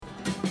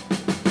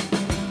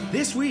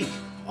This week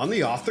on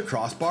the Off the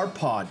Crossbar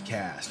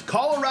podcast,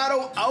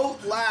 Colorado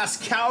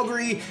outlasts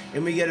Calgary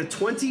and we get a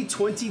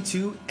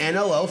 2022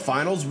 NLL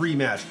Finals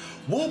rematch.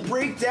 We'll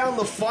break down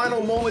the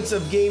final moments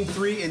of Game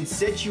 3 and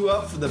set you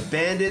up for the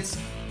Bandits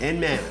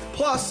and Mammoth.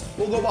 Plus,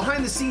 we'll go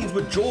behind the scenes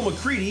with Joel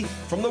McCready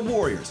from the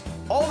Warriors.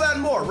 All that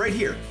and more right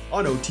here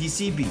on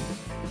OTCB.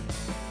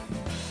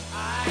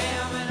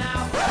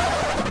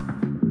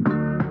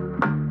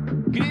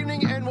 Good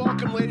evening and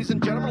welcome, ladies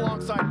and gentlemen,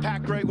 alongside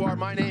Pat Gregoire.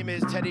 My name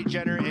is Teddy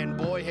Jenner, and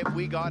boy, have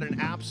we got an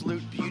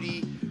absolute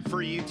beauty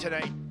for you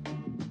tonight.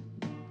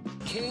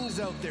 King's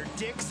out there,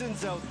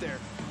 Dixon's out there,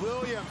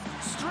 Williams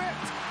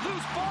stripped,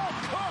 loose ball,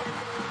 Cook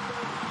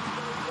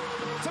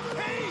to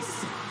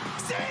pace,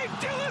 save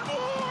Dillon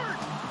Ward,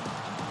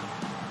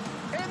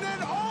 and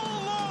then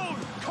all alone,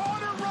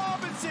 Connor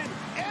Robinson,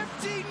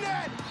 empty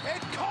net,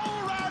 and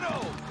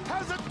Colorado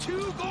has a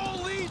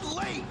 2-goal lead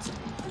late.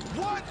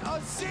 What a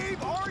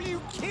save! Are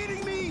you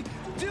kidding me?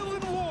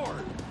 Dillon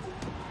Ward.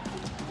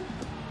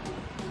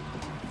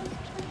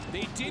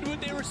 They did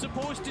what they were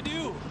supposed to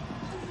do.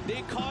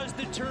 They caused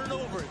the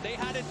turnover. They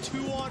had a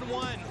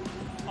 2-on-1,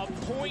 a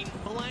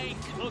point-blank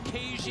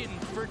occasion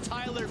for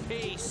Tyler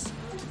Pace.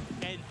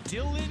 And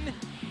Dillon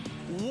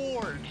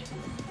Ward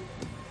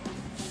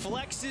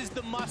flexes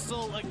the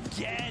muscle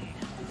again.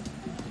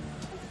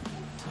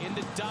 In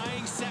the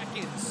dying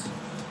seconds,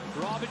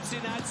 Robinson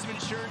had some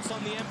insurance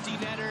on the empty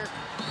netter.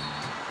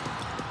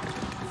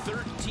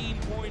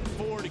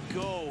 13.4 to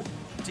go.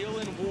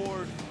 Dillon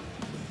Ward,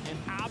 an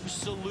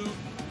absolute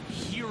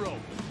hero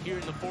here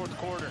in the fourth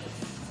quarter.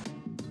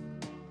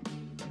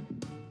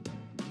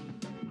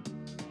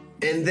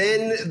 And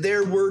then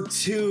there were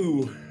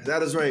two.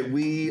 That is right.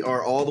 We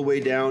are all the way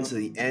down to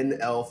the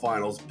NL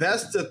Finals.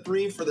 Best of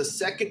 3 for the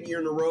second year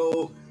in a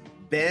row.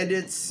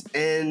 Bandits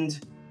and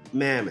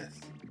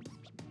Mammoth.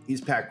 He's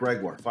Pat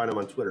Gregoire. Find him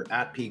on Twitter,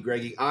 at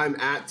 @PGreggy. I'm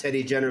at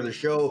Teddy Jenner, the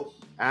show,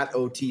 at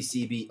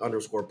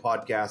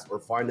OTCB_podcast, or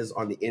find us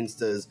on the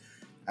Instas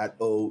at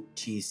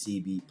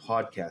OTCB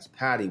Podcast.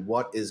 Patty,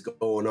 what is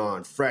going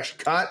on? Fresh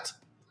cut,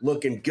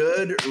 looking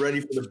good,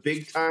 ready for the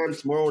big time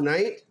tomorrow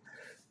night?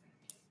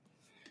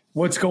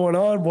 What's going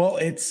on? Well,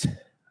 it's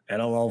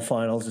NLL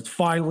Finals. It's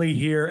finally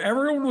here.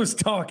 Everyone was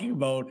talking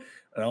about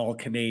an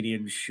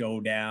all-Canadian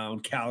showdown,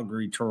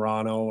 Calgary,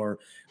 Toronto, or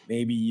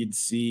maybe you'd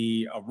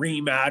see a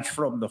rematch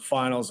from the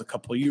finals a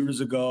couple of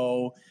years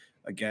ago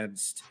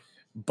against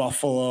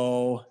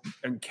Buffalo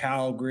and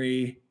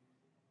Calgary.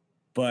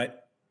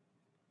 But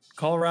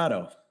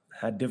Colorado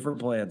had different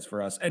plans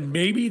for us. And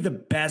maybe the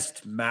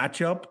best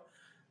matchup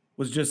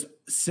was just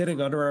sitting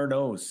under our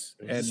nose.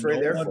 And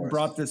right no one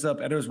brought this up.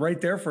 And it was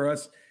right there for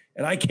us.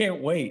 And I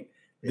can't wait.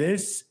 Yeah.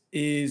 This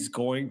is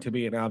going to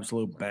be an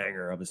absolute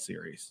banger of a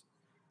series.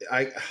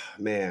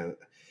 Man,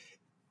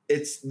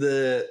 it's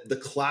the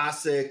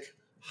classic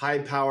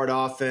high-powered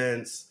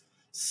offense,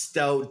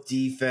 stout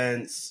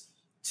defense,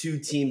 two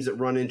teams that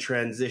run in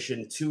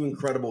transition, two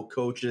incredible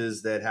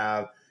coaches that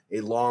have a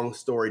long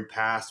storied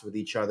past with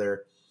each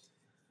other.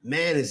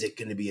 Man, is it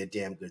going to be a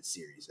damn good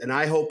series. And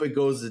I hope it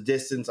goes the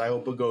distance. I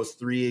hope it goes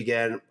 3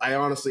 again. I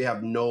honestly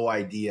have no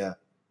idea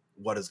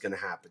what is going to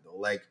happen, though.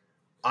 Like,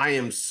 I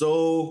am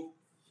so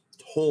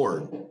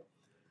torn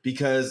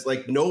because,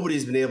 like,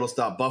 nobody's been able to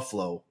stop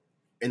Buffalo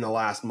in the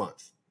last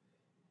month.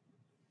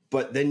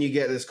 But then you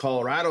get this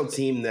Colorado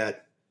team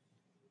that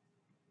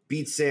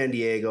beats San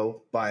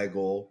Diego by a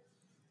goal,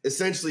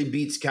 essentially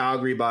beats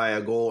Calgary by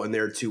a goal and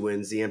their 2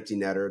 wins, the empty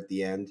netter at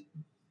the end.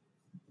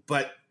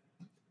 But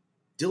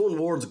Dillon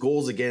Ward's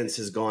goals against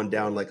has gone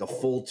down like a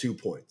full 2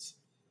 points.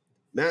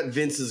 Matt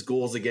Vince's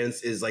goals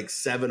against is like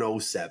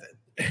 707.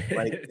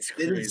 Like, it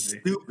is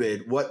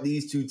stupid what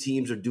these two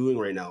teams are doing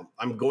right now.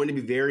 I'm going to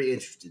be very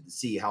interested to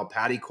see how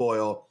Patty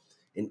Coyle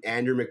and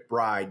Andrew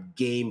McBride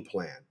game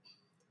plan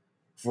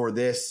for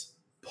this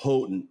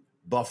potent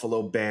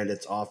Buffalo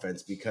Bandits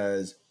offense,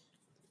 because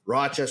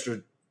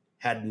Rochester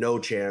had no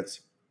chance.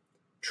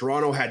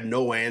 Toronto had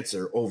no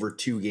answer over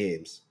 2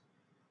 games.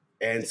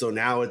 And so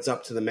now it's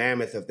up to the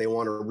Mammoth. If they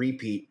want to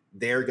repeat,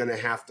 they're going to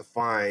have to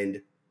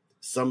find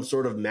some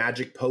sort of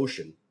magic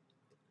potion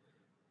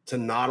to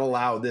not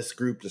allow this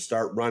group to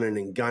start running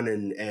and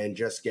gunning and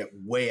just get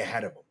way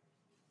ahead of them.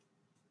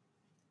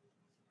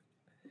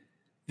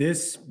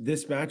 This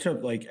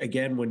matchup, like,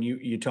 again, when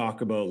you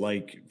talk about,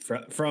 like,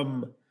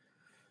 from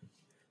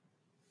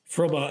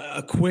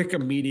a quick,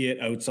 immediate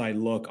outside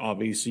look,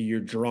 obviously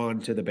you're drawn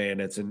to the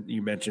Bandits, and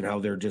you mentioned how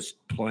they're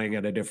just playing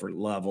at a different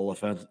level,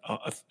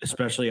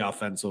 especially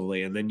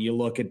offensively. And then you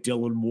look at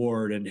Dillon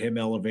Ward and him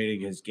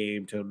elevating his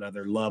game to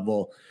another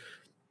level.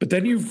 But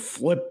then you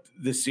flip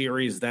the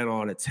series then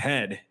on its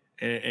head,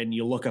 and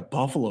you look at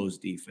Buffalo's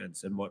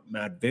defense and what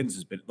Matt Vince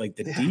has been like.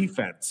 The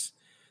defense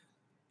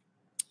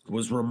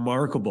was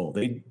remarkable.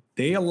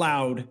 They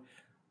allowed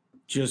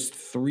just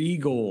 3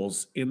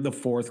 goals in the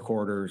fourth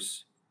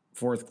quarters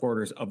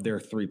of their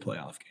 3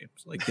 playoff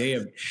games. Like, they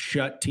have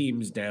shut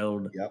teams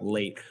down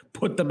late,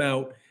 put them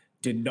out,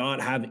 did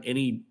not have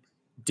any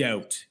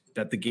doubt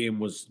that the game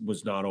was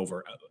not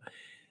over.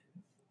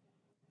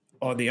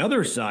 On the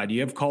other side,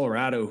 you have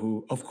Colorado,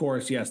 who, of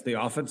course, yes, the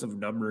offensive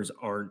numbers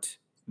aren't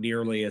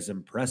nearly as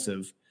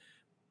impressive,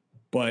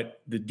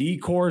 but the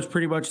D-core is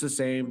pretty much the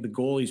same. The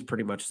goalie's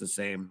pretty much the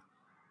same.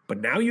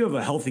 But now you have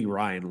a healthy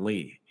Ryan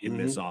Lee in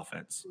this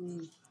offense.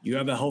 You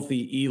have a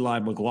healthy Eli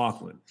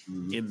McLaughlin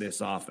in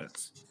this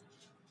offense.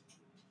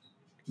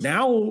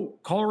 Now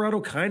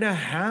Colorado kind of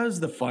has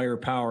the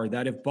firepower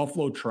that if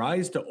Buffalo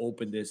tries to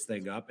open this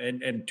thing up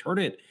and turn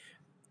it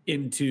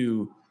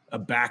into a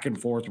back and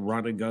forth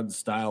run and gun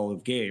style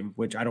of game,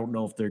 which I don't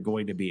know if they're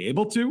going to be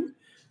able to,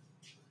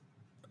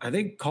 I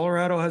think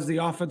Colorado has the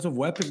offensive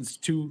weapons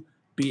to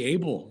be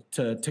able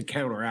to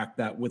counteract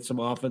that with some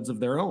offense of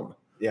their own.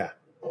 Yeah.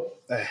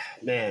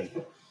 Man,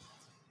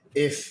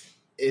 if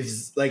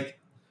like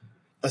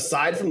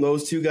aside from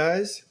those two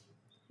guys,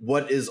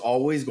 what is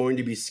always going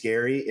to be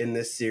scary in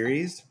this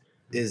series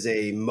is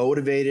a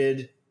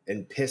motivated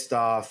and pissed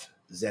off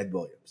Zed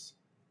Williams.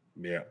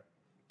 Yeah.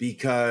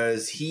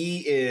 Because he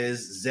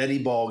is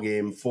Zeddy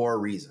Ballgame for a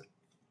reason.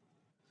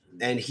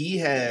 And he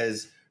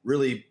has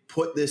really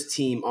put this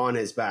team on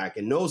his back.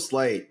 And no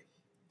slight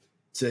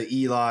to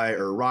Eli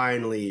or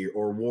Ryan Lee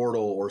or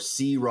Wardle or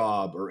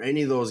C-Rob or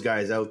any of those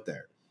guys out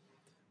there.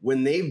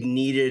 When they've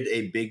needed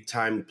a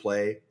big-time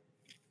play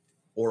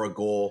or a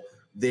goal,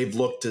 they've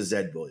looked to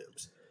Zed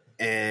Williams.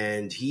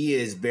 And he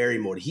is very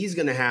motivated. He's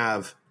going to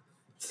have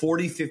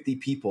 40, 50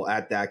 people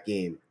at that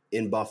game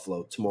in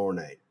Buffalo tomorrow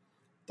night.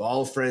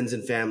 All friends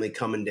and family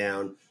coming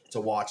down to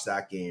watch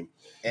that game.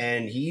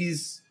 And he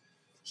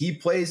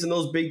plays in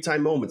those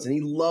big-time moments, and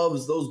he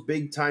loves those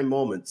big-time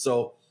moments.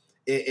 So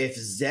if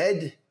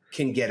Zed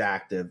can get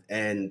active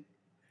and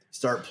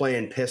start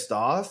playing pissed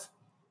off,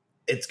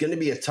 it's going to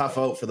be a tough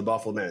out for the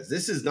Buffalo Bandits.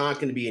 This is not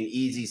going to be an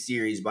easy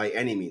series by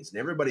any means. And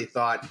everybody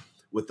thought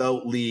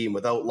without Lee and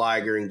without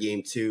Liger in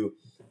game 2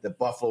 that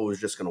Buffalo was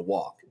just going to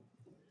walk.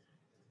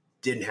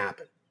 Didn't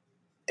happen.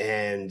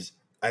 And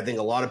I think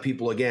a lot of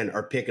people, again,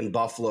 are picking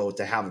Buffalo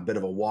to have a bit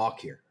of a walk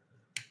here.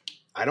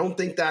 I don't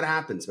think that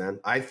happens, man.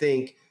 I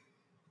think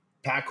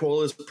Pat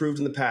Cole has proved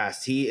in the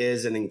past he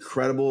is an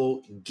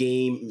incredible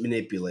game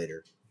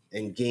manipulator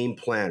and game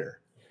planner.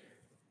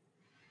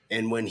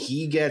 And when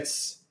he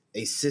gets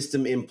a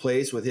system in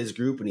place with his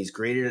group and he's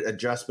graded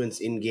adjustments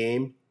in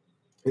game,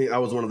 I think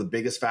that was one of the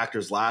biggest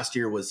factors last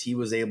year was he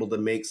was able to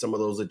make some of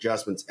those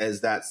adjustments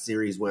as that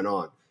series went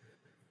on.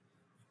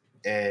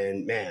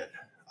 And, man,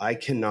 I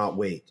cannot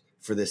wait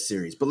for this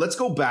series. But let's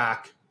go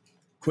back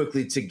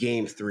quickly to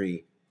game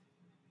 3.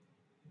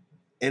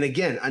 And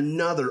again,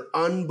 another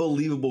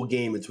unbelievable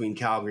game between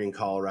Calgary and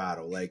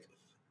Colorado. Like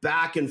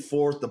back and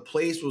forth, the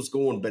place was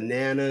going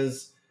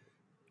bananas.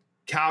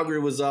 Calgary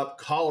was up,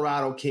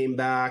 Colorado came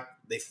back.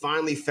 They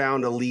finally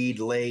found a lead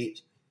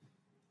late.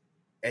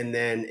 And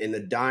then in the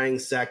dying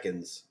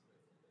seconds,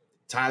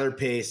 Tyler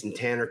Pace and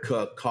Tanner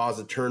Cook cause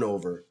a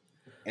turnover.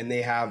 And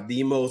they have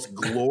the most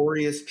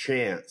glorious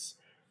chance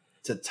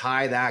to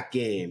tie that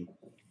game.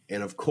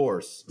 And of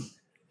course,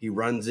 he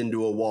runs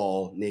into a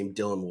wall named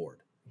Dillon Ward.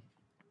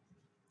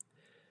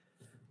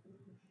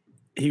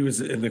 He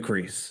was in the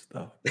crease,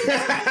 though.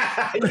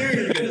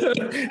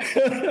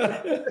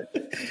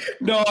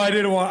 No, I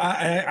didn't want.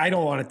 I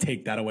don't want to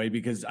take that away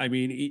because I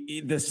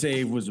mean the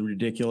save was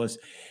ridiculous.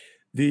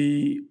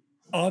 The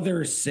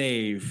other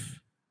save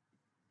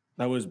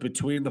that was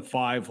between the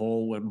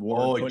 5-hole when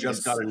Ward he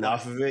just got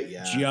enough of it.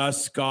 Yeah,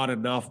 just got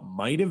enough.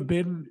 Might have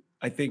been,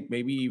 I think,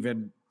 maybe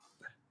even.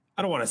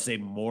 I don't want to say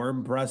more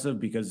impressive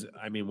because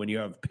I mean when you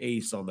have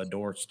Pace on the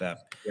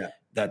doorstep,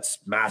 that's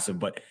massive.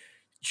 But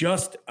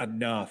just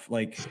enough,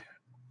 like.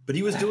 But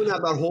he was doing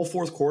that whole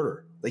fourth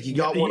quarter. Like he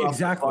got one off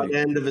the front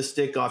end of a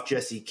stick off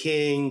Jesse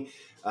King.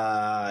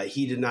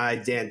 He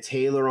denied Dan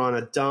Taylor on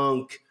a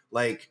dunk.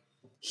 Like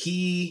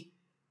he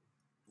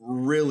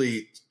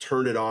really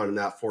turned it on in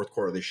that fourth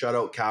quarter. They shut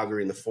out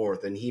Calgary in the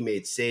fourth, and he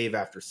made save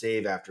after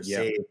save after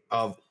save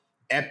of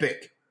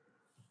epic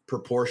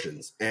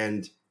proportions.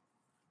 And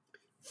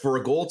for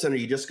a goaltender,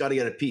 you just got to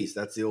get a piece.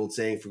 That's the old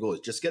saying for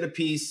goalies. Just get a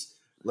piece.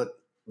 Let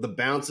the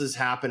bounces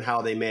happen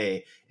how they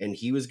may. And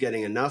he was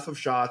getting enough of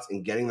shots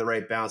and getting the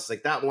right bounce.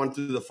 Like that one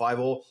through the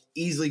 5-hole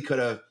easily could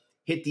have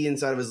hit the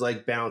inside of his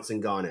leg, bounce,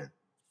 and gone in.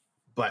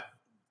 But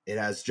it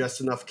has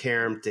just enough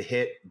carom to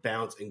hit,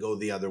 bounce, and go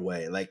the other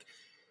way. Like,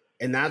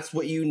 and that's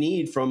what you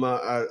need from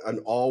an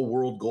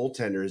all-world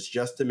goaltender is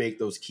just to make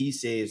those key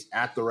saves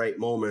at the right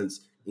moments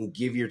and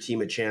give your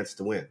team a chance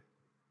to win.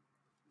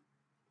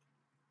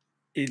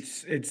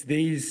 It's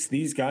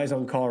these guys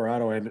on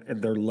Colorado,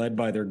 and they're led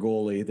by their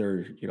goalie.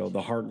 They're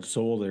the heart and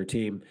soul of their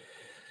team.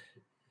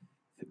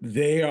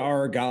 They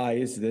are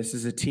guys. This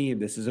is a team.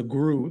 This is a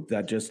group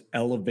that just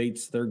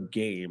elevates their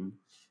game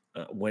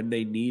when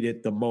they need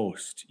it the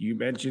most. You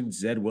mentioned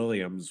Zed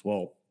Williams.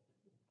 Well,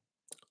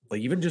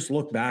 like even just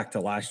look back to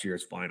last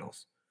year's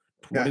finals.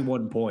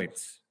 21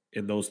 points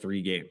in those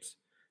 3 games,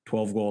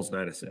 12 goals,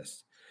 9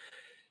 assists.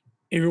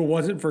 If it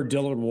wasn't for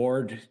Dillon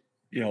Ward,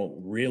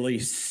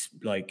 really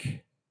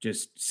like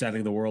just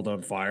setting the world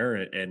on fire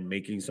and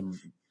making some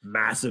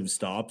massive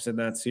stops in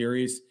that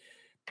series,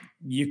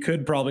 You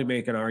could probably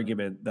make an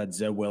argument that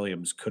Zed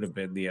Williams could have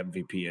been the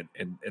MVP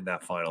in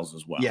that finals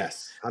as well.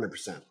 Yes,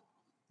 100%.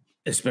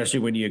 Especially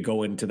when you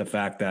go into the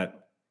fact that,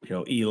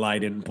 Eli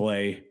didn't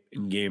play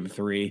in game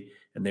 3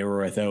 and they were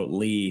without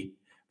Lee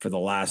for the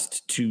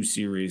last 2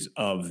 series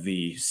of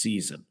the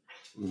season.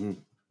 Mm-hmm.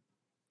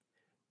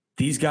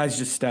 These guys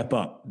just step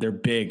up. They're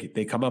big.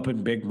 They come up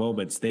in big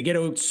moments. They get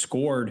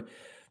outscored.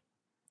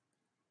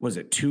 Was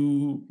it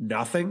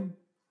 2-0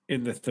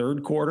 in the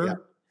third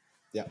quarter?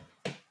 Yeah.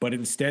 But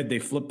instead, they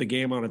flip the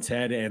game on its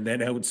head and then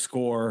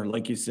outscore,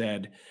 like you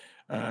said,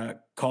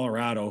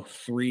 Colorado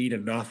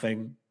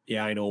 3-0.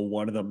 Yeah, I know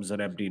one of them's an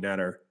empty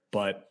netter,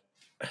 but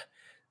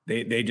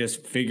they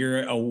just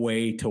figure a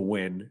way to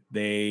win.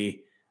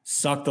 They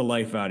suck the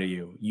life out of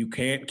you. You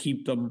can't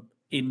keep them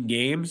in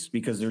games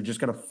because they're just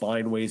going to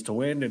find ways to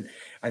win. And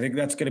I think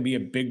that's going to be a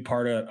big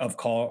part of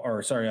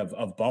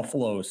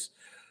Buffalo's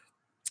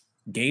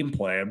game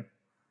plan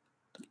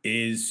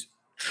is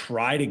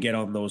try to get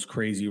on those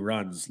crazy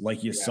runs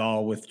like you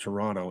saw with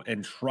Toronto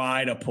and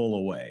try to pull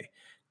away.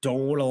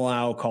 Don't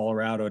allow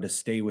Colorado to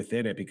stay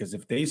within it, because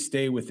if they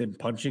stay within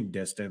punching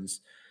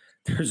distance,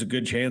 there's a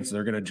good chance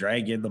they're going to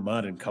drag you in the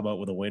mud and come out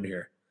with a win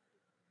here.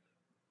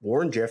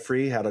 Warren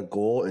Jeffrey had a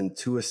goal and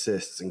 2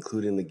 assists,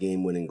 including the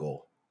game-winning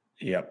goal.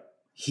 Yep.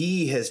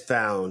 He has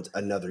found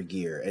another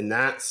gear, and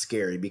that's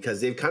scary because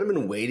they've kind of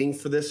been waiting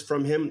for this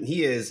from him.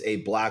 He is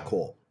a black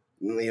hole.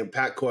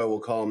 Pat Coyle will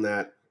call him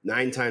that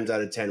 9 times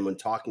out of 10 when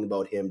talking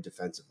about him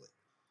defensively.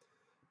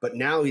 But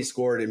now he's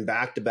scored in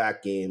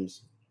back-to-back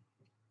games.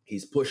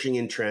 He's pushing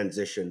in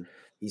transition.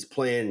 He's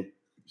playing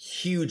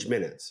huge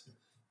minutes.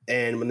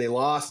 And when they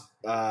lost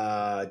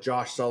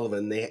Josh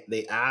Sullivan,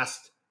 they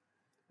asked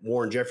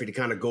Warren Jeffrey to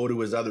kind of go to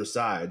his other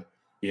side.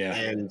 Yeah.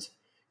 And,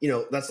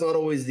 that's not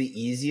always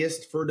the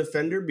easiest for a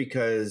defender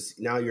because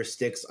now your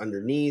stick's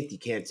underneath. You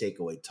can't take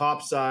away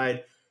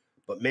topside.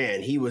 But,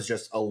 man, he was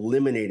just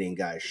eliminating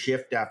guys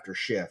shift after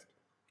shift.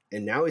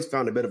 And now he's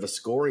found a bit of a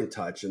scoring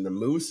touch, and the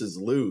Moose is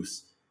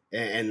loose.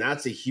 And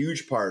that's a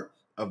huge part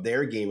of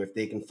their game if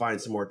they can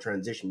find some more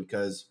transition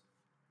because,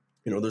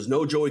 there's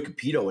no Joey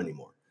Capito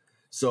anymore.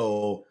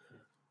 So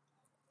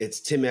it's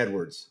Tim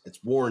Edwards,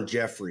 it's Warren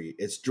Jeffrey,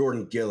 it's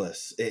Jordan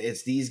Gillis.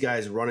 It's these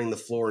guys running the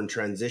floor in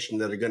transition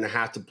that are going to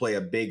have to play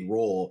a big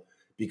role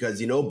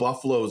because,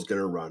 Buffalo is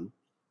going to run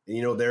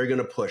and, they're going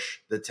to push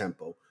the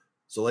tempo.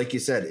 So like you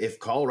said, if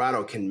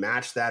Colorado can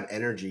match that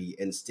energy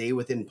and stay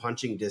within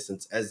punching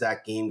distance as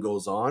that game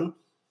goes on,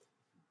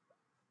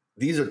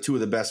 these are 2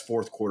 of the best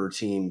fourth quarter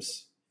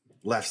teams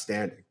left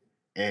standing.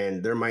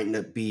 And there might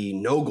not be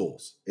no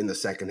goals in the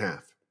second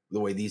half, the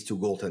way these 2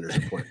 goaltenders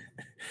are playing.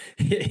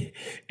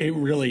 It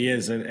really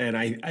is. And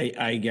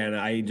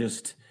I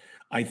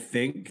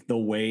think the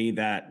way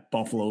that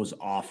Buffalo's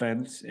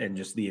offense and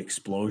just the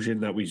explosion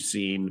that we've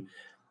seen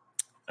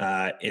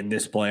in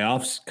this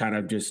playoffs kind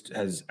of just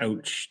has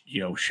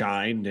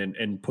shined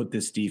and put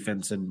this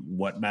defense and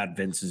what Matt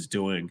Vince is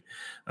doing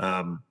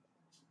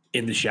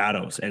in the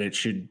shadows. And it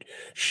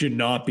should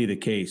not be the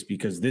case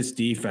because this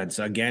defense,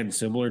 again,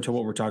 similar to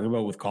what we're talking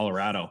about with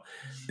Colorado,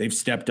 they've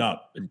stepped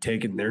up and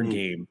taken their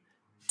game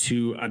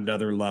to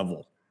another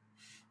level.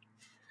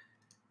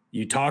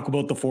 You talk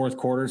about the fourth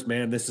quarters,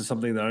 man, this is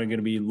something that I'm going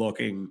to be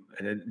looking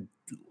at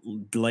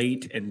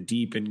late and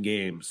deep in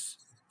games.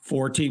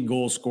 14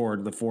 goals scored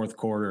in the fourth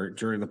quarter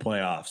during the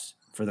playoffs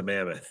for the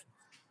Mammoth.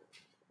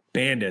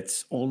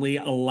 Bandits only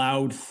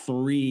allowed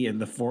 3 in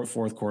the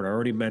fourth quarter. I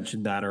already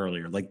mentioned that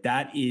earlier. Like,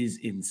 that is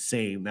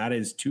insane. That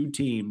is 2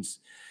 teams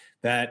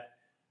that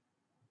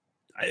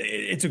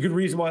it's a good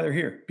reason why they're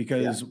here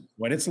because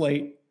when it's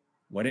late,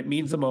 when it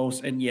means the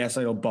most, and yes,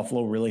 I know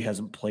Buffalo really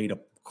hasn't played a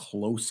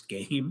close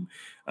game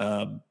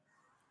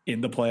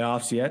in the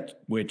playoffs yet,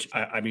 which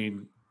I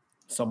mean,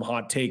 some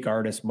hot take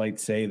artists might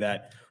say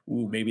that,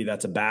 maybe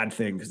that's a bad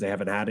thing because they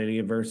haven't had any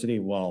adversity.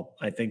 Well,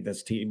 I think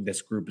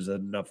this group has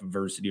had enough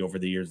adversity over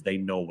the years. They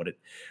know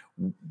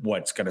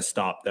what's going to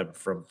stop them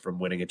from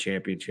winning a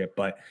championship.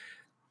 But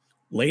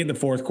late in the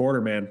fourth quarter,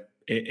 man,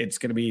 it's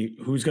going to be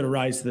who's going to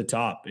rise to the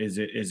top. Is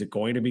it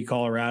going to be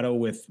Colorado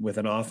with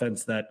an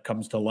offense that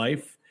comes to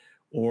life,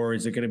 or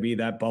is it going to be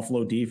that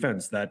Buffalo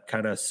defense that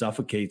kind of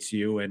suffocates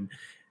you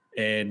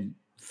and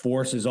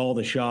forces all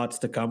the shots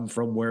to come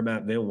from where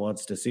Matt Vin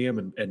wants to see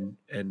them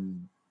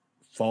and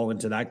fall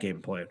into that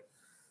game plan?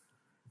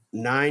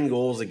 9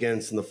 goals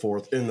against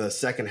in the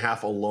second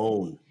half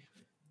alone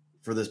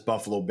for this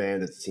Buffalo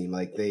Bandits team.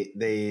 Like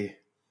they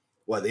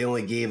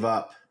only gave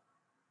up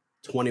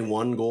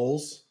 21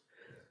 goals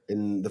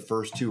in the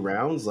first 2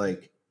 rounds.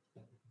 Like,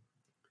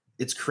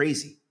 it's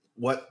crazy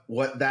what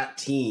that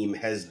team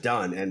has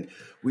done. And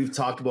we've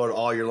talked about it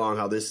all year long,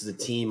 how this is a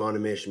team on a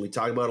mission. We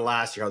talked about it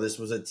last year, how this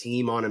was a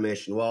team on a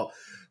mission. Well,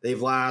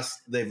 they've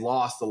lost the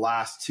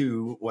last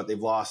 2. They've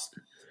lost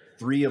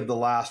 3 of the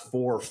last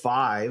 4 or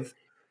 5,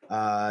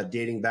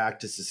 dating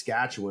back to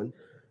Saskatchewan.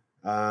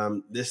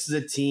 This is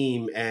a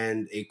team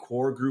and a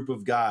core group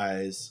of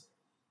guys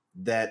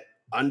that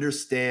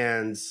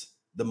understands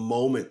the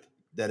moment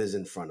that is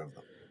in front of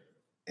them.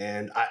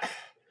 And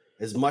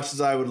as much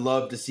as I would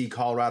love to see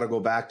Colorado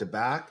go back to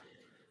back,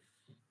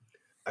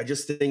 I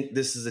just think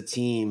this is a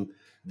team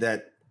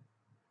that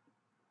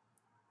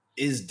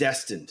is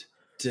destined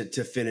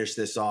to finish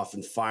this off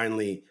and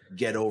finally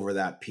get over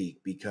that peak,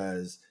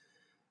 because,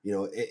 you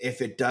know,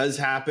 if it does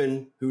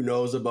happen, who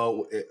knows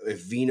about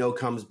if Vino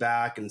comes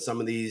back and some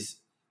of these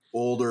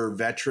older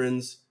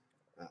veterans.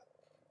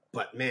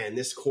 But man,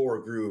 this core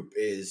group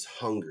is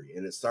hungry,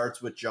 and it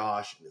starts with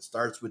Josh and it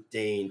starts with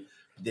Dane.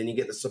 Then you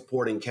get the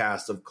supporting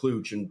cast of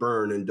Kluch and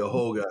Byrne and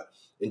Dahoga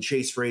and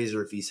Chase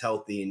Fraser if he's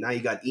healthy. And now you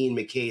got Ian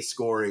McKay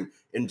scoring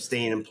and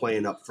staying and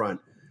playing up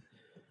front.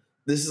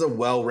 This is a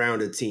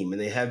well-rounded team,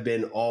 and they have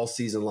been all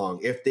season long.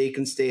 If they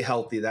can stay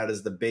healthy, that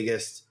is the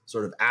biggest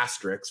sort of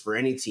asterisk for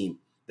any team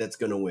that's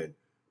going to win.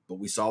 But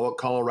we saw what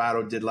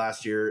Colorado did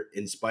last year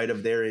in spite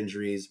of their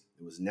injuries.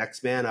 It was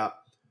next man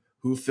up.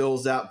 Who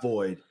fills that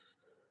void,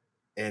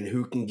 and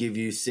who can give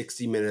you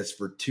 60 minutes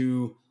for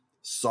 2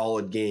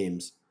 solid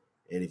games?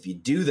 And if you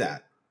do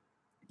that,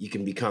 you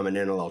can become an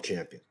NLL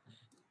champion.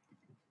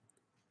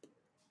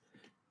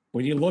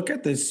 When you look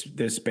at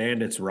this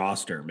Bandits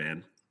roster,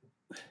 man,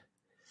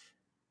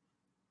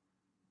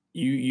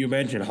 you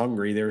mentioned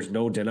hungry. There's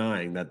no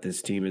denying that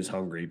this team is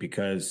hungry,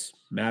 because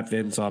Matt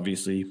Vince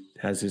obviously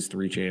has his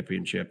 3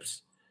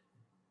 championships.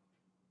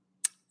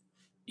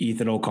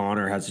 Ethan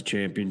O'Connor has a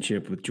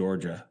championship with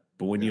Georgia.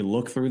 But when you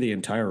look through the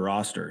entire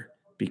roster,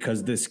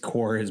 because this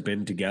core has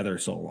been together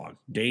so long,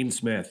 Dane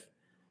Smith,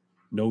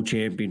 no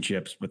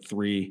championships, but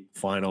 3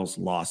 finals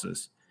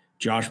losses.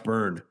 Josh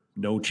Byrne,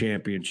 no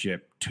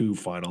championship, 2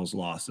 finals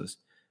losses.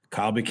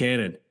 Kyle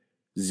Buchanan,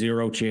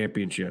 0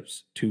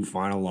 championships, 2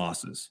 final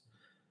losses.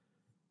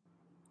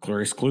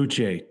 Clarice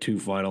Kluche, 2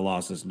 final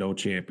losses, no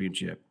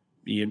championship.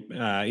 Ian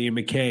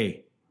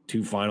McKay,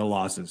 2 final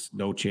losses,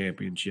 no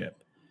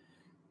championship.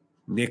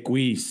 Nick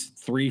Weiss,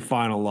 3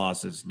 final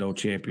losses, no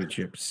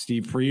championship.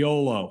 Steve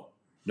Priolo,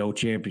 no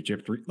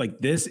championship. Like,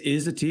 this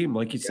is a team,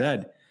 like you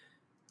said,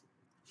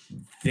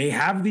 they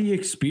have the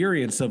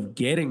experience of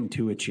getting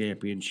to a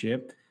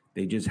championship.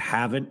 They just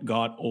haven't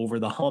got over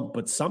the hump.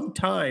 But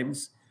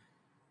sometimes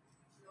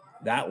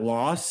that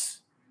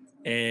loss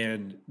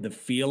and the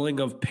feeling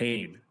of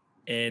pain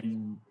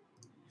and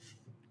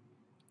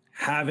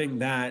having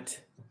that,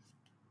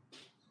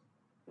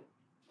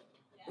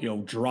 you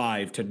know,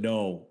 drive to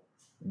know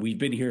we've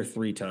been here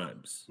 3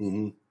 times.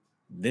 Mm-hmm.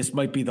 This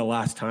might be the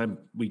last time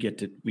we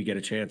get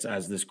a chance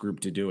as this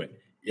group to do it.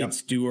 Yep.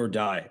 It's do or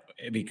die,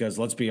 because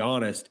let's be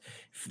honest,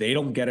 if they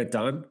don't get it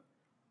done,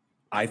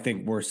 I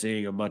think we're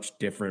seeing a much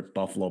different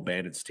Buffalo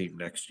Bandits team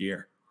next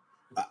year.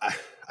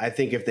 I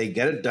think if they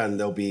get it done,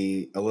 they'll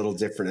be a little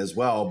different as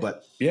well.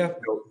 But yeah,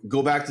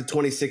 go back to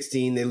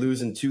 2016, they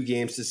lose in 2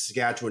 games to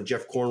Saskatchewan.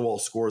 Jeff Cornwall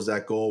scores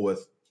that goal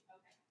with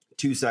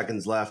 2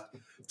 seconds left.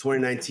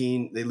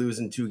 2019, they lose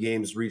in 2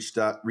 games. Reese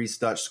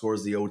Dutch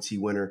scores the OT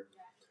winner.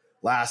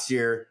 Last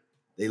year,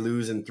 they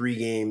lose in 3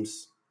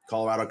 games.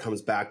 Colorado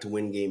comes back to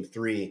win game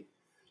 3.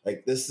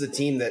 Like, this is a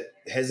team that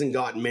hasn't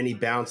gotten many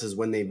bounces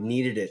when they've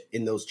needed it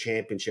in those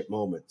championship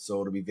moments.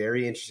 So it'll be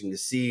very interesting to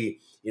see,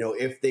 you know,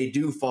 if they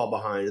do fall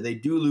behind or they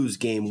do lose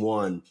game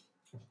 1,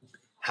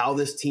 how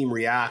this team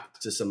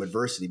reacts to some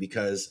adversity,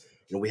 because,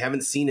 you know, we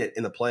haven't seen it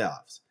in the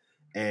playoffs,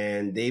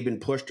 and they've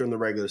been pushed during the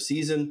regular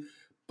season,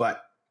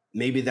 but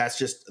maybe that's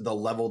just the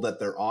level that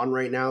they're on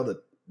right now,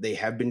 that they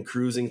have been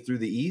cruising through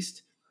the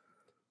East.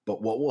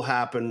 But what will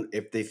happen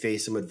if they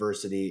face some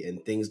adversity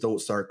and things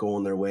don't start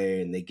going their way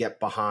and they get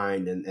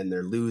behind and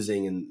they're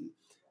losing and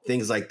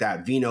things like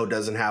that? Vino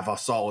doesn't have a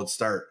solid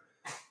start.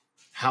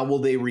 How will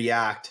they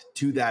react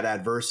to that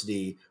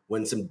adversity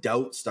when some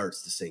doubt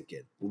starts to sink in?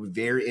 It will be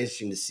very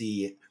interesting to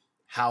see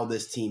how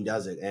this team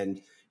does it. And,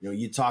 you know,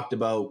 you talked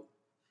about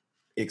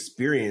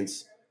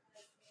experience.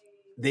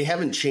 They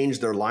haven't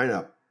changed their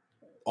lineup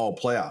all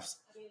playoffs.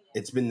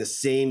 It's been the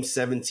same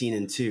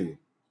 17-2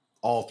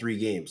 all 3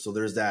 games. So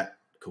there's that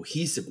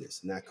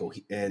cohesiveness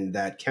and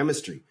that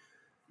chemistry.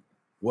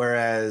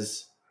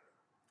 Whereas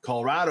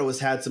Colorado has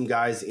had some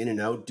guys in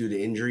and out due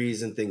to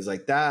injuries and things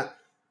like that,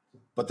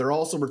 but they're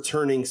also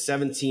returning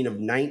 17 of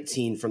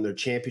 19 from their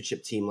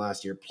championship team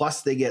last year.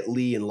 Plus they get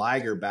Lee and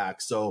Liger back.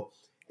 So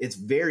it's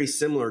very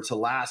similar to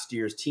last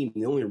year's team.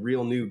 The only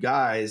real new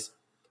guys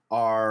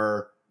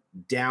are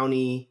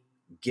Downey,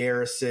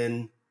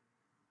 Garrison,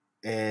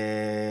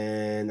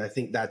 and I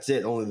think that's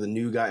it. Only the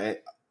new guy,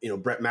 you know,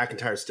 Brett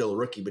McIntyre is still a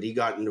rookie, but he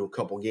got into a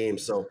couple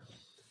games. So,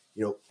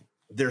 you know,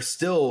 they're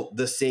still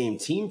the same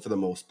team for the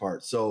most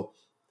part. So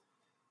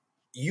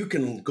you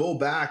can go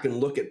back and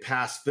look at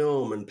past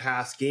film and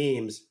past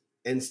games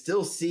and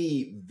still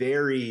see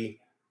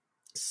very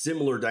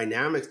similar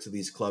dynamics to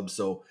these clubs.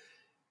 So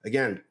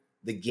again,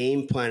 the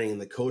game planning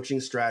and the coaching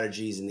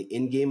strategies and the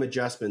in-game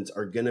adjustments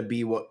are going to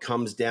be what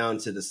comes down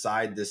to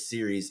decide this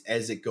series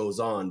as it goes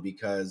on,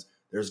 because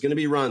there's going to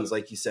be runs,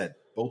 like you said.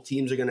 Both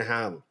teams are going to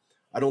have them.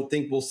 I don't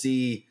think we'll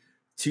see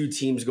 2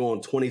 teams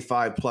going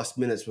 25-plus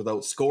minutes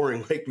without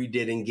scoring like we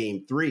did in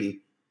Game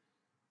 3.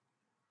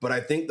 But I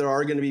think there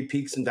are going to be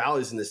peaks and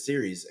valleys in this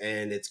series,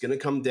 and it's going to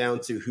come down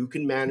to who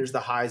can manage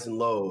the highs and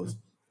lows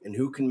and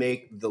who can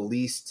make the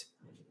least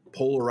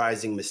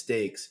polarizing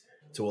mistakes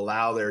to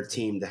allow their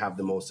team to have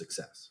the most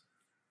success.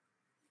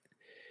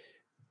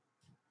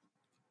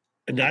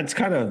 And that's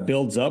kind of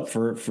builds up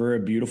for a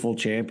beautiful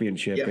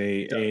championship.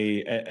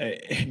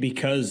 Yeah,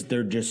 Because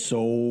they're just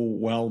so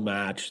well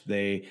matched.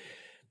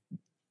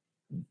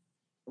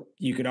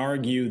 You could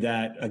argue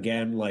that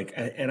again, like,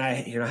 and I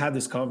had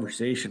this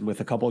conversation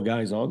with a couple of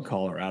guys on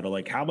Colorado,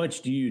 like, how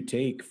much do you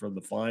take from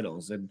the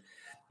finals? And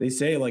they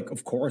say, like,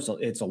 of course,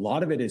 it's a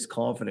lot of it is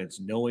confidence,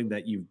 knowing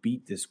that you've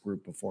beat this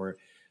group before.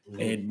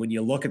 Mm-hmm. And when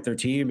you look at their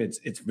team,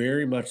 it's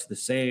very much the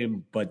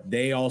same, but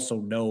they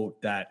also know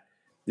that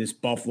this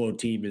Buffalo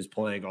team is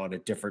playing on a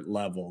different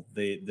level.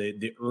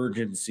 The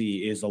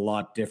urgency is a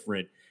lot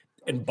different,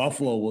 and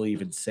Buffalo will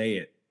even say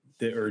it.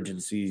 The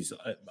urgency's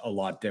a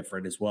lot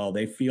different as well.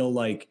 They feel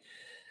like,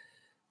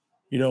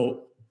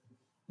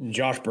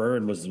 Josh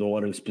Byrne was the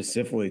one who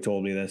specifically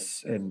told me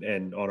this,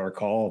 and on our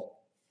call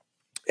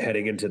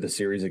heading into the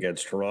series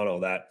against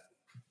Toronto, that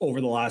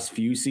over the last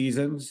few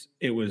seasons,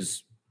 it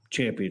was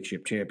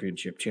championship,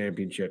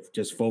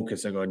 just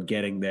focusing on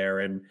getting there,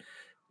 and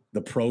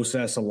the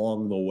process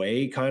along the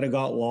way kind of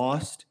got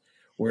lost.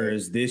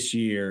 Whereas this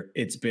year,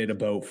 it's been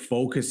about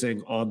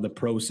focusing on the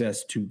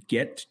process to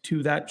get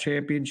to that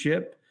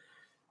championship.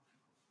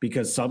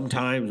 Because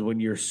sometimes when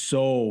you're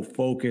so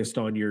focused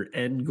on your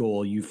end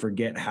goal, you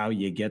forget how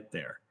you get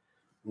there.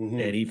 Mm-hmm.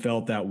 And he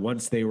felt that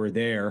once they were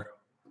there,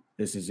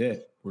 this is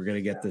it. We're going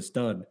to get this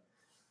done.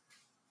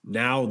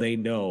 Now they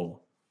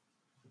know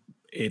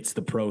it's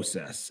the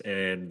process,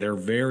 and they're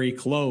very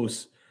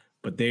close,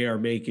 but they are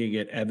making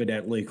it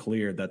evidently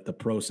clear that the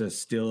process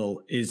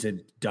still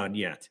isn't done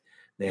yet.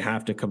 They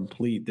have to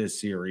complete this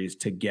series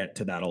to get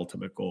to that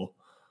ultimate goal.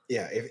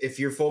 Yeah, if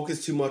you're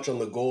focused too much on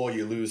the goal,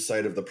 you lose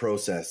sight of the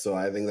process. So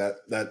I think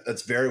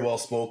that's very well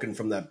spoken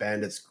from that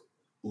Bandits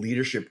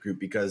leadership group,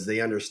 because they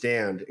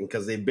understand and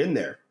because they've been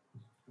there.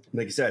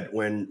 Like you said,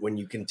 when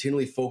you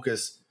continually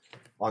focus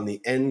on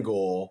the end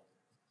goal,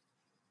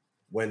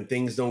 when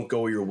things don't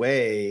go your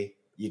way,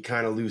 you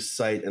kind of lose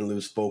sight and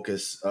lose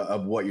focus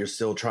of what you're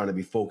still trying to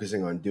be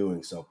focusing on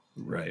doing. So,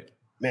 right,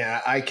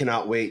 man, I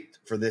cannot wait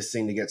for this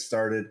thing to get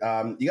started.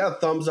 You got a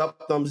thumbs up,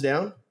 thumbs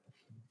down?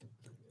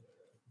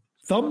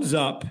 Thumbs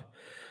up.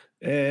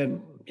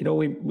 And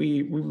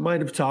we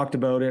might have talked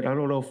about it. I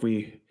don't know if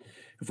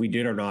we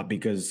did or not,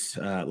 because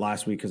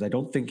last week, because I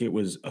don't think it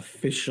was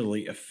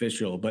officially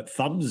official, but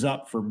thumbs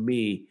up for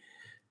me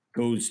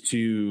goes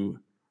to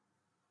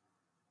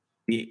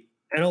the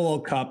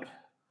NLL Cup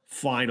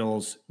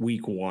Finals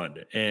week 1,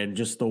 and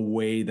just the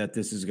way that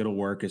this is going to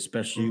work,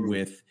 especially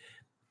with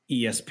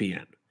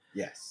ESPN.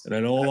 Yes. And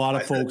I know a lot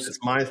of folks.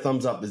 My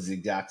thumbs up is the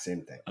exact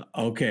same thing.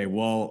 Okay.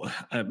 Well,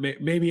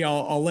 maybe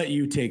I'll let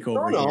you take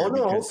over.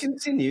 No.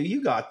 Continue.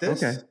 You got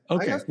this. Okay.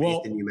 I got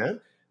faith in you, man.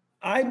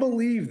 I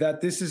believe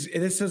that this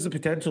has the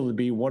potential to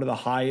be one of the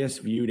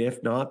highest viewed,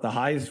 if not the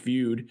highest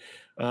viewed,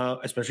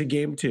 especially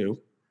game 2,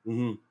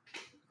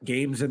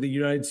 games in the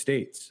United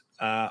States.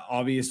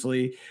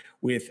 Obviously,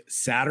 with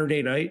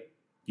Saturday night,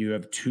 you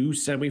have 2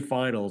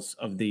 semifinals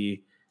of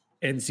the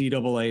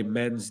NCAA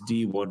Men's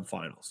D1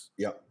 Finals.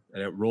 Yep.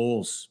 And it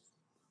rolls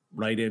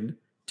right into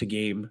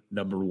game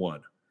number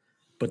 1.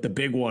 But the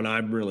big one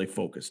I'm really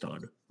focused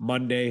on,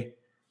 Monday,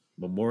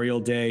 Memorial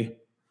Day,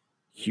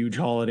 huge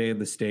holiday in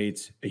the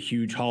States, a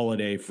huge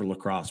holiday for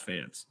lacrosse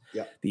fans.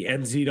 Yep. The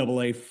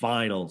NCAA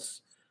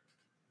Finals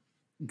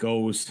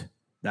goes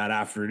that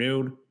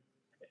afternoon,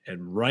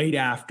 and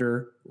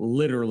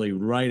literally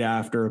right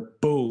after,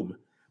 boom,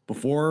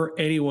 before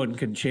anyone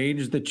can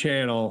change the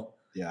channel,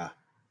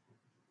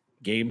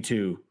 game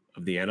 2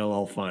 of the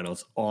NLL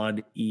Finals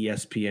on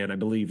ESPN. I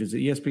believe, is it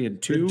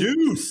ESPN 2?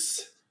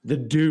 The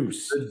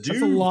Deuce.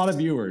 That's a lot of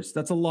viewers.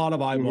 That's a lot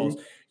of eyeballs.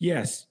 Mm-hmm.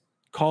 Yes,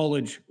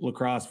 college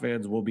lacrosse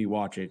fans will be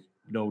watching,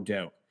 no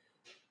doubt.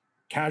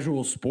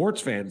 Casual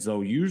sports fans,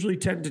 though, usually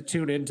tend to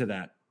tune into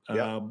that.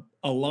 Yep.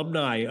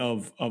 Alumni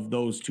of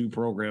those 2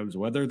 programs,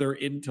 whether they're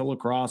into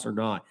lacrosse or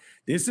not,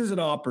 this is an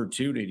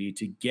opportunity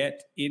to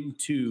get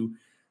into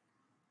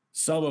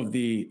some of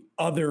the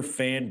other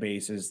fan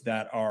bases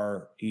that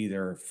are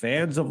either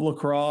fans of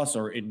lacrosse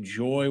or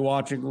enjoy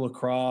watching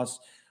lacrosse,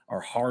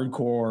 or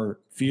hardcore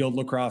field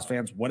lacrosse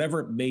fans, whatever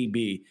it may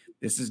be.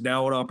 This is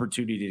now an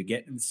opportunity to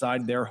get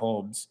inside their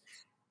homes,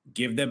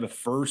 give them a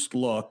first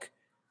look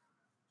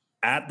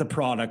at the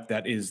product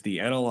that is the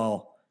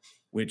NLL,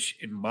 which,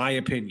 in my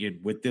opinion,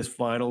 with this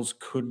finals,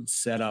 couldn't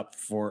set up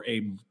for a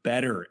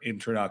better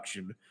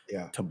introduction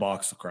to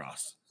box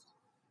lacrosse.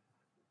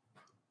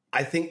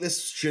 I think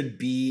this should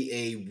be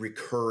a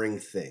recurring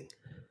thing.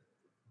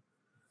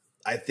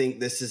 I think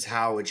this is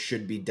how it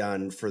should be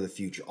done for the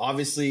future.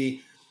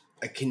 Obviously,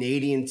 a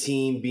Canadian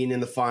team being in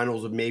the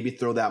finals would maybe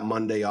throw that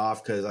Monday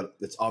off, because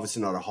it's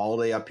obviously not a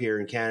holiday up here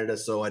in Canada.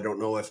 So I don't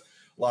know if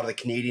a lot of the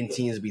Canadian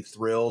teams would be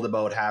thrilled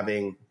about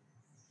having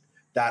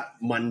that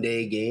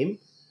Monday game.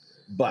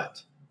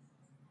 But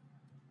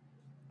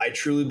I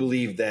truly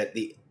believe that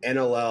the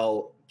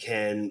NLL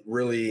can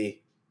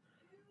really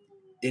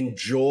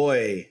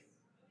enjoy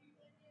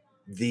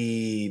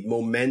the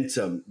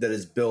momentum that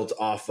is built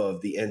off of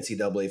the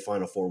NCAA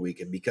Final Four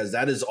weekend, because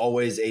that is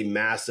always a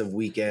massive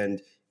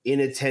weekend in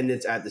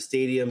attendance at the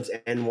stadiums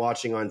and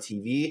watching on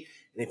TV.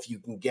 And if you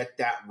can get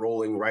that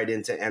rolling right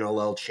into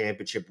NLL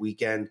Championship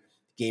weekend,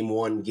 game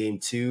 1, game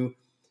 2,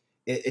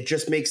 it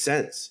just makes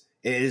sense.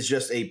 It is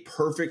just a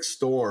perfect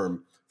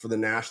storm for the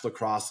National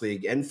Lacrosse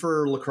League and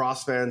for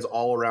lacrosse fans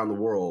all around the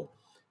world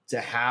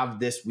to have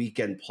this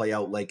weekend play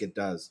out like it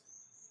does,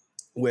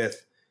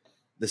 with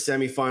the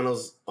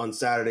semifinals on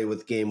Saturday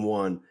with game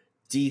 1,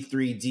 D3,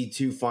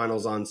 D2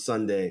 finals on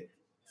Sunday,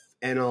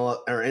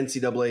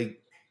 NCAA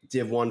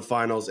Div 1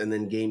 finals, and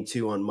then game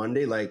 2 on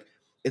Monday. Like,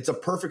 it's a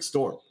perfect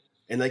storm.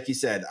 And like you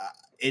said,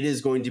 it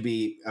is going to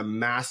be a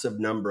massive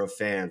number of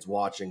fans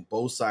watching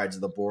both sides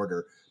of the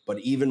border, but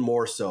even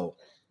more so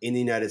in the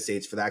United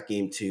States for that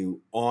game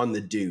 2 on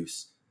the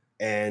Deuce.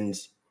 And,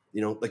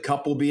 the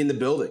cup will be in the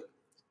building.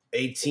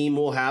 A team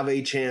will have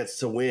a chance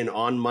to win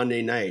on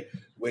Monday night,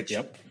 which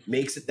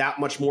makes it that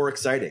much more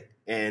exciting.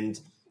 And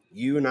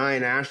you and I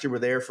and Ashley were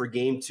there for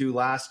game 2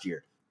 last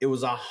year. It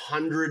was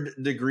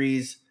 100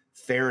 degrees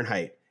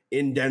Fahrenheit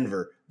in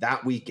Denver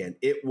that weekend.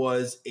 It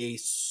was a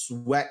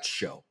sweat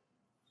show.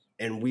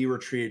 And we were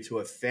treated to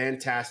a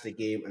fantastic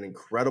game, an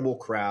incredible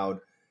crowd,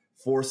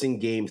 forcing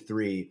game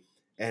 3.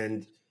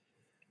 And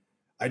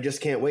I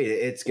just can't wait.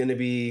 It's going to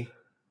be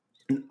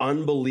an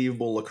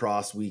unbelievable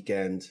lacrosse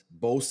weekend,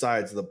 both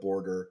sides of the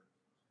border,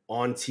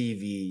 on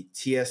TV,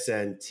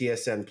 TSN,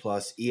 TSN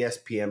Plus,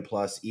 ESPN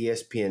Plus,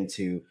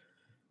 ESPN2.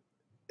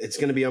 It's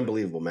going to be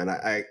unbelievable, man.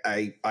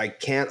 I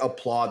can't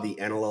applaud the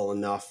NLL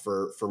enough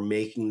for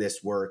making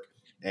this work,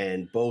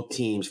 and both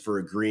teams for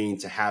agreeing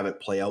to have it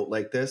play out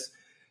like this,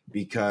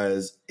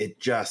 because it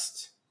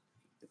just,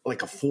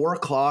 like a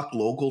 4:00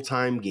 local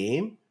time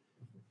game,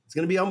 it's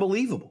going to be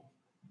unbelievable.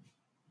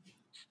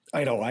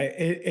 I know.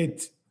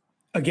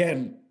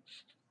 Again,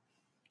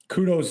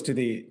 kudos to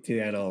the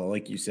NLL,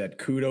 like you said.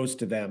 Kudos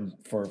to them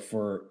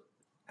for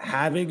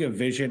having a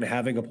vision,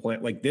 having a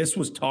plan. Like, this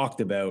was talked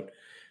about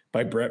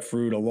by Brett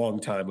Fruit a long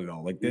time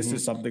ago. Like, this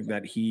is something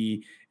that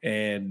he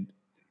and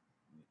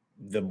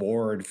the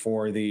board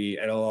for the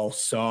NLL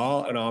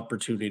saw an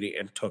opportunity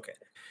and took it.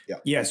 Yeah.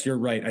 Yes, you're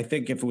right. I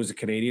think if it was a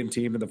Canadian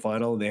team in the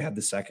final and they had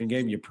the second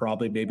game, you're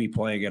probably maybe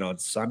playing it on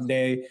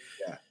Sunday,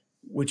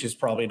 which is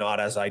probably not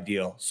as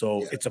ideal.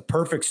 So it's a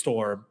perfect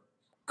storm.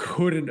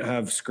 Couldn't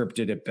have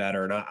scripted it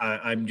better. And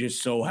I'm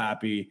just so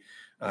happy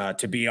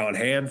to be on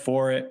hand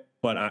for it.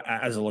 But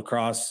as a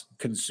lacrosse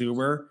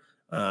consumer,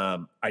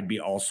 I'd be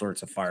all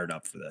sorts of fired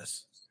up for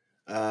this.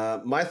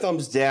 My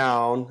thumbs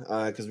down,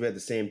 because we had the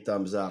same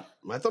thumbs up.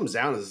 My thumbs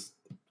down is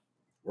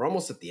we're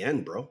almost at the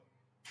end, bro.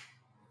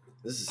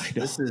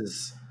 This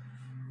is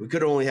we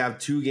could only have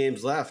 2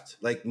 games left.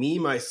 Like, me,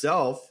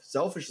 myself,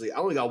 selfishly, I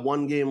only got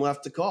 1 game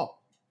left to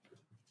call.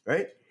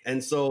 Right?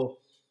 And so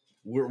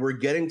we're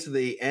getting to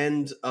the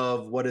end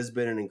of what has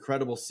been an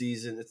incredible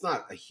season. It's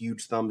not a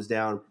huge thumbs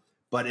down,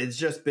 but it's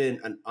just been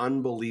an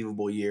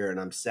unbelievable year. And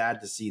I'm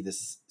sad to see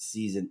this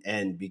season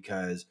end,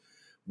 because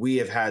we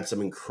have had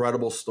some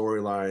incredible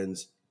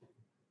storylines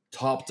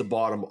top to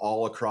bottom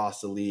all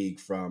across the league,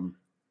 from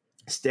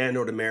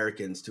standout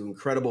Americans to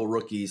incredible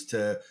rookies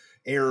to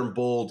Aaron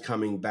Bold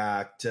coming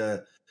back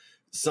to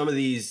some of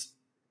these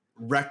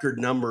record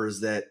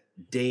numbers that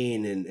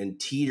Dane and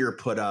Teeter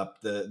put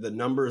up, the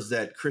numbers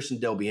that Christian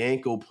Del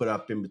Bianco put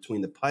up in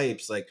between the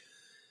pipes. Like,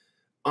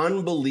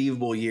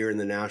 unbelievable year in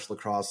the National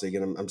Lacrosse League,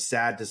 and I'm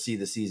sad to see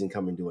the season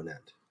coming to an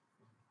end.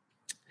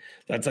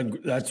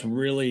 That's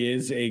really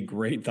is a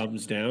great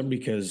thumbs down,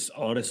 because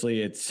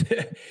honestly,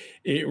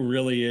 it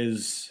really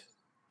is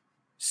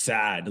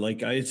sad.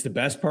 Like, it's the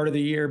best part of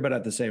the year, but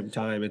at the same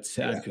time, it's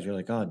sad because you're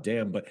like, oh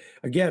damn. But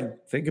again,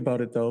 think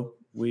about it though.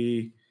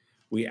 We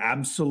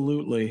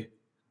absolutely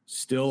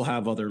still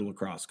have other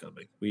lacrosse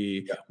coming.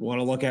 We want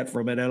to look at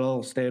from an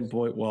NLL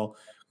standpoint. Well,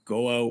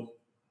 go out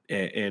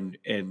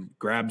and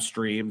grab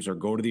streams, or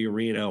go to the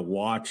arena,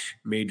 watch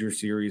Major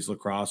Series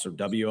lacrosse or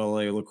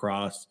WLA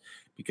lacrosse,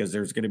 because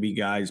there's going to be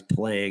guys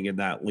playing in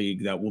that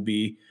league that will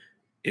be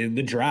in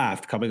the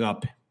draft coming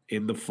up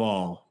in the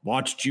fall.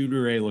 Watch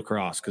Junior A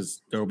lacrosse,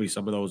 because there will be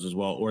some of those as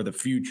well, or the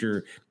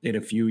future in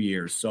a few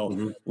years.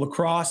 So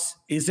lacrosse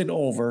isn't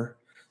over.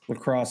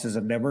 Lacrosse is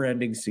a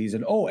never-ending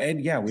season. Oh,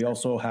 and we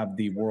also have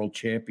the World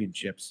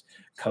Championships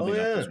coming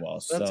up as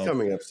well. That's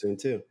coming up soon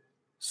too.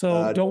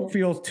 So don't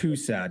feel too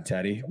sad,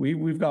 Teddy.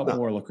 We've got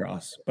more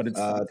lacrosse, but it's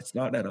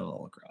not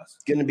NLL lacrosse.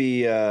 It's going to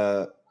be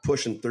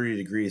pushing 30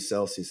 degrees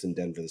Celsius in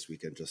Denver this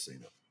weekend, just so you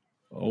know.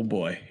 Oh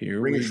boy,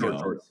 Bring we short go.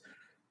 Shorts.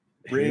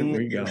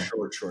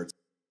 Short shorts.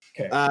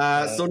 Okay.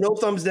 So no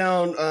thumbs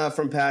down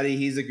from Patty.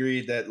 He's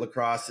agreed that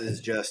lacrosse is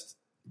just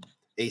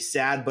a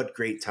sad but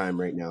great time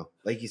right now.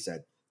 Like you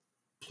said,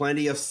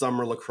 plenty of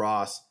summer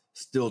lacrosse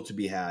still to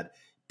be had.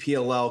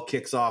 PLL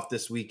kicks off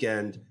this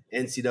weekend.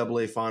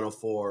 NCAA Final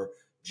Four.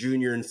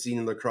 Junior and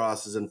senior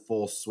lacrosse is in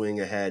full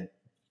swing ahead.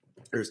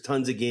 There's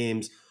tons of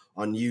games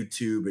on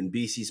YouTube and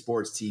BC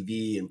Sports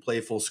TV and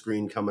Playful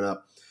Screen coming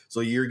up. So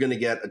you're going to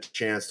get a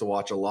chance to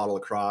watch a lot of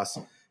lacrosse.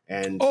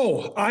 And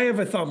I have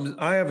a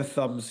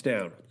thumbs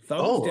down.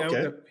 Thumbs down.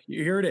 Okay.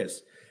 Here it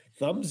is.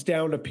 Thumbs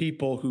down to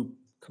people who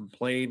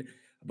complain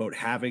about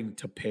having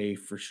to pay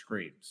for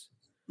streams.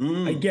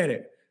 I get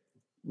it.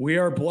 We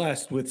are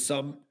blessed with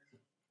some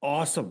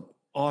awesome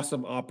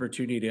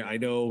opportunity. I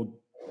know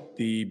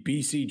the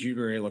BC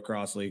Junior A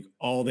Lacrosse League,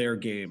 all their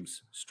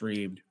games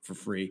streamed for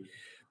free.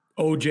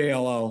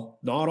 OJLL,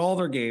 not all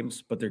their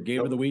games, but their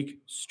game of the week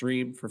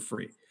streamed for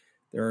free.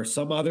 There are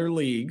some other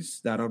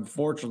leagues that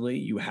unfortunately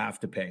you have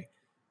to pay.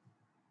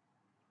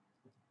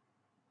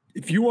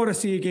 If you want to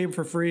see a game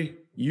for free,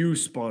 you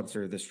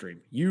sponsor the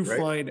stream. You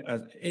find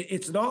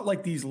it's not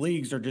like these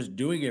leagues are just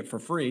doing it for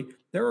free.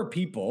 There are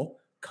people,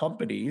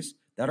 companies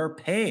that are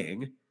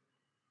paying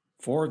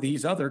for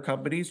these other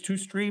companies to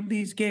stream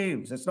these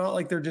games. It's not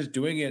like they're just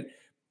doing it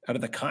out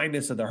of the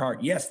kindness of their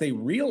heart. Yes, they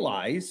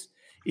realize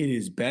it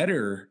is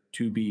better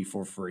to be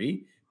for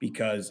free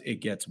because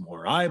it gets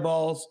more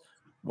eyeballs,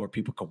 more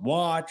people can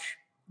watch,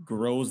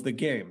 grows the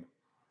game.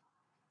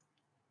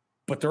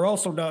 But they're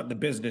also not in the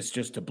business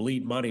just to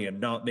bleed money and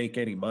not make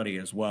any money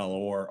as well,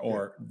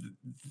 or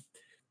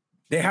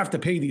they have to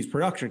pay these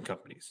production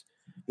companies.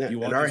 Yeah,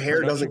 and our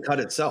hair doesn't cut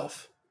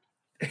itself.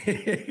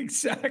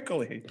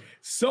 Exactly.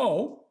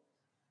 So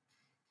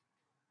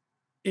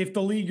if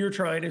the league you're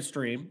trying to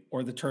stream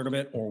or the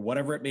tournament or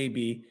whatever it may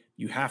be,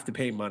 you have to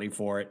pay money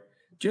for it.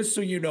 Just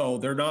so you know,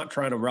 they're not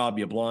trying to rob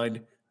you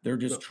blind. They're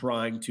just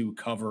trying to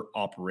cover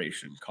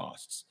operation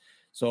costs.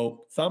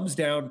 So thumbs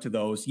down to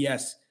those.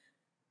 Yes,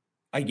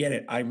 I get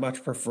it. I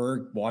much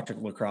prefer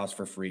watching lacrosse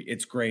for free.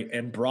 It's great.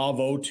 And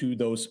bravo to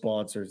those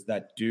sponsors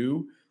that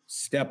do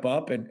step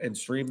up and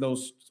stream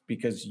those,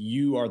 because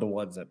you are the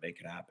ones that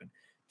make it happen.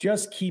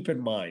 Just keep in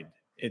mind,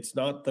 it's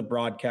not the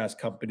broadcast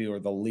company or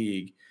the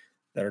league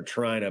that are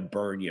trying to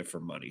burn you for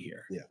money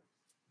here. Yeah.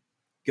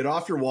 Get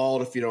off your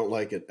wallet if you don't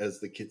like it, as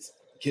the kids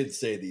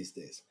say these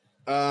days.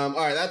 All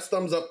right, that's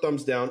thumbs up,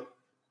 thumbs down.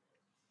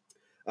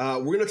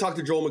 We're going to talk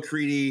to Joel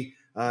McCready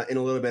in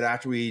a little bit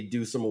after we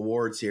do some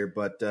awards here.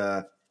 But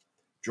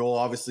Joel,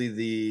 obviously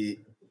the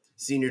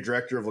senior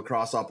director of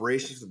lacrosse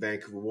operations for the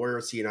Vancouver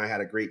Warriors, he and I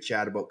had a great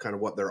chat about kind of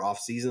what their off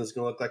season is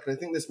going to look like. And I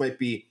think this might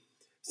be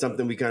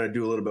something we kind of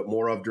do a little bit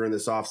more of during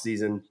this off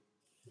season,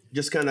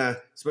 just kind of,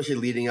 especially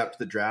leading up to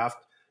the draft,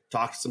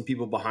 talk to some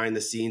people behind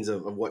the scenes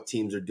of what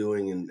teams are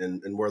doing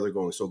and where they're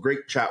going. So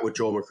great chat with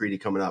Joel McCready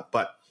coming up.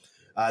 But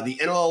the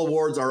NLL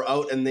Awards are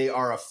out and they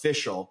are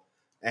official.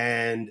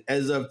 And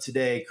as of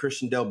today,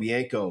 Christian Del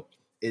Bianco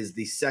is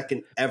the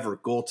second ever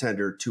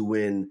goaltender to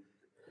win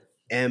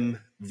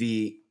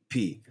MVP.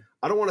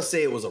 I don't want to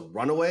say it was a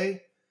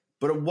runaway,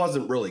 but it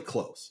wasn't really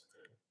close.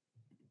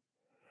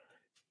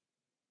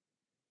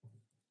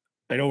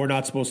 I know we're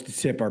not supposed to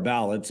tip our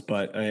ballots,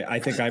 but I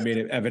think I made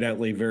it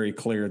evidently very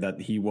clear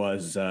that he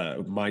was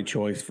my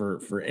choice for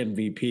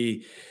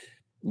MVP.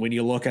 When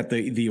you look at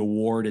the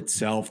award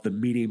itself, the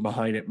meaning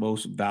behind it,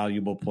 most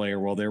valuable player,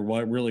 well, there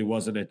really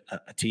wasn't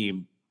a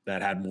team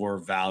that had more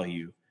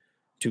value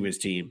to his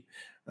team.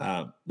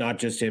 Not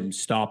just him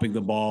stopping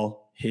the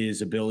ball,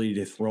 his ability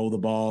to throw the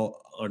ball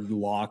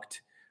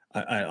unlocked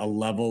a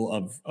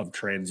level of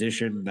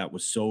transition that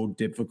was so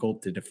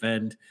difficult to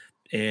defend.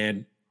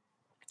 And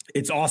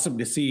it's awesome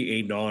to see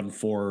a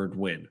non-forward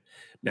win.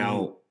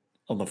 Now,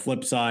 on the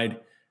flip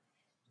side,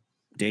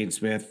 Dane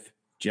Smith,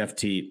 Jeff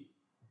Teat.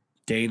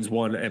 Dane's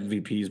won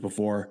MVPs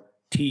before.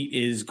 Teat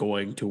is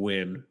going to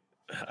win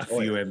a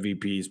few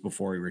MVPs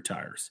before he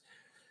retires.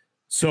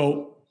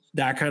 So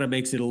that kind of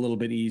makes it a little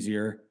bit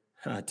easier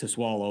to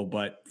swallow.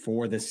 But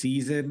for the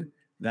season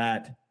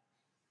that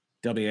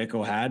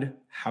Bianco had,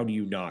 how do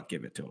you not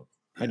give it to him?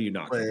 How do you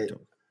not give it to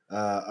him?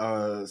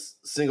 A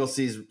single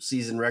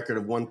season record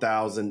of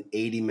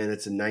 1,080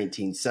 minutes and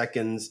 19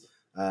 seconds.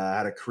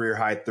 Had a career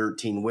high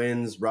 13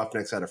 wins.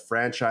 Roughnecks had a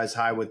franchise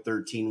high with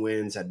 13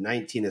 wins, had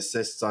 19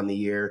 assists on the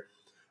year.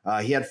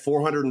 He had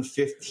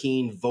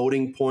 415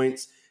 voting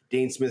points.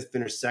 Dane Smith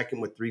finished second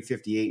with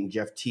 358 and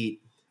Jeff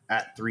Teat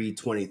at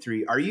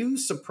 323. Are you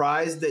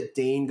surprised that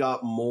Dane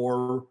got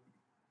more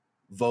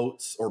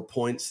votes or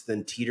points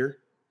than Teeter?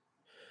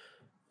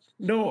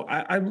 No,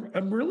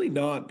 I'm really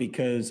not,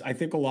 because I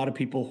think a lot of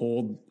people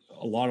hold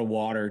a lot of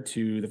water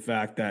to the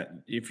fact that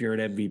if you're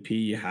an MVP,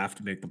 you have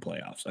to make the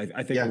playoffs.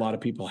 I think a lot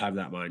of people have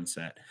that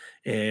mindset.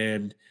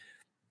 And,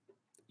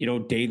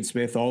 Dane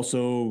Smith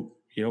also,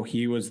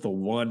 he was the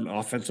one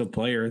offensive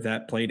player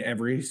that played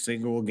every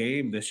single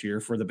game this year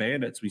for the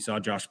Bandits. We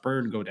saw Josh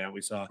Byrne go down.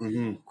 We saw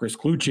Chris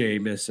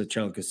Kluche miss a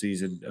chunk of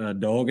season.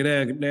 Dogan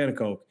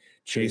Nanako.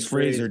 Chase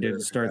Fraser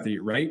didn't start the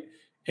right.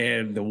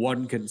 And the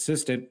one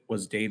consistent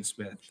was Dane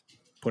Smith,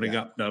 putting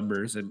up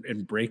numbers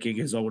and breaking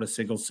his own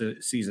single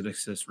season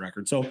assist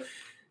record. So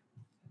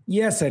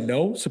yes and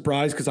no.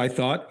 Surprised, because I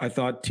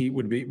thought Teat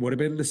would have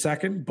been the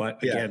second,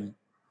 but again,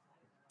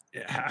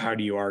 how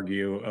do you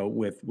argue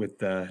with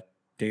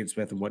Dane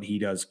Smith and what he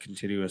does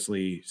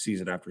continuously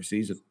season after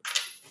season?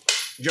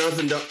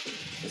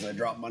 As I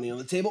drop money on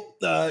the table,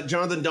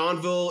 Jonathan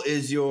Donville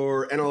is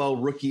your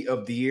NLL Rookie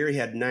of the Year. He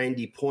had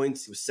 90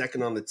 points. He was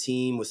second on the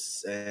team with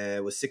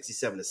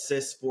 67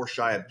 assists, 4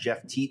 shy of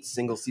Jeff Teat's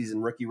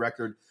single-season rookie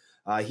record.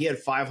 He had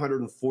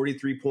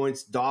 543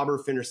 points. Dauber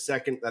finished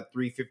second at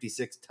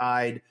 356,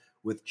 tied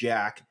with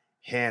Jack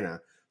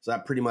Hanna. So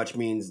that pretty much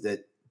means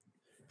that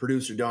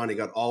producer Donnie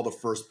got all the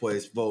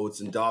first-place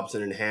votes, and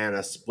Dobson and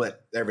Hanna split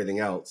everything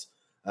else.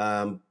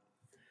 That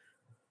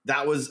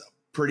was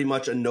pretty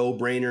much a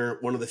no-brainer.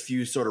 One of the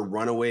few sort of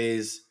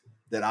runaways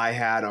that I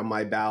had on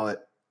my ballot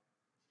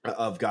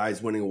of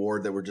guys winning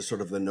award that were just sort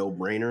of the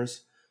no-brainers.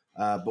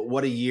 But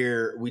what a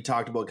year. We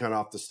talked about kind of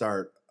off the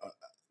start,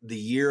 the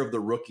year of the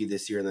rookie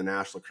this year in the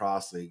National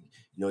Lacrosse League.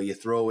 You know, you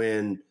throw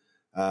in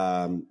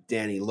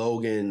Danny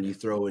Logan, you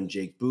throw in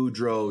Jake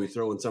Boudreau, you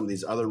throw in some of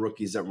these other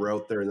rookies that were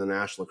out there in the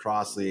National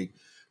Lacrosse League.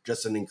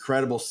 Just an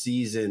incredible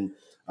season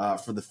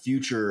for the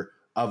future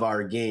of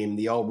our game.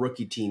 The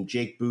all-rookie team,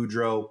 Jake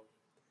Boudreau,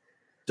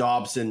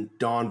 Dobson,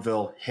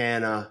 Donville,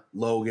 Hanna,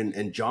 Logan,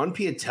 and John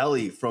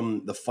Piatelli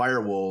from the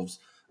Firewolves,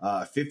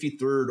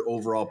 53rd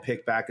overall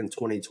pick back in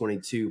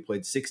 2022,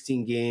 played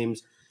 16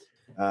 games,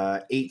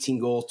 18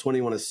 goals,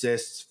 21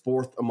 assists,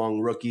 4th among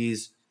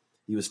rookies.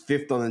 He was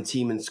 5th on the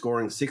team in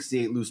scoring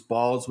 68 loose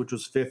balls, which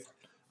was 5th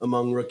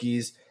among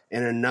rookies,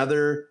 and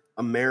another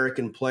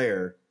American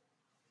player,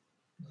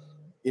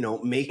 you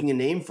know, making a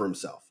name for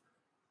himself.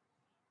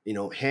 You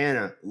know,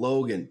 Hanna,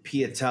 Logan,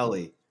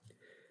 Piatelli,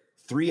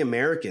 3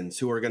 Americans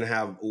who are going to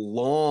have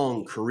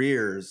long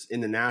careers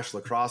in the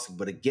National Lacrosse League.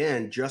 But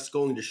again, just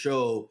going to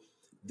show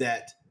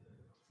that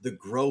the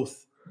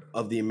growth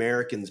of the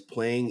Americans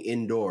playing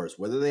indoors,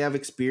 whether they have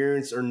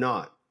experience or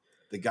not,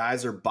 the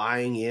guys are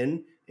buying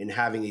in and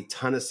having a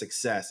ton of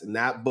success. And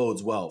that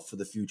bodes well for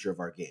the future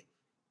of our game.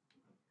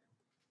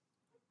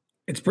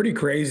 It's pretty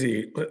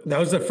crazy. That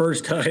was the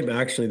first time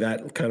actually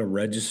that kind of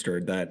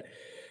registered that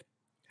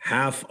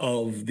half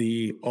of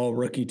the all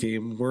rookie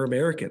team were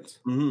Americans.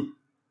 Mm-hmm.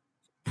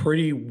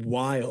 Pretty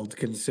wild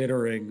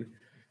considering,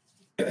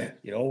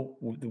 you know,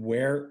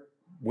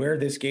 where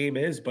this game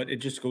is, but it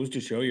just goes to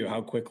show you how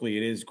quickly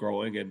it is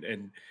growing.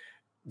 And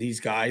these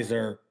guys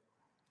are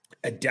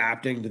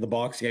adapting to the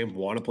box game,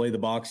 want to play the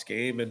box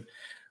game. And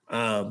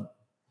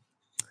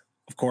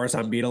of course,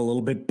 I'm being a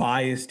little bit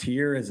biased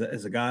here as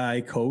a guy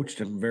I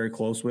coached and very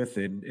close with,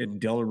 and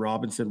Dylan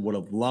Robinson. Would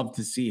have loved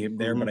to see him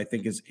there, but I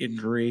think his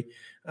injury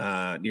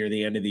near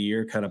the end of the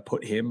year kind of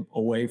put him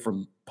away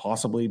from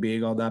possibly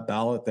being on that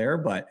ballot there.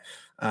 But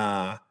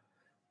a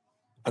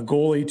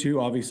goalie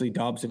too, obviously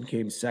Dobson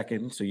came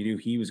second, so you knew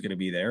he was going to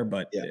be there,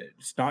 but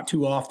it's not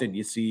too often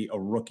you see a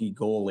rookie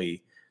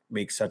goalie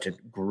make such a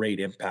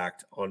great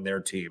impact on their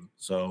team.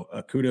 So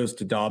kudos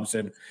to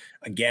Dobson.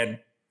 Again,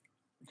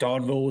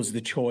 Donville was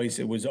the choice.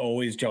 It was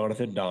always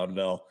Jonathan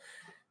Donville.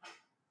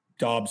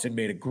 Dobson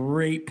made a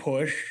great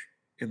push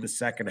in the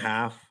second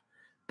half,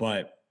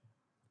 but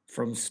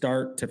from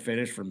start to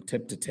finish, from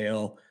tip to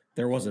tail,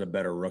 there wasn't a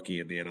better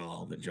rookie in the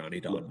NLL than Johnny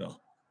Donville.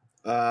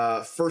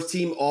 First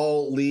team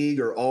all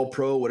league or all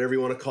pro, whatever you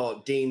want to call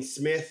it. Dane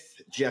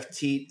Smith, Jeff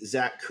Teat,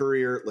 Zach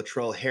Currier,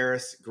 Latrell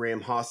Harris,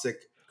 Graham Hossack,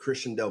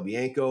 Christian Del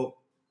Bianco.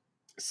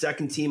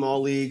 Second team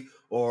all league,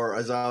 or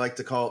as I like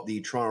to call it, the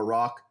Toronto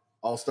Rock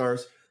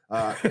All-Stars.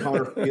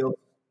 Connor Field,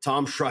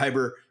 Tom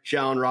Schreiber,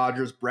 Shalon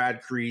Rogers,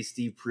 Brad Cree,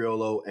 Steve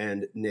Priolo,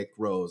 and Nick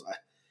Rose. I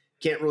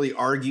can't really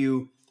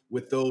argue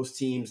with those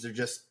teams. They're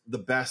just the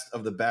best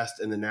of the best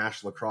in the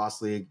National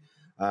Lacrosse League.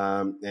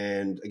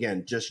 And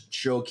again, just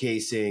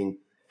showcasing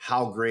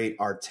how great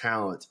our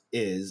talent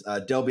is.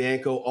 Del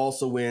Bianco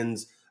also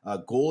wins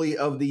Goalie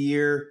of the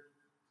Year.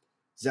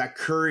 Zach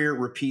Currier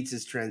repeats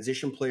his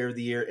Transition Player of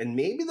the Year. And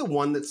maybe the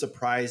one that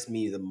surprised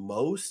me the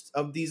most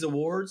of these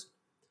awards,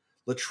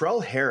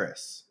 Latrell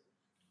Harris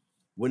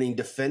winning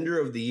Defender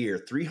of the Year,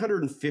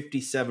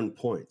 357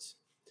 points.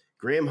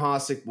 Graham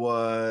Hossack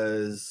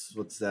was,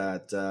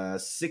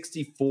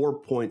 64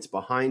 points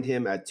behind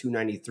him at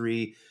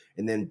 293,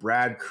 and then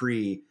Brad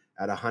Cree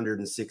at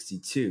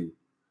 162.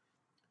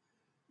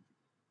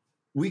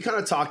 We kind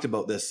of talked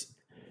about this.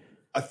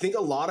 I think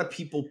a lot of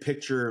people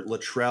picture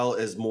Latrell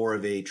as more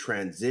of a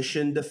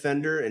transition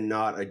defender and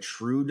not a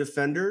true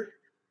defender,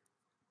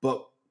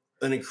 but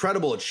an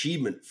incredible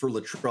achievement for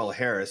Latrell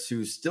Harris,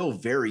 who's still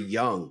very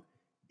young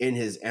in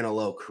his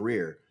NLL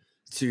career,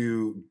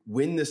 to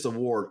win this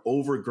award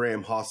over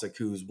Graham Hossack,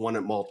 who's won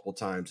it multiple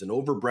times, and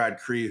over Brad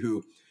Cree,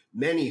 who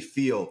many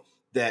feel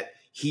that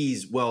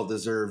he's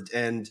well-deserved,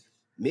 and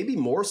maybe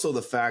more so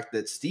the fact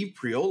that Steve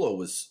Priolo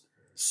was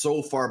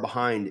so far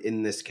behind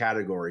in this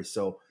category.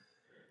 So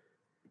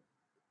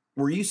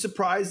were you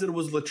surprised that it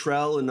was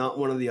Latrell and not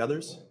one of the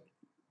others?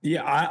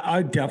 Yeah,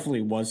 I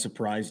definitely was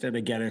surprised. And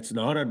again, it's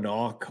not a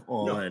knock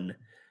on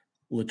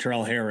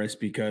Latrell Harris,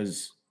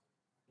 because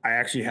I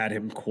actually had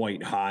him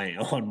quite high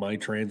on my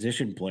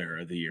Transition Player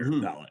of the Year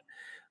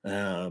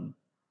ballot.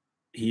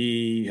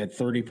 He had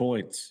 30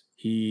 points.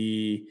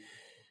 He,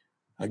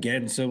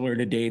 again, similar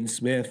to Dane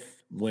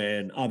Smith,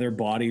 when other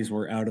bodies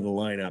were out of the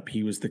lineup,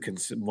 he was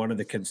one of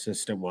the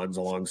consistent ones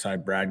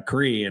alongside Brad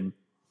Cree. And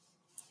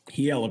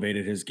he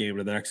elevated his game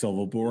to the next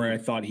level. But where I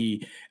thought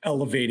he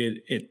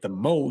elevated it the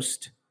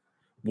most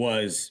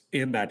was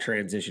in that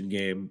transition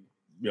game,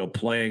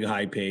 playing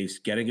high pace,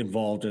 getting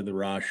involved in the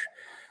rush.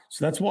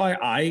 So that's why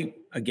I,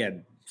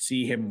 again,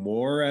 see him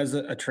more as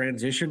a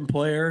transition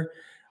player.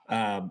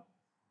 And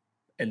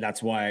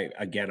that's why,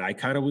 again, I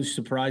kind of was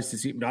surprised to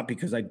see him, not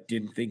because I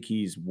didn't think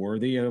he's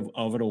worthy of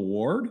an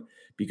award,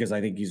 because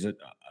I think he's a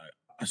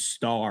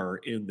star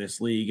in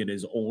this league and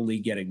is only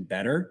getting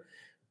better.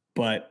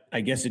 But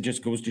I guess it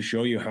just goes to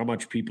show you how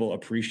much people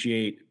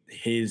appreciate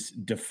his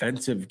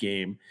defensive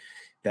game,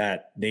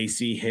 that they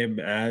see him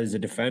as a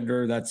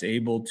defender that's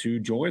able to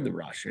join the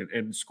rush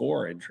and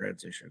score in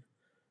transition.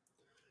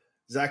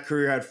 Zach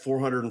Currier had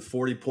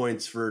 440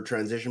 points for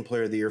Transition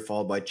Player of the Year,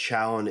 followed by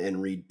Challen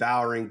and Reed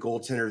Bowering.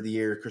 Goaltender of the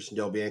Year, Christian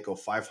Del Bianco,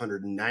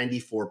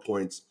 594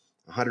 points,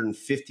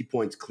 150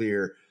 points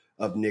clear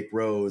of Nick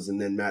Rose,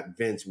 and then Matt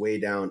Vince way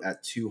down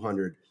at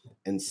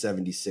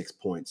 276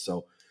 points.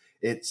 So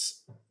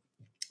it's,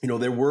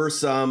 there were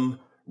some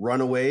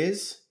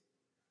runaways,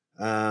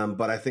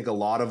 but I think a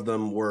lot of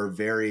them were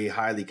very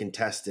highly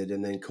contested.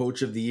 And then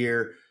Coach of the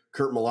Year,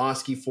 Kurt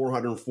Malosky,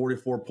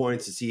 444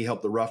 points as he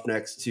helped the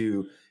Roughnecks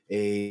to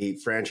a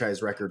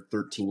franchise record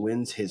 13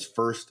 wins, his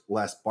first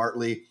Les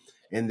Bartley.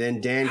 And then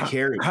Dan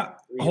Carey.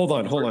 Hold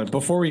on.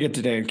 Before we get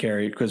to Dan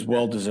Carey, because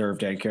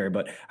well-deserved Dan Carey,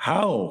 but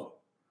how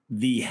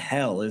the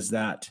hell is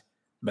that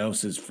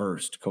Mouse's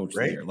first Coach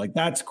of the Year? Like,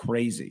 that's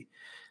crazy.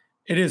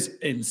 It is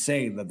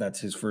insane that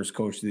that's his first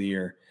Coach of the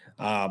Year.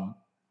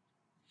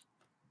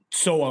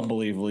 So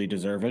unbelievably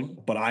deserving.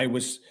 But I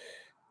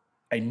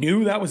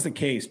knew that was the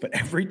case, but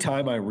every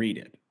time I read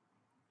it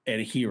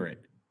and hear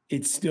it,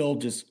 it still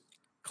just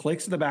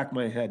clicks in the back of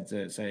my head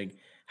saying,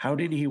 how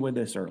did he win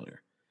this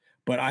earlier?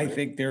 But I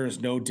think there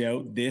is no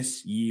doubt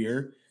this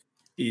year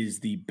is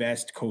the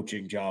best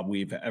coaching job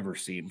we've ever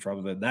seen from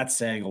him. And that's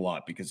saying a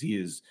lot, because he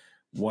is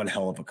one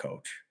hell of a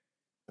coach.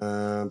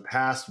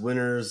 Past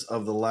winners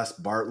of the Les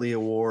Bartley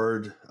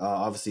Award,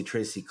 obviously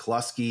Tracy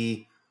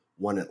Kluski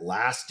won it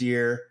last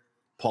year.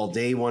 Paul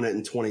Day won it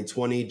in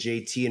 2020.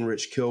 JT and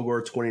Rich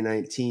Kilgore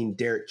 2019.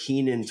 Derek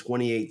Keenan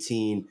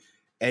 2018.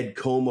 Ed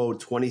Como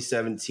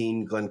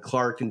 2017. Glenn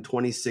Clark in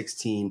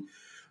 2016.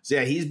 So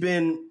yeah, he's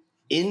been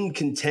in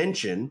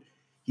contention.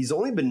 He's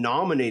only been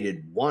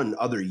nominated one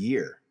other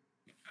year.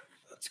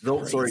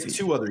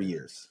 Two other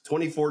years.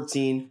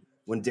 2014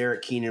 when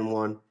Derek Keenan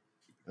won.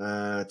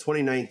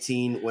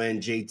 2019 when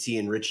JT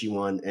and Richie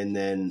won, and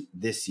then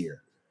this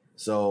year.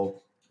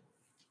 So,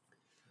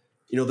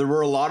 there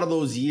were a lot of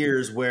those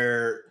years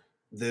where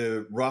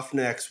the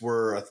Roughnecks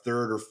were a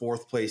third or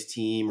fourth place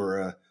team,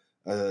 or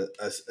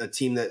a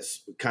team that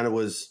kind of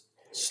was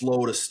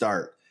slow to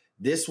start.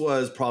 This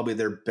was probably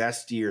their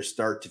best year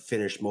start to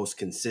finish most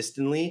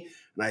consistently.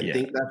 And I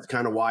think that's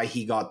kind of why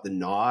he got the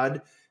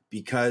nod,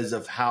 because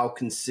of how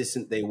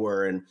consistent they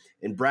were.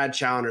 And Brad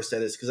Challoner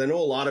said this, because I know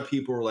a lot of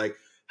people were like,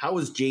 how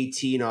is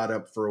JT not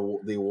up for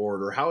the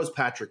award? Or how is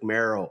Patrick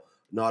Merrill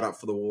not up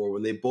for the award,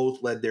 when they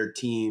both led their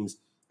teams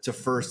to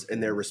first in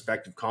their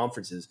respective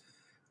conferences?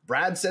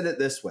 Brad said it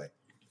this way.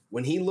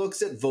 When he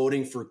looks at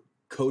voting for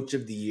Coach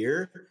of the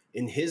Year,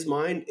 in his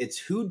mind, it's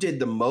who did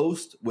the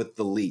most with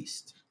the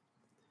least.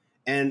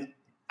 And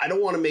I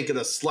don't want to make it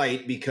a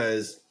slight,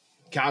 because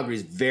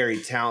Calgary's very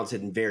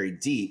talented and very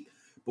deep.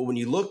 But when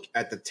you look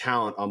at the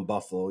talent on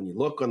Buffalo, and you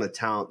look on the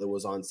talent that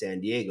was on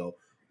San Diego,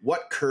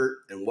 what Kurt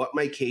and what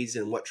Mike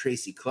Hazen and what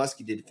Tracy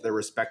Kluski did for their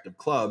respective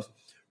clubs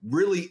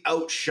really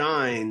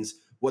outshines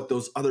what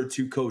those other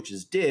two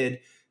coaches did,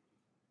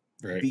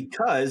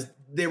 because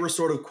they were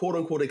sort of quote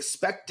unquote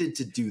expected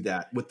to do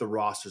that with the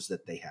rosters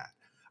that they had.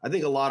 I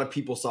think a lot of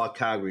people saw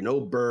Calgary, no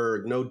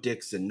Berg, no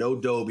Dixon, no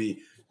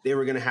Doby. They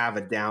were going to have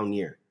a down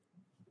year.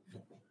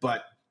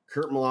 But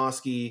Kurt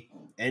Malosky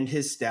and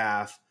his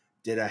staff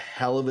did a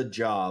hell of a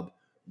job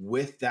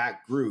with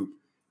that group.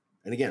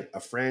 And again, a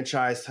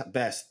franchise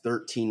best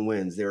 13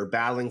 wins. They were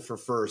battling for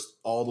first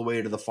all the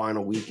way to the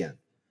final weekend.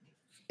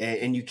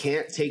 And you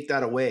can't take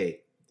that away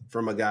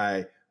from a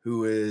guy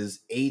who is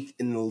 8th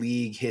in the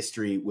league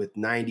history with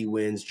 90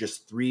 wins,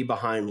 just 3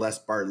 behind Les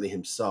Bartley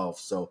himself.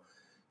 So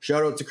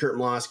shout out to Kurt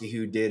Malosky,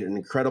 who did an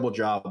incredible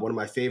job. One of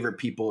my favorite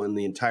people in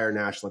the entire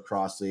National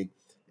Lacrosse League,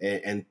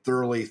 and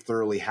thoroughly,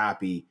 thoroughly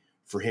happy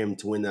for him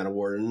to win that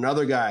award. And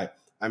another guy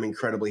I'm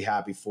incredibly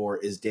happy for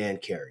is Dan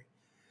Carey.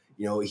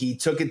 He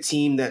took a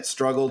team that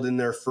struggled in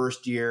their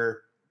first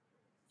year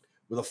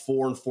with a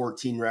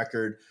 4-14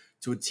 record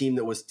to a team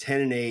that was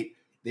 10-8.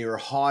 They were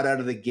hot out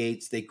of the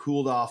gates. They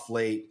cooled off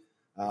late.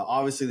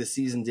 Obviously, the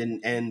season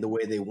didn't end the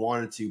way they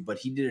wanted to, but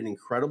he did an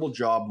incredible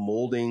job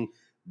molding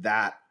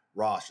that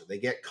roster. They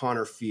get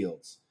Connor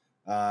Fields.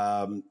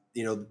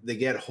 They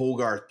get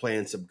Hogarth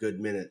playing some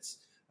good minutes.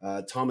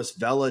 Thomas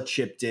Vela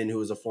chipped in, who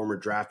was a former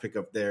draft pick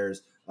of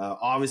theirs.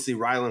 Obviously,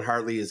 Rylan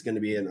Hartley is going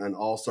to be an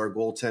all-star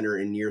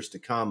goaltender in years to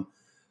come.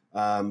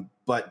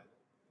 But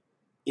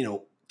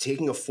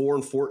taking a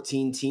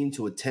 4-14 team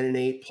to a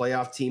 10-8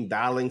 playoff team,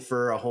 battling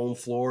for a home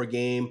floor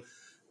game,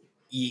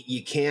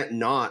 you can't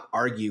not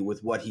argue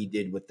with what he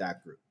did with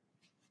that group.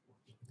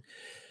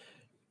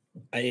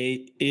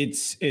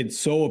 It's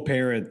so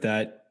apparent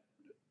that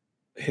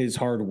his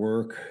hard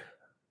work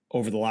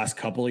over the last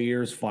couple of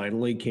years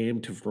finally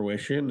came to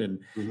fruition,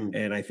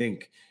 and I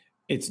think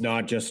it's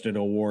not just an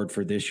award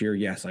for this year.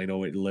 Yes, I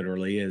know it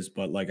literally is,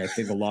 but like I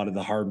think a lot of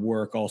the hard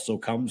work also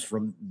comes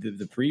from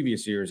the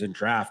previous years in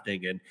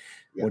drafting and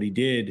what he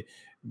did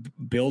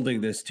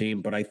building this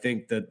team. But I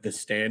think that the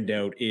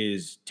standout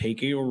is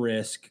taking a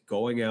risk,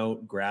 going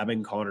out,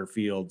 grabbing Connor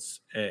Fields,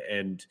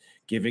 and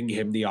giving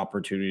him the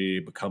opportunity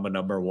to become a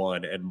number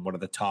one and one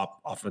of the top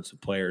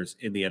offensive players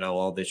in the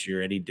NLL this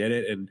year. And he did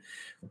it. And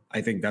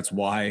I think that's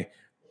why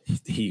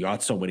he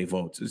got so many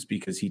votes, is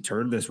because he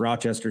turned this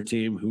Rochester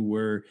team, who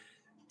were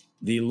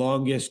the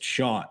longest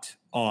shot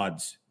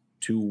odds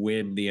to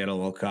win the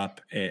NLL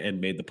Cup, and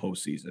made the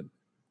postseason.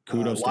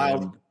 Kudos to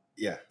him.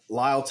 Yeah.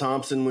 Lyle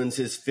Thompson wins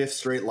his 5th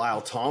straight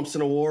Lyle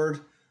Thompson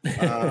Award.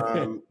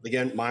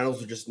 Again, Miles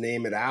will just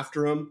name it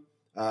after him.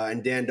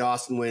 And Dan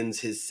Dawson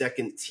wins his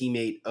 2nd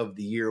Teammate of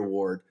the Year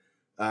award.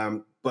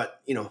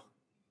 But,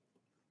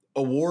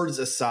 awards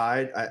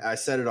aside, I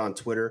said it on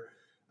Twitter.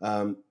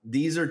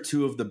 These are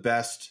 2 of the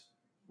best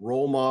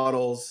role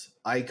models,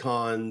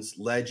 icons,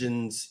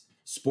 legends,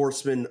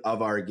 sportsmen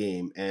of our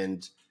game.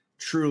 And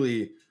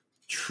truly,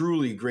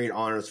 truly great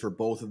honors for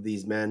both of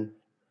these men.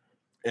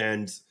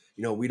 And,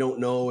 we don't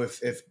know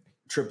if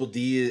Triple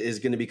D is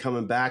going to be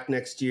coming back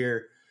next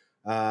year.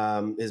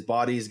 His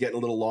body is getting a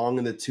little long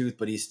in the tooth,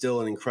 but he's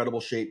still in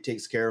incredible shape,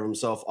 takes care of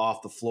himself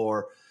off the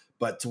floor.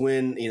 But to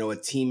win, a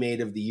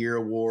Teammate of the Year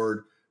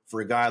award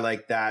for a guy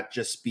like that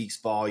just speaks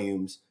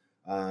volumes.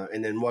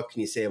 And then what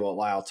can you say about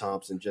Lyle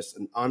Thompson? Just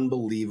an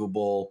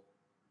unbelievable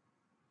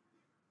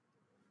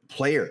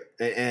player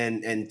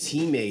and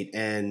teammate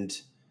and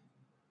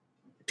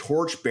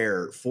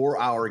torchbearer for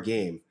our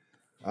game.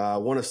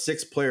 One of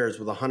 6 players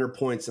with 100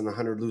 points and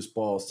 100 loose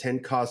balls, 10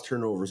 caused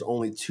turnovers,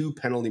 only 2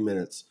 penalty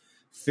minutes,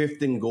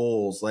 5th in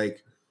goals.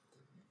 Like,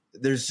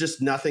 there's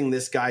just nothing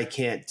this guy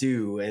can't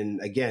do.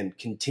 And again,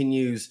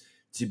 continues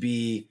to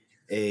be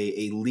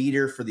a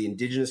leader for the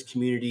Indigenous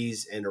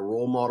communities and a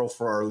role model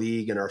for our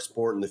league and our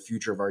sport and the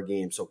future of our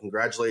game. So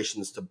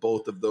congratulations to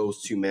both of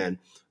those 2 men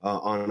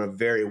on a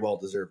very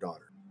well-deserved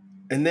honor.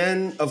 And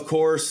then, of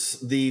course,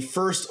 the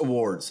first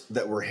awards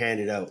that were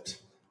handed out.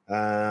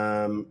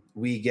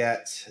 We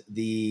get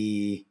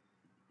the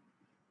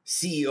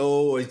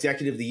CEO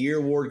Executive of the Year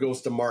award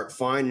goes to Mark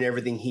Fine and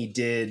everything he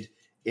did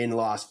in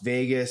Las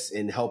Vegas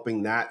in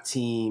helping that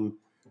team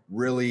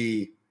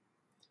really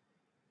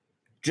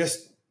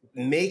just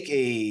make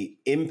a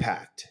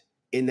impact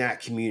in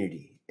that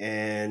community.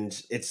 And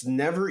it's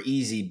never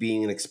easy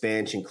being an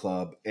expansion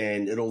club,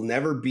 and it'll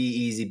never be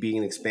easy being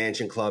an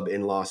expansion club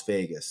in Las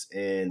Vegas.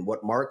 And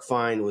what Mark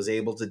Fine was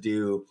able to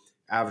do,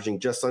 averaging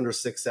just under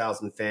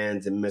 6,000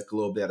 fans in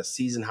Michelob. They had a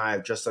season high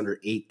of just under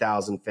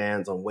 8,000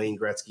 fans on Wayne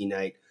Gretzky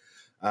night.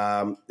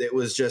 It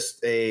was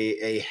just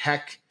a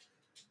heck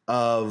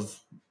of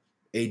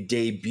a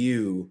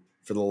debut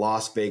for the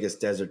Las Vegas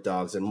Desert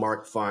Dogs, and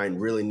Mark Fine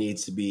really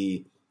needs to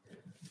be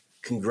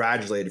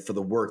congratulated for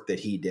the work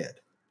that he did.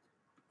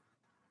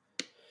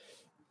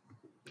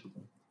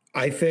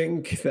 I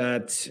think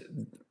that,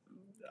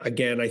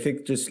 again,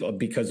 just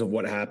because of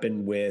what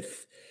happened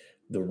with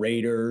the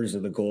Raiders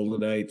and the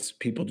Golden Knights,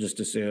 people just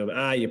assume,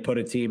 you put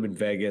a team in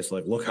Vegas,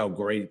 like, look how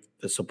great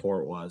the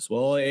support was.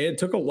 Well, it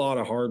took a lot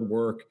of hard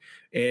work,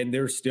 and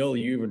there's still,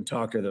 you even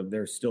talk to them,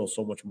 there's still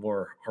so much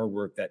more hard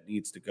work that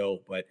needs to go.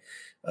 But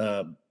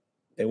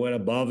they went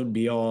above and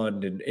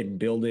beyond in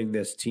building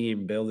this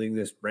team, building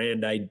this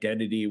brand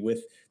identity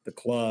with the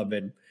club,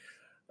 and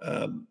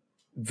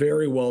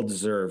very well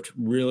deserved,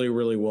 really,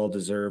 really well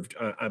deserved.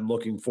 I'm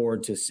looking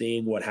forward to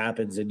seeing what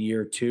happens in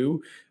year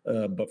 2.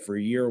 But for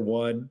year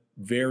 1,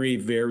 very,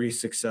 very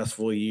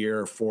successful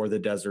year for the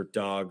Desert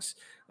Dogs.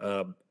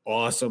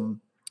 Awesome,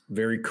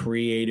 very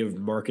creative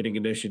marketing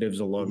initiatives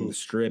along the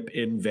strip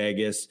in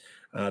Vegas.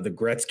 The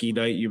Gretzky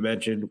night you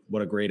mentioned,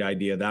 what a great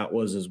idea that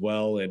was as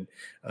well. And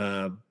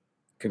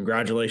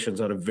congratulations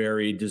on a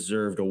very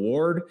deserved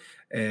award.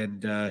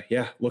 And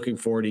looking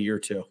forward to year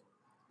 2.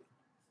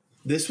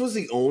 This was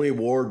the only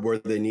award where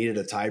they needed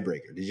a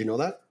tiebreaker. Did you know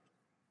that?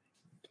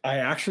 I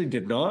actually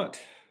did not.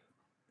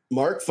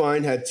 Mark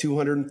Fine had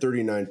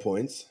 239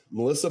 points.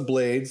 Melissa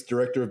Blades,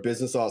 Director of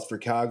Business Ops for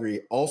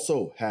Calgary,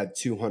 also had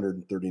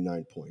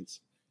 239 points.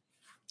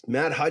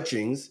 Matt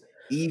Hutchings,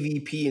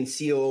 EVP and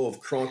COO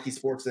of Kroenke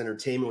Sports and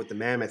Entertainment with the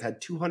Mammoth,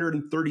 had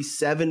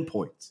 237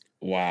 points.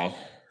 Wow.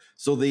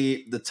 So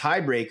the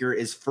tiebreaker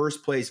is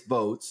first place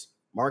votes.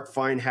 Mark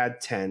Fine had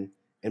 10,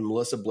 and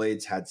Melissa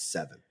Blades had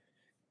 7.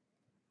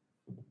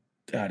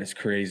 That is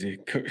crazy.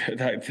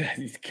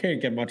 You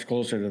can't get much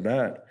closer to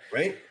that.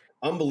 Right?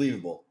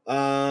 Unbelievable.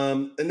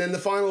 And then the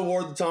final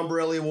award, the Tom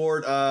Borelli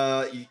Award,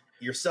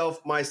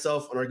 yourself,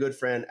 myself, and our good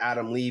friend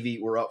Adam Levy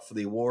were up for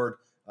the award.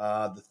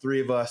 The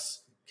 3 of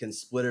us can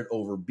split it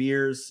over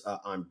beers.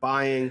 I'm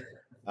buying.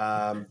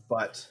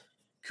 But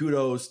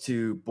kudos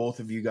to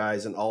both of you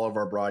guys and all of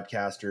our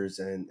broadcasters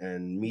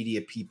and media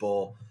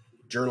people,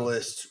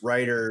 journalists,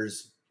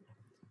 writers,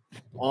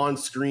 on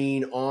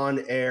screen,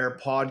 on air,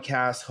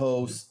 podcast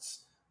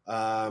hosts,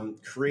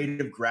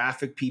 creative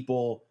graphic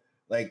people.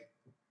 Like,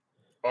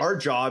 our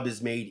job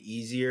is made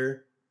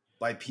easier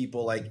by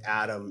people like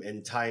Adam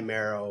and Ty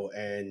Merrow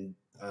and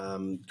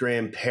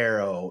Graham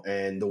Perro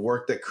and the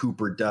work that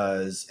Cooper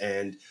does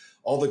and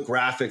all the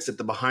graphics that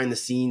the behind the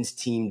scenes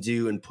team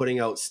do and putting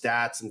out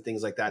stats and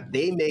things like that.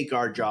 They make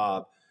our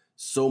job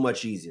so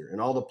much easier. And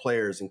all the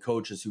players and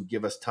coaches who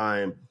give us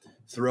time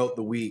throughout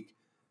the week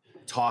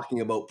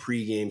talking about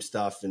pregame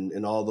stuff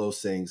and all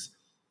those things.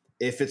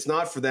 If it's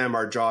not for them,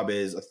 our job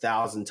is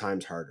 1,000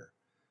 times harder.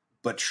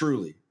 But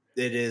truly,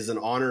 it is an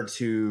honor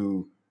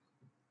to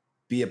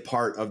be a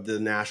part of the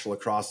National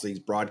Lacrosse League's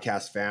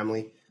broadcast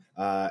family.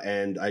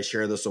 And I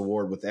share this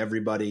award with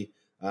everybody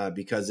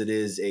because it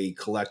is a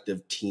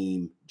collective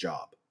team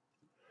job.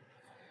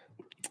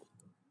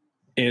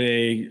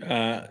 In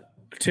a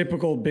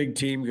typical big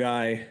team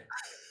guy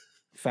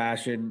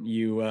fashion,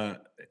 you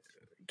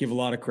give a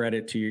lot of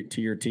credit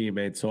to your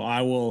teammates. So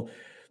I will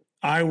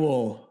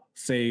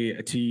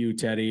say to you,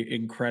 Teddy,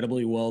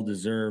 incredibly well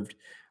deserved.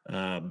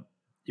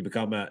 You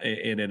become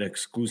in an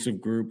exclusive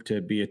group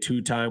to be a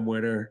 2-time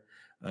winner.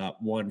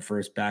 Won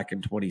first back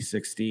in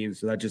 2016.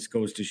 So that just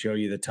goes to show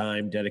you the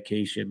time,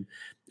 dedication,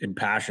 and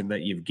passion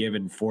that you've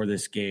given for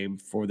this game,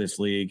 for this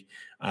league.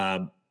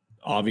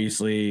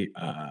 Obviously,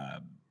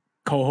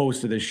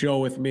 co-host of the show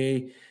with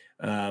me,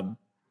 a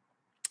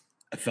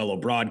fellow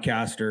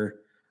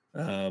broadcaster,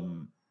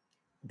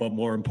 but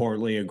more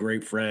importantly, a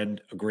great friend,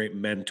 a great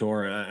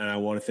mentor. And I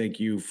want to thank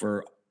you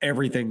for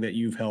everything that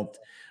you've helped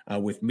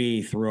with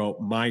me throughout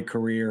my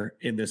career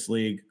in this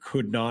league.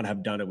 Could not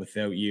have done it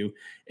without you.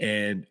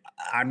 And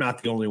I'm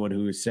not the only one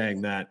who is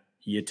saying that.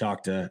 You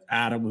talk to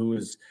Adam, who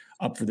is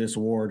up for this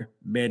award,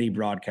 many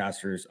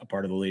broadcasters a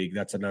part of the league.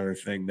 That's another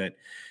thing that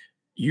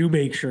you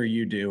make sure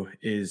you do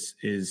is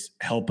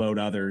help out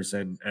others.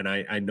 And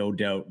I no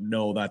doubt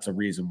know that's a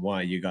reason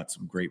why you got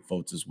some great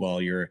votes as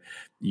well.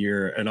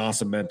 You're an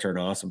awesome mentor, an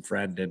awesome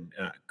friend, and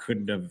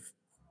couldn't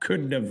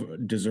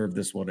have deserved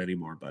this one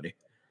anymore, buddy.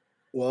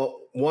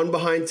 Well, one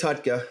behind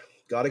Tutka.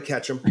 Got to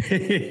catch him. Got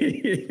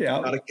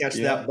to catch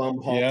that bum,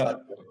 Paul Tutka.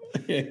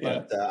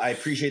 But I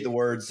appreciate the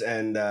words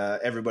and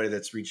everybody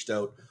that's reached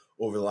out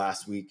over the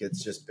last week.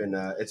 It's just been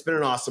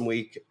an awesome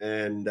week,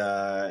 and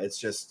it's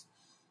just,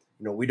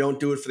 we don't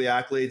do it for the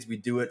accolades. We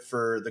do it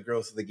for the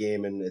growth of the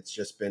game, and it's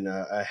just been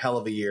a hell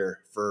of a year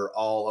for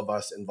all of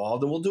us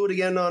involved. And we'll do it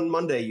again on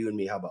Monday, you and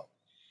me. How about?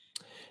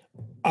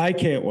 I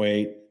can't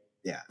wait.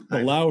 Yeah. The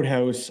Loud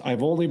House.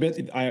 I've only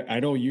been, I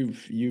know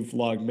you've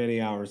logged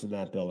many hours in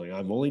that building.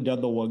 I've only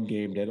done the one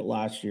game, did it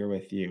last year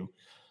with you.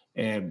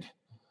 And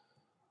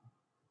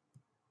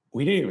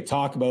we didn't even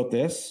talk about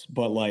this,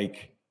 but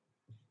like,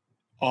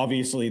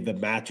 obviously the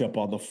matchup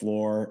on the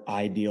floor,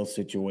 ideal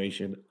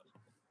situation,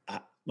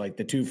 like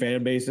the two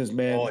fan bases,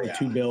 man, the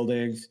two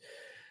buildings,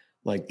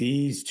 like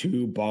these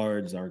two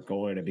barns are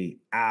going to be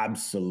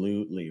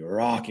absolutely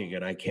rocking,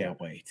 and I can't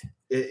wait.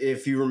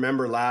 If you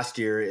remember last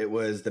year, it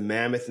was the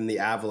Mammoth and the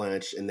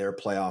Avalanche in their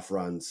playoff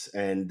runs,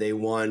 and they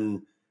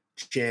won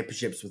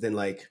championships within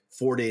like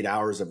 48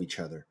 hours of each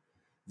other.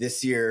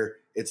 This year,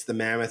 it's the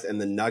Mammoth and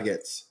the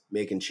Nuggets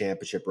making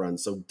championship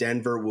runs. So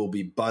Denver will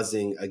be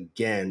buzzing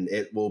again.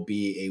 It will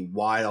be a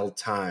wild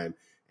time.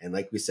 And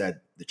like we said,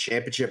 the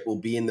championship will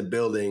be in the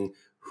building.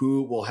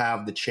 Who will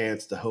have the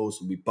chance to host?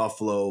 Will it be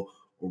Buffalo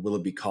or will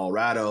it be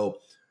Colorado?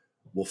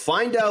 We'll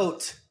find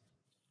out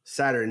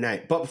Saturday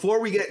night. But before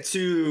we get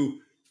to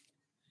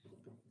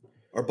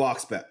our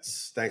box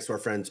bets, thanks to our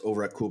friends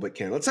over at Coolbet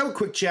Canada, let's have a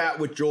quick chat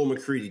with Joel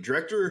McCready,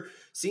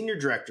 senior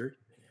director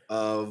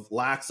of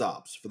Lax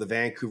Ops for the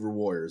Vancouver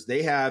Warriors.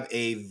 They have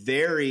a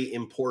very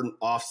important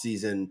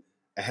offseason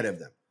ahead of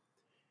them.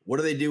 What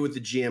do they do with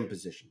the GM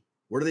position?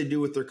 What do they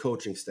do with their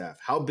coaching staff?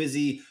 How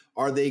busy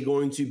are they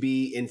going to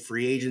be in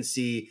free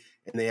agency?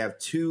 And they have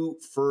 2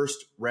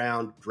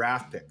 first-round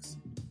draft picks.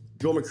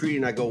 Joel McCready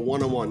and I go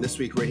one-on-one this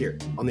week right here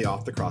on the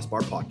Off the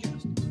Crossbar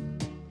podcast.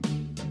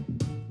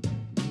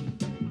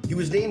 He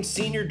was named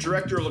Senior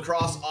Director of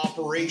Lacrosse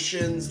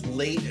Operations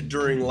late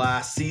during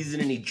last season,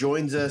 and he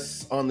joins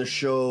us on the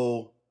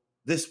show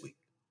this week.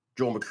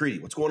 Joel McCready,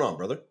 what's going on,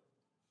 brother?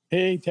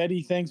 Hey,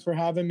 Teddy. Thanks for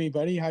having me,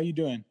 buddy. How you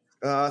doing?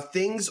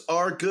 Things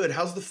are good.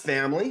 How's the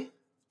family?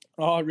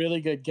 Oh, really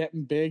good.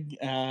 Getting big.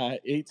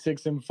 8,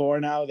 6, and 4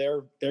 now.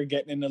 They're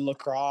getting into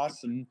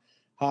lacrosse and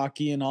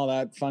hockey and all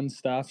that fun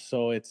stuff.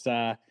 So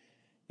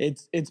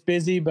it's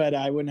busy, but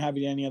I wouldn't have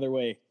it any other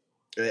way.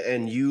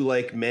 And you,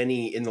 like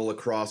many in the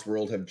lacrosse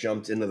world, have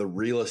jumped into the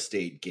real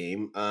estate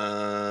game.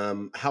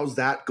 How's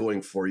that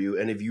going for you?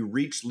 And have you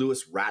reached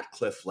Lewis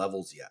Ratcliffe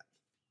levels yet?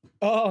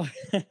 Oh,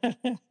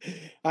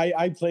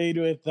 I played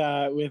with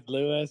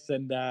Lewis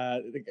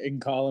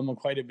and call him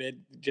quite a bit,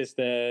 just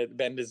to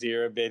bend his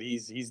ear a bit.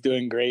 He's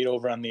doing great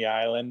over on the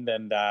island,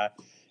 and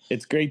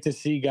it's great to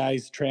see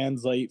guys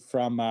translate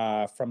from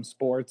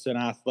sports and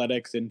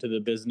athletics into the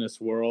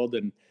business world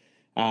and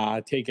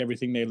take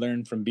everything they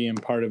learned from being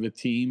part of a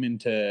team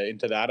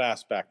into that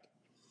aspect.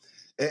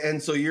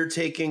 And so you're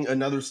taking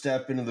another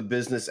step into the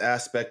business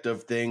aspect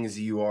of things.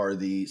 You are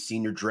the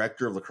senior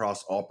director of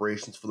lacrosse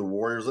operations for the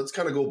Warriors. Let's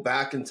kind of go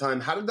back in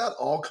time. How did that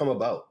all come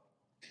about?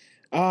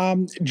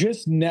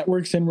 Just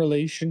networks and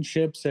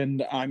relationships.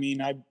 And I mean,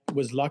 I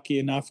was lucky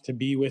enough to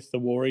be with the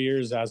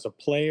Warriors as a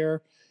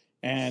player.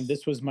 And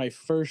this was my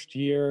first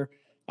year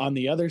on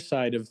the other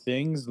side of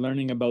things,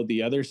 learning about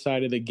the other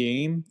side of the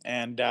game.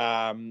 And,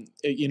 I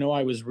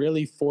was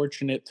really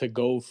fortunate to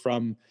go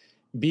from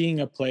being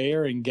a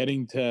player and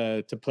getting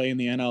to play in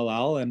the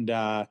NLL,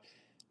 and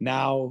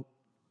now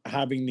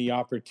having the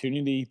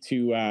opportunity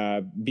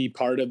to be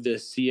part of the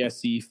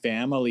CSE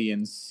family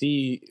and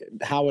see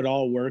how it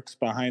all works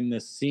behind the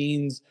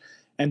scenes,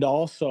 and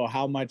also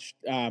how much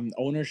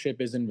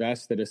ownership is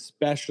invested,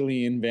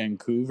 especially in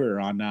Vancouver,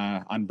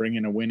 on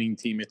bringing a winning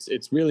team.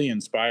 It's really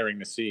inspiring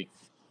to see.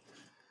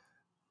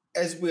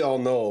 As we all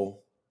know,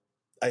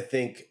 I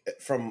think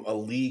from a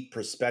league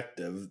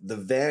perspective, the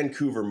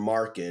Vancouver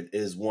market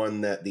is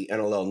one that the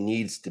NLL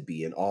needs to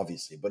be in,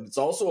 obviously, but it's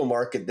also a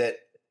market that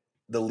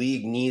the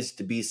league needs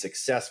to be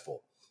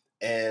successful.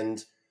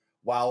 And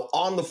while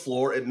on the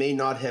floor, it may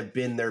not have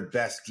been their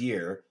best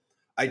year,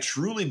 I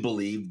truly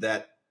believe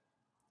that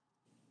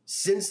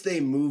since they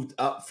moved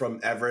up from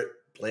Everett,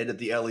 played at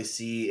the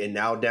LEC, and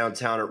now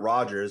downtown at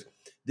Rogers,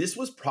 this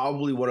was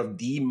probably one of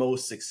the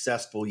most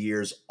successful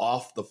years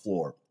off the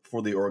floor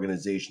for the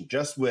organization,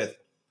 just with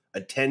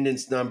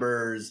attendance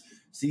numbers,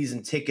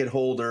 season ticket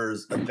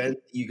holders, event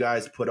that you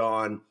guys put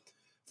on.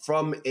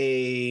 From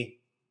a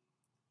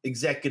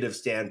executive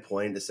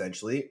standpoint,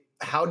 essentially,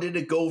 how did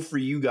it go for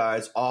you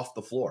guys off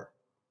the floor?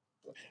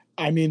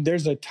 I mean,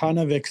 there's a ton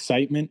of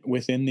excitement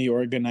within the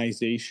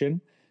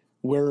organization.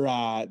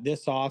 We're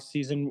this off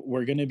season,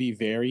 we're going to be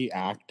very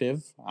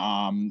active.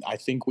 I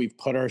think we've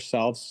put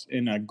ourselves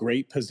in a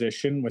great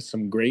position with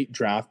some great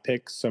draft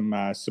picks,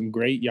 some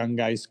great young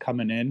guys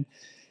coming in,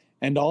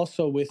 and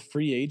also with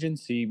free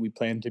agency, we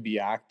plan to be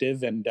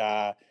active. And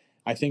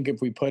I think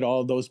if we put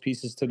all those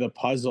pieces to the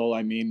puzzle,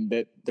 I mean,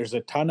 that there's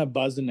a ton of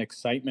buzz and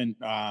excitement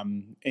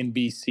in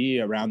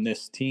BC around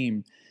this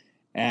team.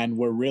 And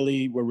we're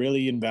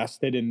really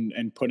invested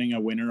in putting a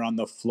winner on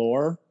the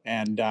floor.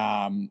 And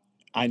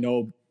I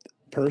know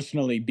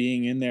personally,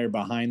 being in there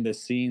behind the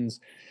scenes,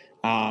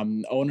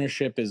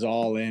 ownership is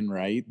all in,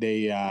 right?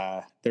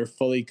 They're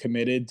fully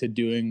committed to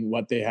doing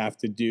what they have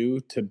to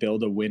do to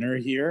build a winner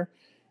here.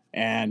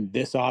 And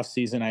this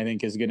offseason, I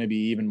think, is going to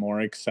be even more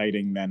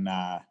exciting than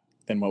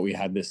what we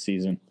had this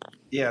season.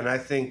 Yeah, and I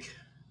think,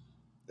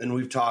 and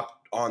we've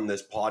talked on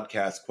this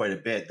podcast quite a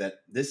bit, that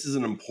this is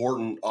an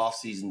important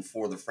offseason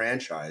for the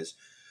franchise,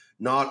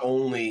 not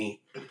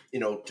only,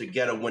 to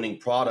get a winning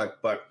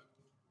product, but,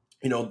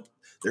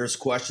 there's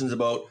questions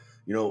about,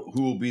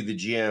 who will be the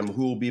GM,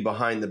 who will be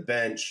behind the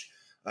bench,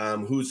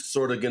 who's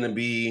sort of going to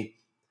be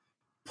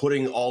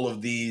putting all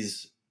of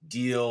these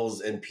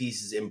deals and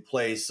pieces in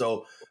place.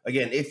 So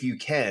again, if you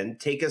can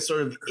take us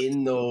sort of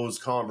in those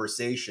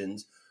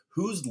conversations,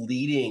 who's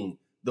leading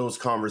those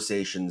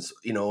conversations,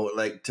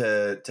 like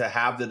to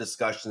have the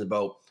discussions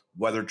about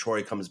whether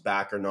Troy comes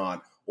back or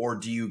not, or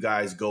do you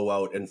guys go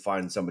out and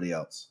find somebody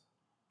else?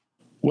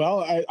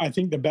 Well, I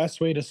think the best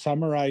way to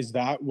summarize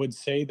that would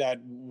say that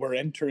we're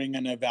entering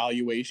an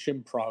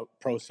evaluation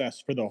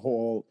process for the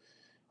whole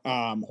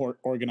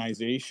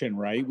organization,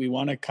 right? We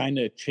want to kind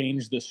of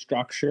change the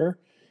structure,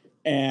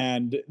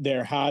 and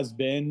there has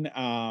been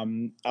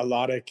a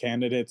lot of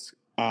candidates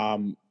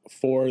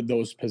for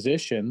those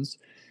positions.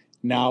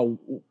 Now,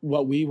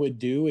 what we would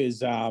do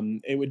is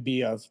it would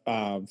be a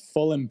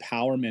full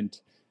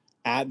empowerment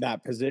at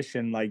that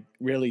position, like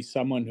really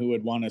someone who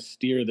would want to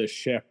steer the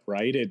ship,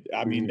 right? It'd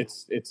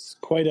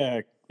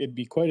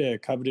be quite a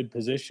coveted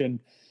position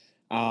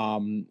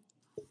to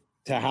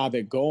have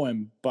it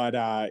going, but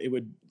it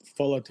would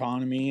full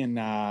autonomy, and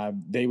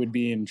they would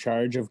be in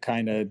charge of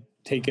kind of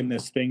taking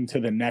this thing to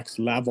the next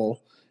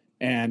level,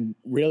 and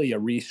really a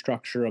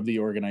restructure of the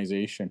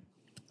organization.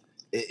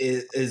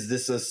 Is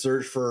this a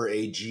search for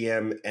a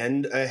GM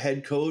and a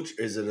head coach?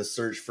 Is it a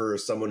search for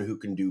someone who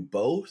can do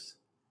both?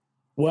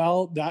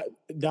 Well,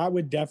 that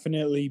would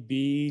definitely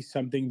be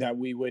something that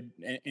we would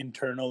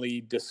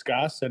internally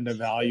discuss and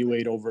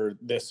evaluate over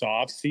this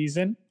off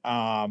season.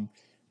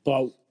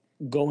 But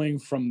going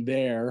from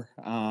there,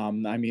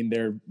 I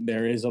mean,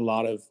 there is a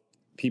lot of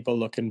people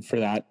looking for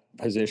that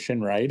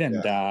position, right?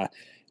 And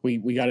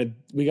we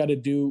gotta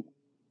do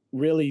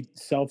really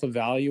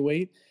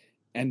self-evaluate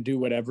and do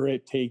whatever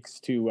it takes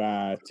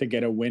to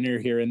get a winner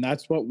here. And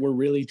that's what we're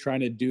really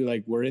trying to do.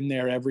 Like, we're in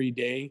there every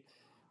day,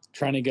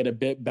 trying to get a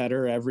bit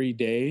better every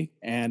day,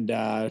 and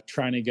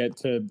trying to get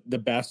to the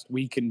best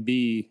we can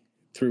be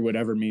through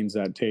whatever means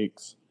that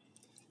takes.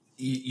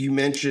 You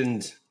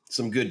mentioned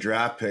some good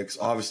draft picks.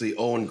 Obviously,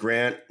 Owen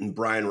Grant and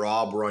Brian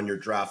Robb were on your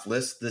draft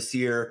list this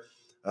year.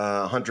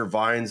 Hunter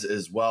Vines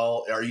as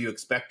well. Are you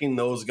expecting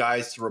those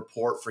guys to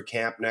report for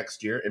camp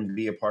next year and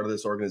be a part of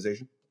this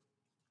organization?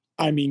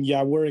 I mean,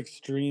 yeah, we're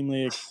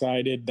extremely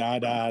excited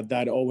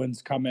that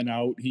Owen's coming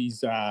out.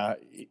 He's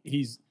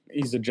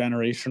he's a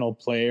generational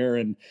player,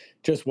 and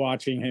just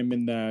watching him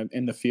in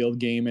the field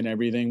game and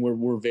everything,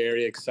 we're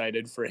very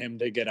excited for him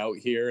to get out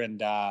here,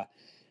 and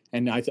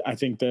I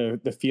think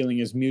the feeling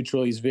is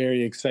mutual. He's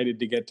very excited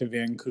to get to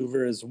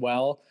Vancouver as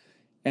well.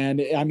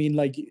 And I mean,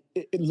 like,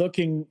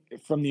 looking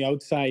from the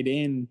outside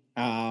in,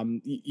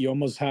 you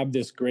almost have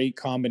this great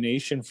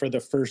combination for the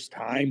first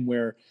time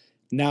where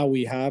now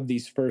we have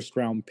these first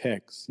round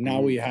picks.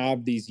 Now we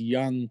have these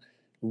young,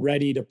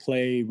 ready to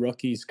play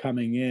rookies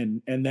coming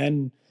in. And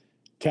then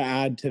to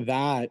add to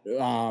that,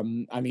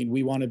 I mean,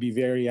 we want to be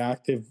very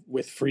active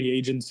with free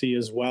agency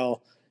as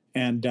well,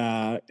 and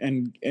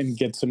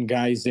get some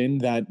guys in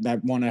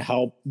that want to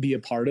help be a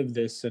part of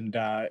this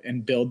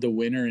and build the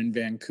winner in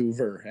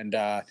Vancouver. And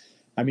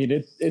I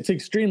mean, it's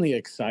extremely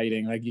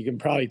exciting. Like, you can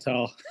probably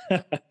tell,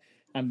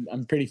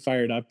 I'm pretty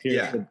fired up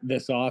here for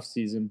this off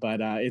season. But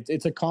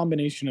it's a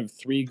combination of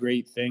three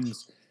great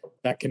things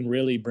that can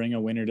really bring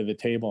a winner to the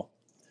table.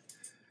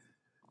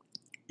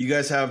 You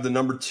guys have the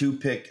number 2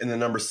 pick and the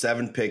number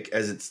 7 pick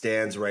as it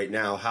stands right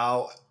now.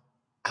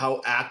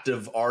 How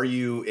active are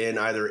you in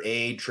either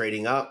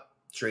trading up,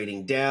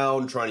 trading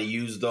down, trying to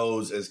use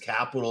those as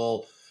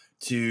capital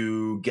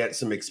to get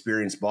some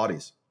experienced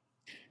bodies?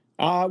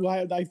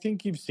 Well, I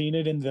think you've seen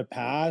it in the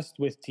past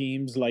with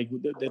teams like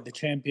the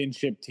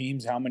championship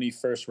teams, how many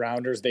first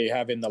rounders they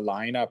have in the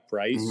lineup,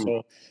 right? Mm-hmm.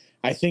 So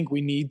I think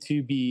we need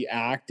to be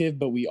active,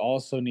 but we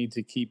also need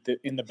to keep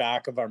in the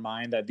back of our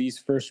mind that these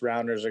first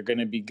rounders are going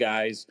to be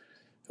guys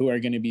who are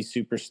going to be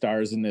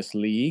superstars in this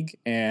league,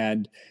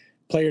 and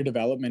player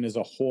development is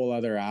a whole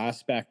other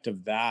aspect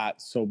of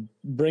that. So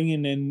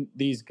bringing in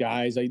these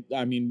guys,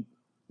 I mean,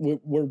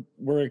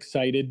 we're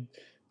excited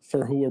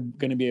for who we're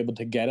going to be able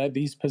to get at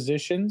these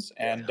positions.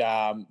 And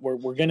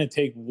we're going to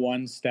take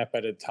one step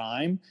at a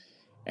time.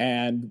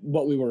 And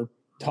what we were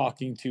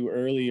talking to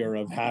earlier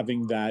of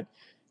having that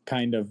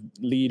kind of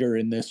leader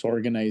in this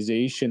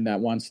organization that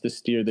wants to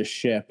steer the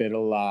ship,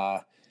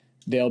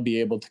 they'll be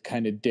able to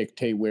kind of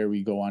dictate where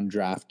we go on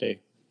draft day.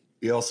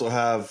 You also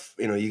have,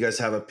 you guys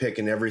have a pick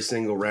in every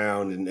single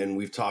round, and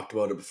we've talked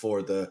about it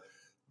before. The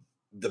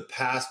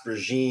past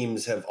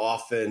regimes have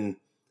often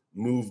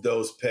moved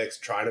those picks,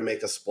 try to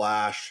make a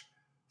splash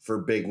for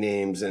big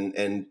names,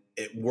 and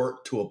it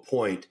worked to a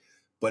point,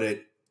 but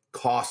it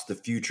cost the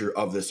future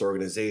of this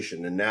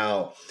organization. And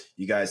now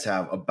you guys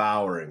have a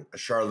Bowering, a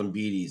Charlene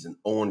Beatties, an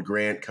Owen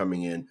Grant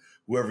coming in.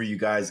 Whoever you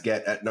guys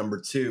get at number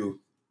 2,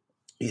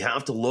 you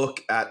have to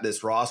look at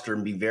this roster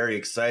and be very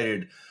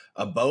excited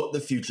about the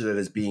future that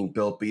is being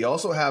built. But you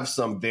also have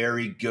some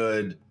very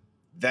good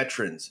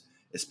veterans,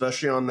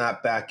 especially on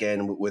that back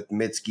end with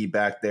Mitski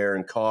back there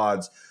and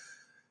Cods.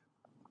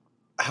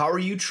 How are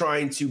you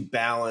trying to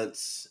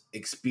balance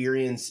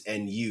experience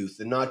and youth,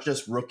 and not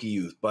just rookie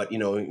youth, but you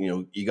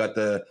got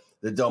the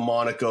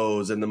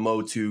Delmonicos and the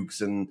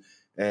Motukes and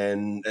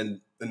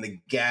the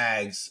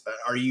Gags.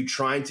 Are you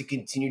trying to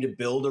continue to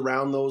build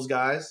around those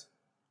guys?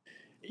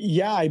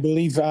 Yeah, I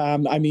believe.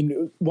 I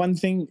mean, one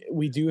thing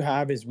we do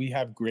have is we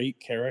have great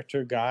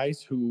character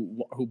guys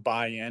who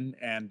buy in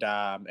and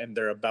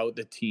they're about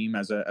the team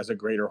as a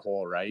greater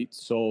whole, right?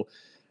 So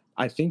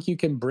I think you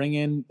can bring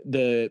in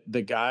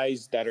the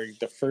guys that are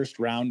the first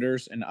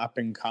rounders and up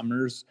and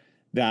comers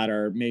that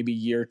are maybe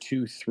year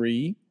 2,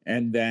 3,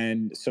 and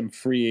then some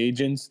free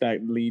agents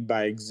that lead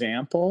by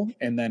example.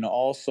 And then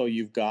also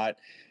you've got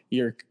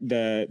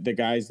the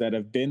guys that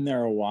have been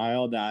there a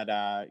while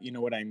that, you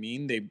know what I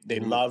mean? They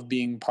love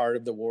being part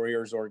of the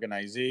Warriors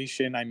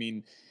organization. I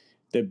mean,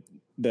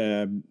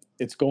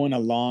 it's going a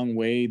long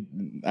way.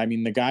 I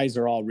mean, the guys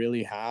are all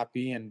really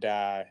happy, and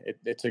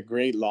it's a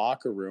great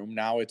locker room.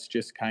 Now it's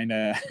just kind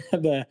of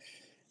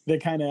the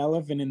kind of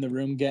elephant in the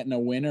room getting a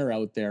winner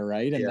out there,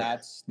 right? And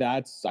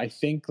that's I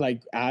think,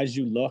 like, as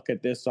you look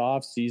at this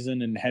off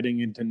season and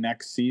heading into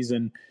next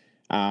season,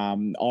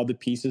 all the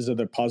pieces of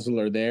the puzzle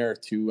are there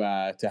to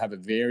have a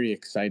very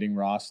exciting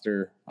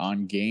roster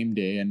on game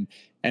day.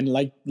 And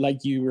like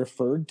you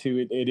referred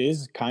to, it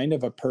is kind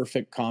of a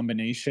perfect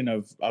combination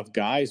of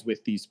guys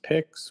with these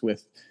picks,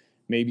 with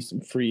maybe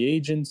some free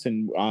agents,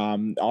 and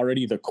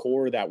already the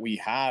core that we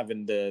have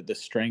and the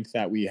strength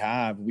that we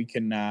have. We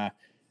can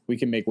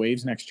make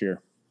waves next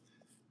year.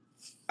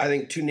 I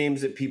think 2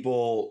 names that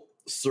people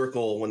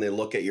circle when they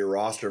look at your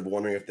roster,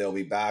 wondering if they'll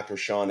be back, are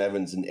Sean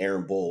Evans and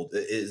Aaron Bold.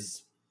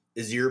 Is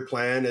your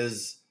plan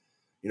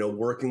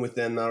working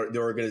within the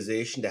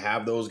organization to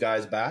have those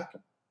guys back?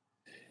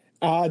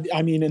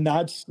 I mean, and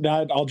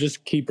that I'll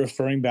just keep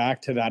referring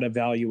back to that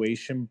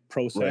evaluation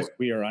process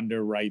we are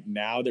under right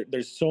now.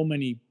 There's so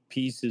many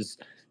pieces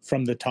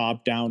from the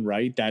top down,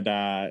 right,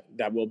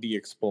 that we'll be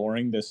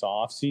exploring this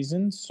off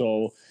season.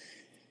 So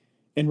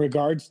in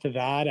regards to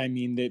that, I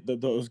mean,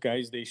 those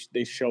guys,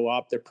 they show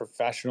up, they're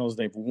professionals,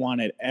 they've won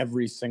at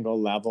every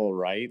single level,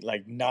 right?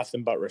 Like,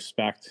 nothing but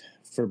respect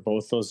for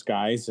both those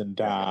guys. And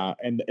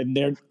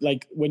they're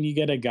like, when you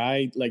get a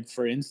guy like,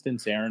 for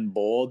instance, Aaron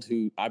Bold,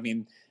 who, I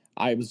mean,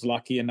 I was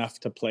lucky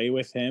enough to play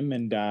with him,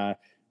 and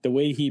the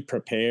way he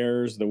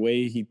prepares, the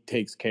way he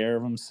takes care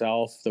of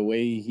himself, the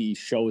way he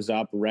shows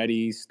up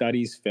ready,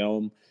 studies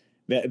film,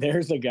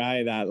 there's a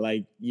guy that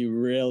like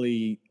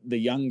the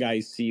young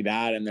guys see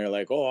that and they're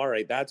like, oh, all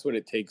right, that's what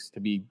it takes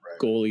to be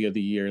goalie of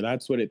the year.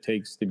 That's what it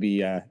takes to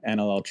be a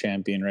NLL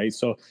champion, right?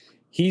 So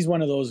he's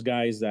one of those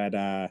guys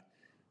that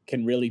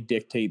can really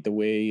dictate the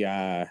way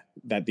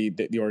that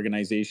the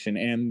organization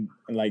and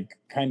like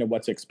kind of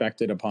what's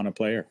expected upon a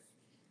player.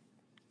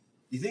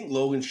 Do you think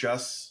Logan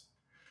Schuss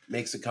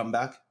makes a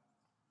comeback?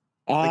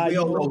 Like we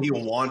all know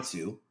he'll want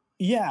to.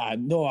 Yeah,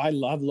 no, I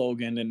love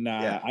Logan, and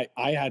I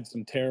had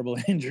some terrible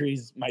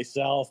injuries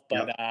myself,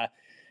 but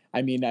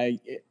I mean, I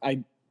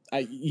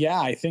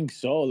think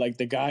so. Like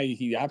the guy,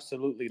 he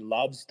absolutely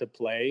loves to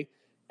play,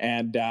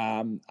 and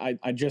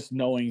I just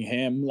knowing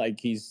him, like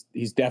he's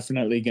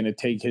definitely going to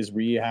take his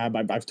rehab.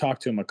 I've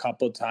talked to him a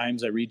couple of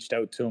times. I reached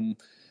out to him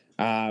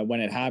when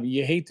it happened.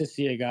 You hate to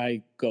see a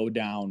guy go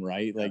down,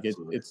 right? Like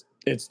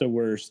it's the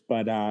worst,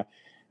 but.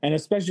 And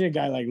especially a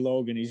guy like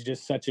Logan, he's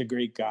just such a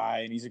great guy,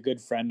 and he's a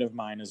good friend of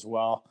mine as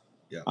well.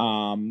 Yeah.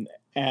 I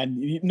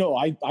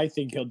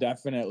think he'll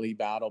definitely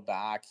battle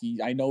back.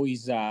 I know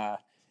he's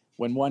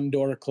when one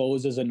door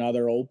closes,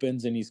 another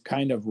opens, and he's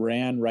kind of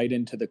ran right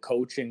into the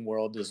coaching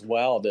world as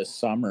well this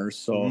summer.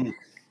 So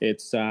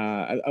it's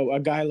a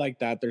guy like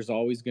that. There's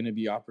always going to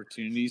be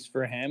opportunities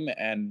for him,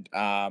 and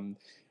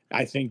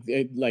I think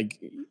he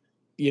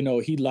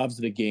loves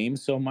the game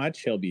so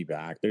much. He'll be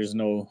back. There's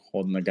no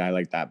holding a guy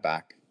like that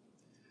back.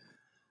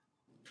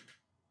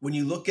 When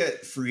you look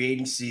at free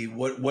agency,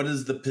 what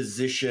is the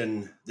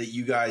position that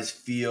you guys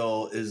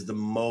feel is the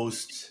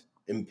most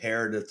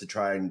imperative to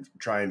try and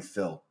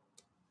fill?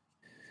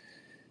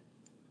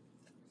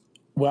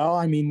 Well,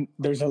 I mean,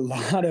 there's a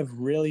lot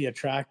of really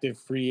attractive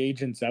free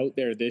agents out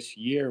there this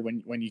year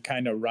when you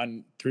kind of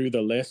run through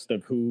the list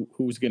of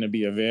who's going to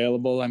be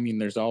available. I mean,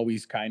 there's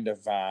always kind of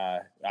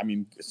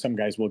some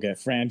guys will get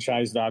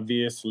franchised,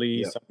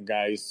 obviously. Yep. Some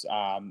guys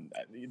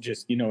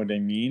just, you know what I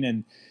mean?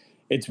 And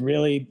it's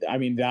really, I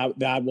mean,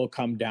 that will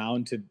come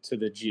down to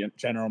the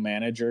general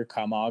manager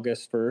come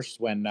August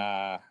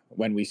 1st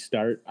when we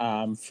start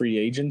free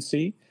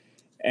agency.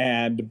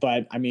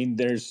 But I mean,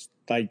 there's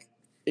like,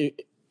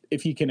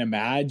 if you can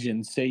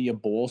imagine, say you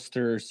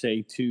bolster,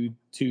 say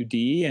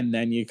 2D, and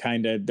then you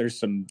there's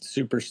some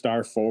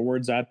superstar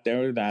forwards out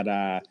there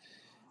that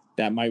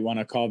might want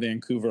to call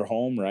Vancouver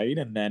home, right?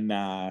 And then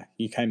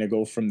you kind of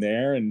go from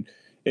there, and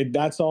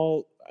that's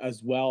all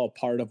as well a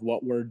part of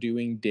what we're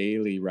doing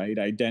daily, right?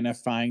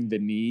 Identifying the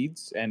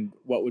needs and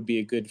what would be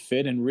a good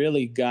fit, and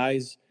really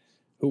guys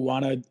who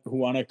want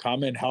to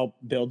come and help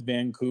build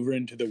Vancouver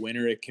into the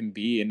winner it can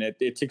be, and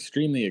it's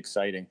extremely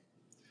exciting.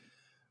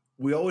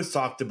 We always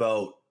talked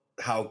about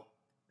how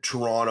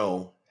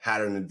Toronto had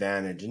an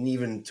advantage, and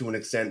even to an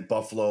extent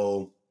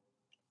Buffalo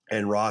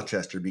and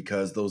Rochester,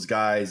 because those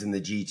guys in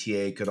the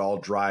GTA could all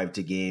drive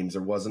to games.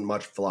 There wasn't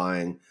much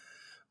flying,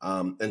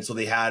 and so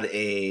they had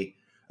a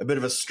bit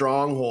of a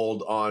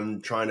stronghold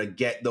on trying to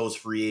get those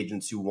free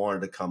agents who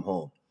wanted to come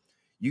home.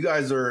 You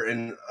guys are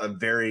in a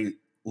very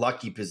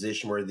lucky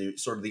position where they're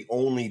sort of the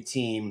only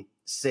team,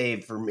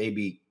 save for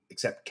maybe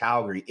except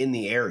Calgary, in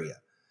the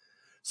area.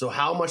 So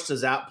how much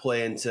does that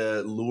play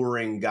into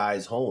luring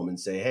guys home and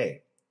say,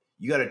 hey,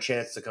 you got a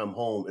chance to come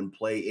home and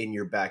play in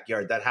your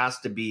backyard? That has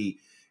to be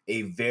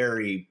a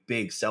very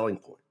big selling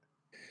point.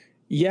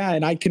 Yeah,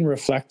 and I can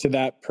reflect to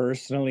that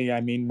personally.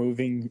 I mean,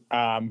 moving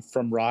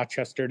from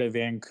Rochester to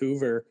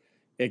Vancouver,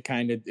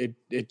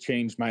 it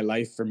changed my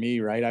life for me,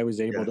 right? I was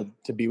able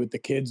to be with the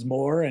kids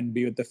more and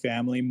be with the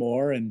family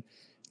more and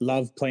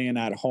love playing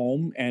at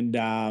home. And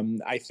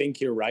I think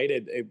you're right.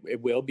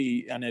 It will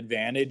be an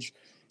advantage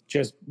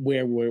just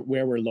where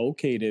we're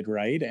located,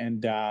 right?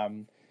 And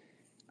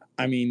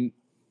I mean,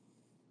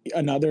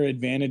 another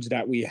advantage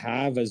that we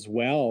have as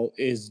well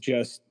is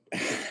just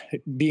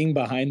being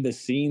behind the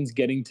scenes,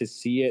 getting to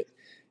see it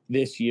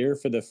this year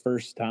for the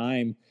first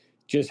time,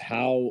 just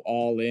how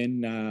all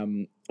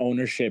in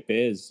ownership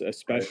is,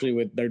 especially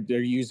with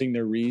they're using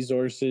their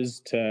resources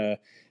to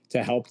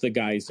help the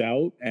guys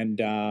out. And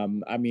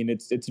I mean,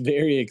 it's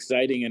very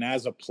exciting. And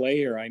as a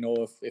player, I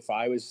know if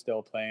I was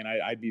still playing,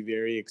 I'd be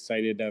very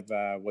excited of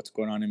what's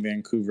going on in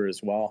Vancouver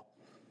as well.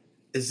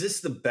 Is this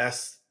the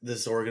best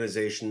this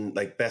organization,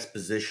 like best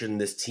position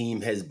this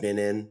team has been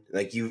in?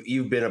 Like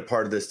you've been a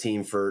part of this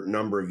team for a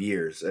number of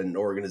years, an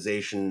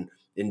organization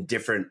in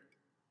different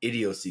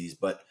idiocies,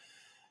 but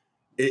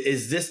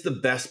is this the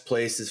best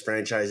place this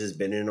franchise has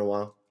been in a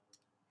while?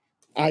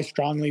 I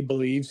strongly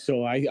believe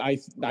so. I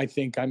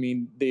think, I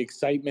mean, the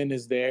excitement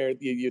is there.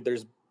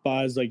 There's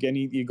buzz, like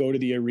you go to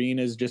the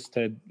arenas just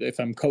if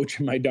I'm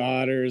coaching my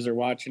daughters or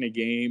watching a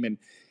game, and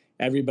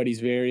everybody's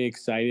very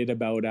excited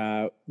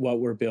about what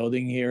we're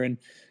building here. And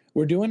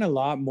we're doing a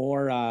lot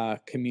more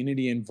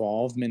community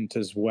involvement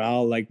as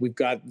well. Like we've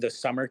got the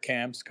summer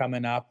camps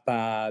coming up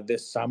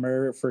this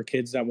summer for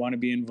kids that want to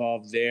be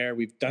involved there.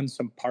 We've done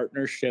some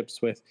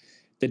partnerships with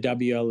the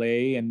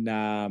WLA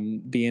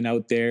and being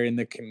out there in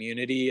the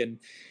community. And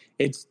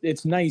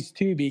it's nice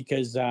too,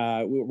 because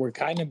we're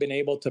kind of been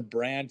able to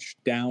branch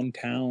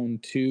downtown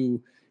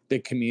to the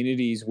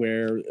communities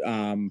where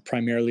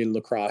primarily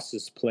lacrosse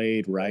is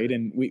played, right?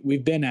 And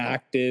we've been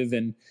active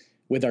and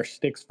with our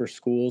Sticks for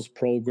Schools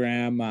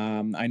program.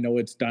 I know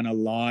it's done a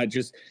lot.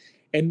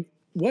 And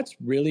what's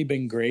really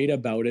been great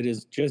about it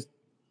is just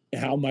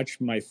how much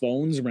my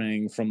phones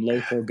rang from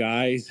local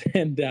guys.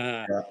 And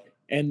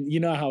you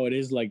know how it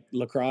is, like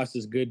lacrosse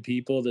is good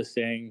people, the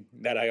saying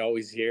that I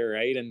always hear,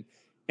 right? And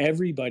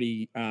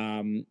everybody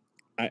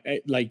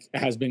I like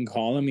has been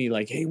calling me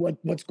like, hey,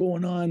 what's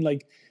going on?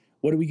 Like,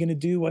 what are we gonna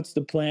do? What's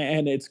the plan?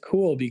 And it's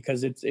cool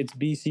because it's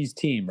BC's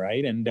team,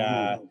 right? And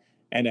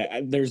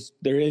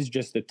there is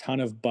just a ton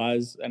of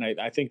buzz, and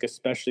I think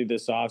especially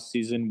this off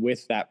season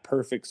with that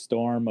perfect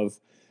storm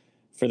of,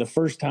 for the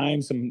first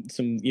time, some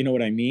you know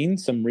what I mean,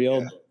 some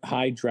real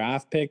high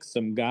draft picks,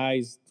 some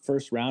guys,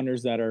 first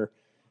rounders that are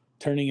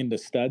turning into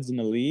studs in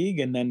the league,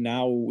 and then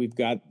now we've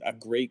got a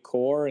great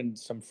core and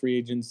some free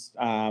agents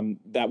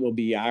that will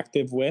be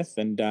active with,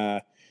 and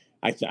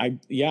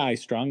I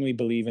strongly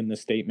believe in the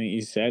statement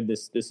you said.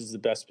 This is the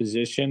best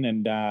position,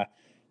 and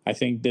I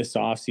think this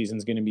offseason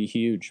is going to be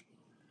huge.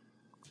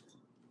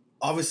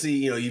 Obviously,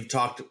 you've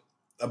talked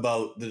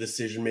about the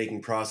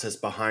decision-making process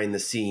behind the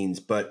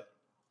scenes, but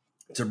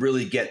to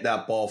really get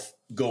that ball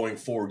going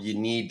forward, you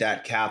need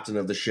that captain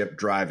of the ship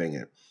driving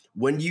it.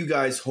 When do you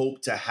guys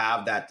hope to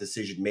have that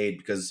decision made?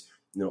 Because,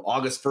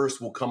 August 1st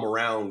will come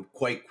around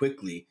quite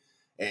quickly,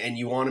 and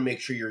you want to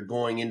make sure you're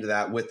going into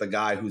that with a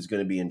guy who's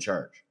going to be in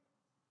charge.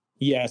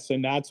 Yes,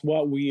 and that's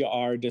what we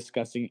are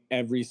discussing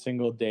every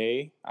single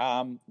day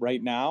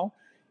right now.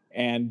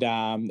 And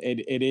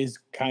it is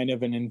kind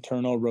of an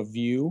internal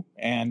review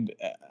and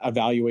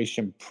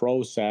evaluation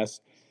process.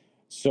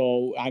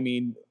 So, I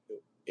mean,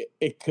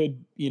 it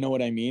could, you know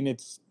what I mean?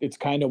 It's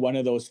kind of one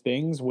of those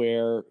things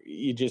where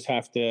you just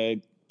have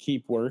to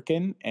keep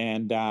working,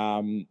 and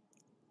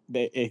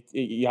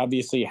you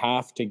obviously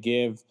have to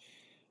give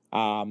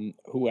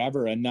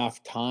whoever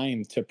enough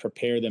time to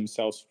prepare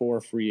themselves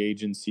for free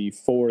agency,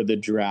 for the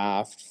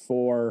draft,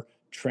 for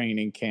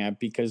training camp,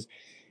 because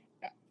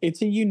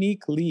it's a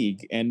unique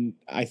league. And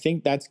I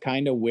think that's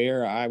kind of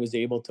where I was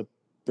able to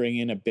bring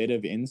in a bit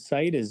of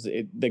insight is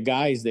the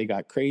guys, they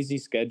got crazy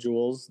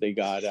schedules. They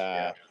got,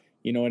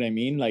 you know what I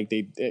mean? Like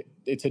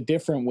it's a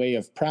different way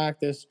of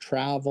practice,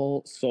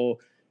 travel. So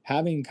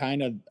having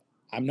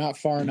I'm not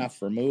far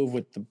enough removed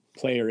with the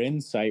player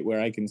insight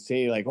where I can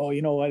say like, oh,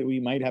 you know what, we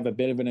might have a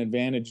bit of an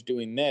advantage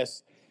doing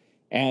this.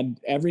 And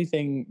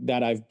everything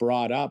that I've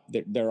brought up,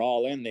 they're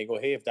all in. They go,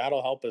 hey, if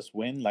that'll help us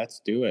win, let's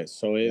do it.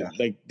 So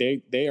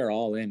they are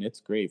all in. It's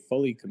great.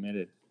 Fully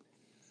committed.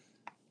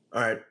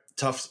 All right.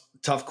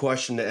 Tough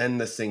question to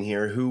end this thing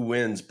here. Who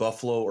wins,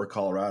 Buffalo or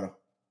Colorado?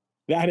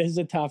 That is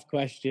a tough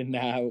question.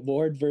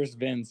 Ward versus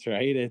Vince,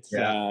 right? It's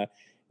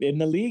in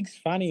the league's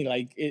funny.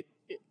 Like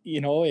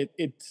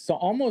it's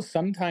almost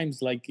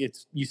sometimes like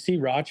you see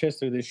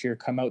Rochester this year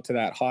come out to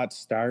that hot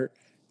start.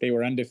 They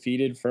were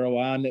undefeated for a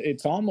while, and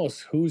it's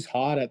almost who's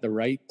hot at the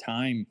right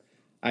time,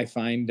 I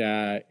find,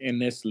 in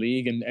this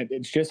league. And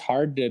it's just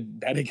hard to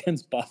bet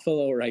against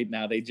Buffalo right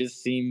now. They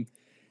just seem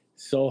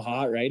so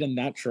hot, right? And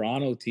that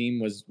Toronto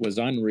team was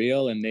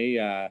unreal, and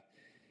they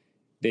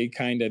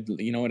kind of,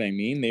 you know what I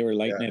mean? They were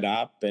lighting it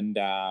up, and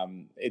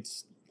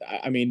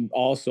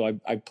also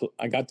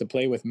I got to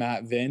play with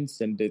Matt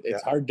Vince, and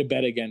it's hard to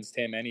bet against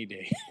him any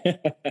day.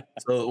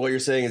 So what you're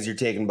saying is you're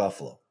taking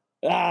Buffalo.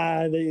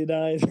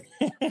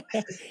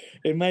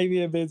 It might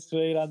be a bit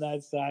straight on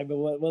that side, but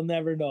we'll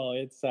never know.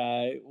 It's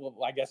I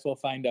guess we'll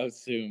find out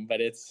soon.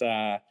 But it's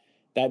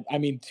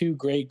two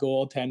great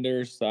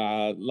goaltenders,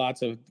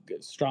 lots of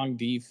strong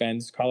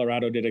defense.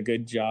 Colorado did a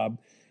good job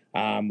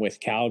with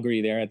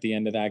Calgary there at the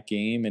end of that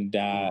game, and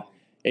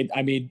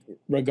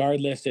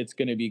regardless, it's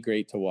going to be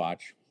great to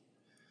watch.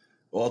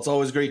 Well, it's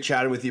always great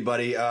chatting with you,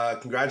 buddy.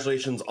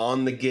 Congratulations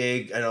on the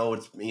gig. I know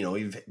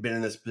you've been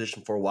in this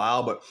position for a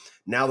while, but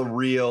now the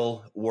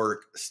real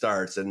work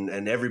starts,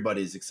 and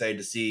everybody's excited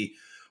to see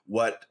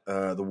what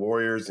the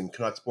Warriors and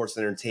Canuck Sports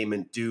and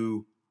Entertainment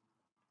do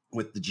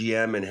with the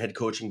GM and head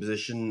coaching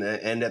position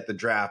and at the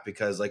draft,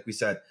 because like we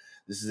said,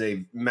 this is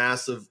a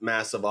massive,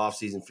 massive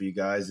offseason for you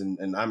guys,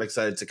 and I'm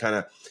excited to kind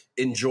of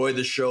enjoy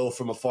the show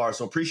from afar.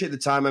 So appreciate the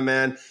time, my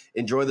man.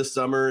 Enjoy the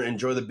summer,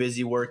 enjoy the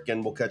busy work,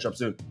 and we'll catch up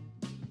soon.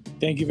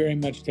 Thank you very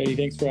much, Teddy.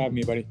 Thanks for having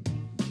me, buddy.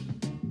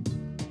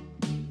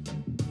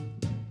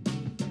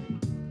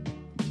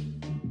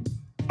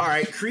 All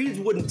right,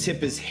 Creed wouldn't tip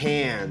his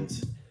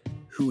hand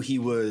who he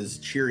was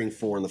cheering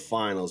for in the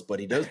finals, but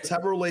he does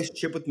have a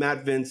relationship with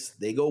Matt Vince.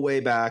 They go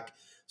way back,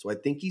 so I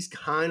think he's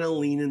kind of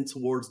leaning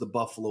towards the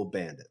Buffalo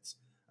Bandits.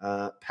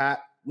 Pat,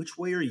 which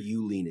way are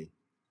you leaning?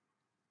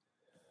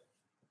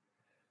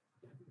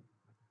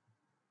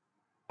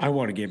 I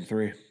want a game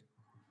 3.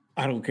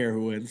 I don't care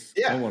who wins.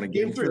 Yeah, I want a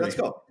game 3. Let's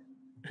go.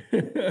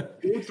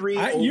 Game 3,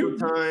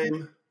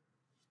 overtime.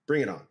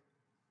 Bring it on.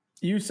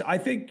 I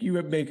think you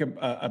would make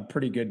a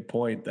pretty good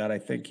point that I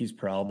think he's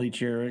probably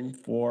cheering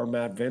for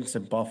Matt Vince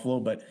in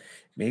Buffalo, but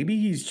maybe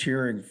he's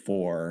cheering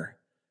for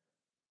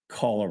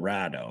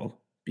Colorado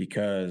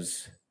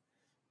because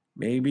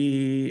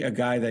maybe a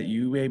guy that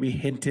you maybe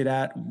hinted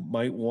at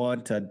might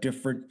want a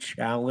different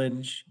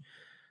challenge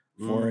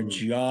for a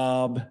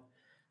job,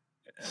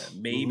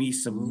 maybe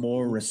some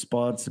more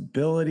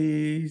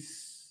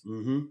responsibilities.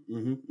 Do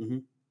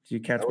you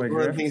catch my drift?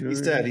 One of the things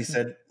he said. He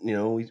said,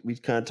 we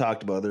kind of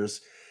talked about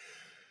there's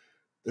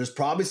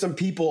probably some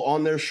people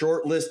on their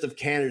short list of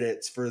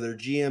candidates for their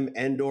GM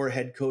and/or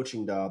head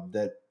coaching job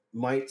that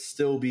might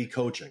still be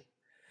coaching.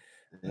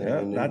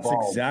 Yeah,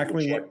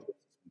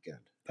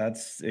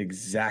 that's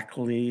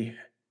exactly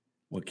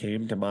what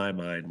came to my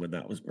mind when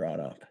that was brought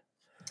up.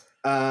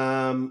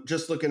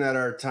 Just looking at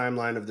our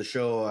timeline of the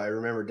show, I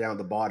remember down at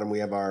the bottom we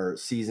have our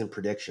season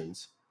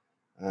predictions.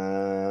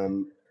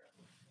 GM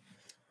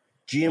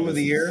of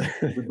the year,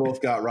 we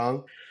both got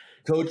wrong.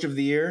 Coach of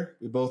the year,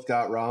 we both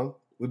got wrong.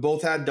 We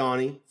both had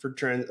Donnie for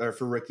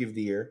rookie of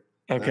the year.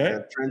 Okay.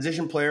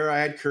 Transition player, I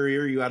had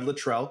Courier, you had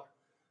Latrell.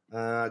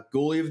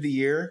 Goalie of the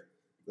year,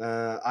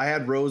 I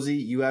had Rosie,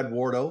 you had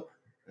Wardo.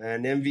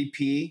 And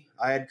MVP,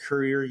 I had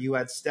Courier, you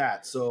had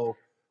Stat. So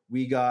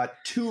we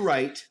got 2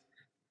 right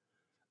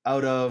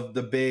out of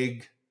the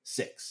big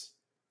 6.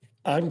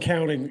 I'm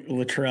counting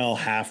Latrell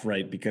half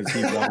right because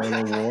he won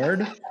an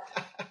award,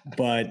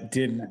 but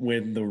didn't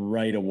win the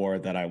right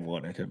award that I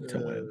wanted him to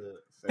win.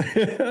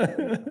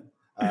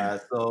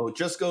 So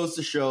just goes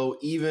to show,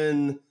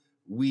 even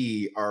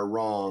we are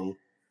wrong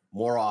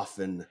more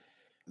often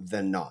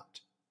than not.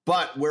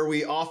 But where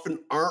we often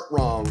aren't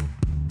wrong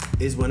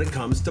is when it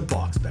comes to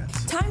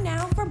BoxBets. Time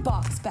now for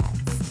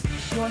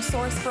BoxBets, your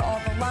source for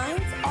all the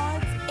lines,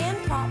 odds, and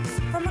props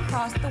from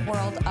across the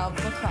world of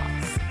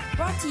lacrosse.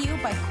 Brought to you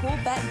by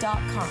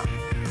CoolBet.com.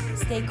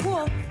 Stay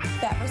cool,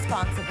 bet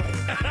responsibly.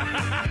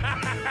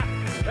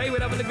 Hey,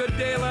 we're having a good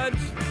day, lads.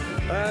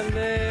 And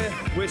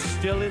we're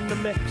still in the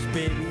mix,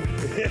 baby.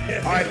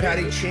 All right,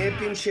 Patty,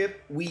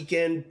 championship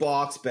weekend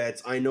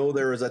BoxBets. I know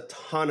there is a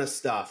ton of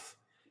stuff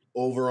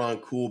over on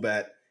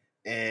CoolBet.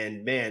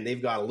 And, man,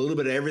 they've got a little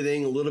bit of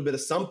everything, a little bit of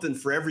something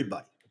for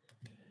everybody.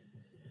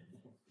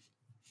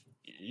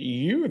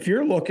 If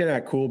you're looking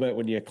at CoolBet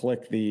when you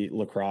click the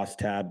lacrosse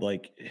tab,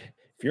 like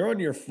if you're on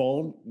your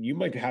phone, you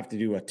might have to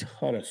do a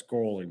ton of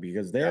scrolling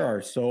because there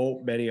are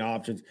so many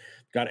options.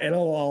 Got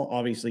NLL,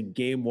 obviously,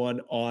 game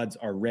 1 odds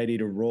are ready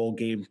to roll.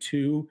 Game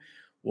 2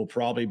 will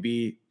probably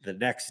be the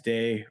next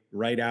day,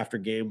 right after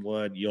game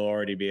 1. You'll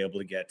already be able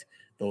to get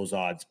those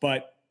odds.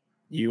 But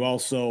you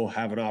also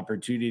have an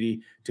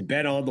opportunity to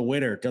bet on the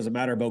winner. It doesn't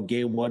matter about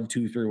game 1,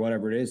 2, 3,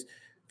 whatever it is.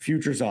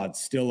 Futures odds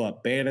still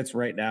up. Bandits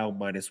right now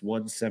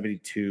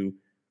 -172.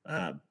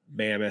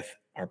 Mammoth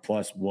are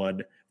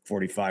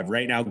 +145.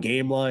 Right now,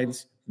 game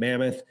lines,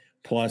 Mammoth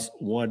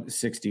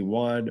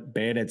 +161.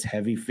 Bandits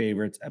heavy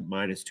favorites at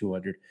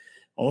 -200.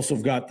 Also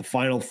got the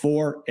Final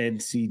Four,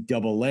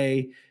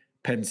 NCAA,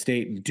 Penn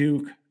State and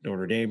Duke,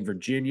 Notre Dame,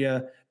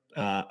 Virginia.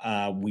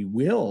 We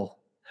will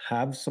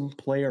have some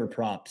player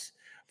props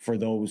for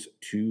those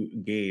 2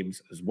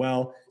 games as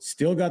well.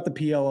 Still got the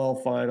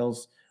PLL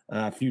Finals,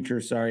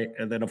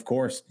 and then, of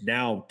course,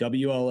 now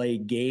WLA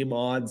game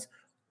odds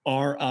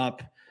are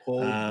up.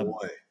 Oh,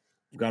 boy.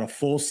 We've got a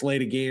full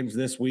slate of games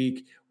this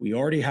week. We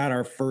already had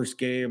our first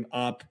game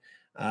up.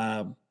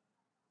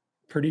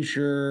 Pretty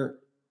sure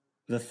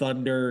the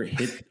Thunder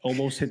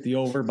almost hit the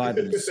over by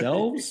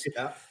themselves.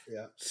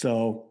 Yeah.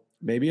 So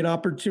maybe an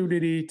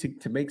opportunity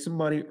to make some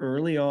money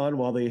early on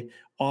while the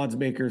odds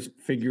makers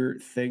figure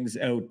things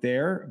out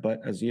there.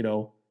 But as you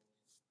know,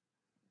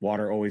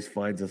 water always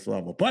finds us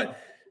level. But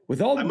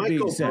with all that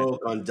being said, I might go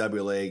broke on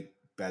WLA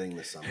betting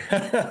this summer.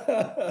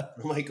 I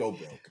might go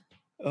broke.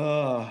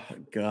 Oh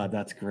God,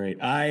 that's great.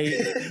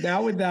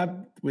 Now with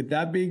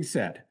that being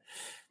said,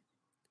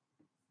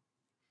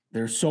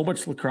 there's so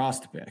much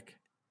lacrosse to pick.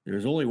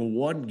 There's only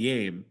 1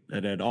 game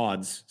at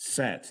odds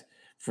set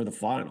for the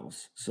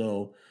finals.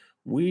 So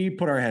we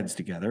put our heads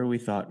together. We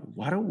thought,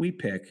 why don't we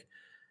pick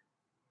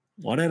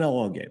 1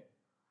 NLL game,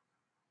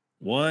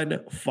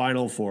 1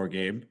 Final Four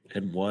game,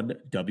 and 1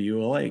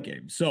 WLA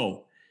game.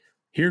 So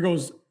here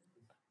goes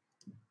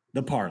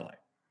the parlay.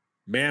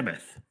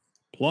 Mammoth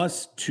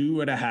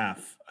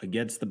 +2.5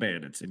 against the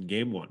Bandits in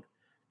game 1.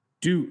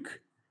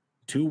 Duke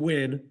to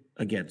win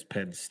against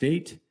Penn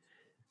State.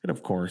 And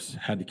of course,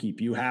 had to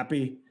keep you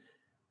happy.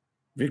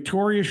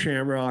 Victoria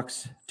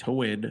Shamrocks to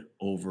win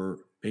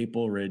over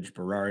Maple Ridge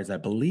Barraris. I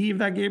believe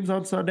that game's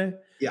on Sunday.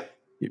 Yeah.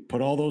 You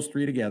put all those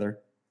 3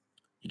 together,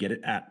 you get it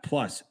at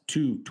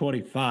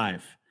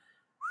 +225.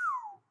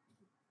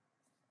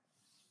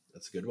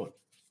 That's a good one.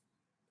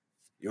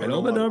 I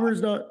know the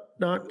number's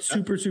not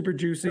super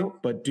juicy,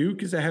 but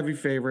Duke is a heavy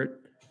favorite.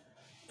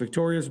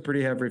 Victoria's a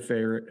pretty heavy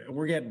favorite. And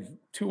we're getting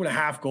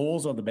 2.5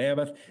 goals on the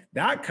Mammoth.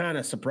 That kind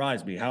of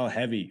surprised me how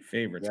heavy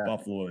favorites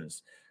Buffalo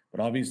is. But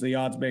obviously,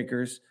 odds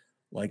makers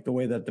like the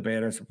way that the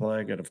Bandits are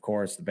playing. And of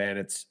course, the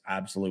Bandits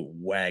absolute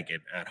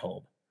wagon at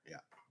home. Yeah.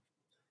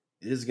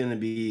 It is going to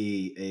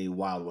be a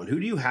wild one. Who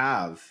do you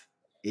have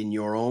in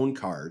your own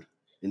card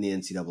in the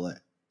NCAA?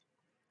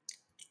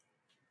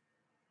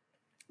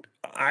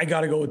 I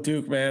got to go with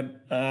Duke, man.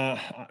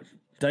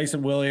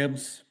 Dyson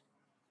Williams.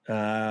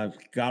 Got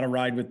to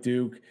ride with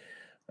Duke.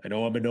 I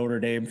know I'm a Notre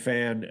Dame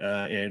fan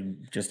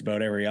in just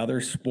about every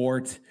other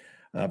sport.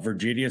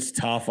 Virginia's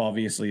tough,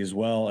 obviously, as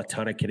well. A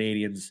ton of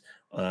Canadians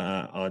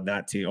on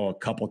that team, a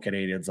couple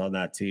Canadians on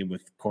that team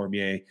with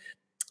Cormier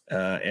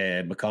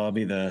and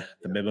McCombie, the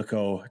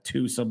Mimico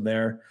twosome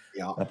there.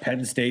 Yeah.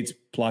 Penn State's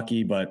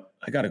plucky, but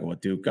I got to go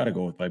with Duke. Got to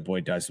go with my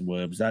boy Dyson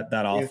Williams. That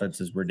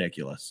offense is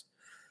ridiculous.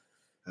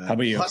 How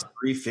about you? Plus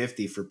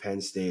 350 for Penn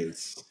State.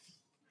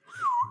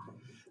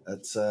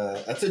 That's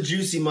a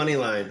juicy money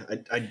line.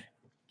 I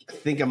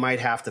think I might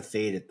have to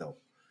fade it though.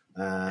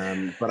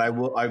 But I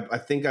will. I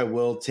think I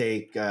will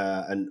take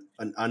an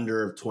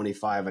under of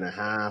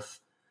 25.5.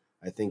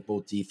 I think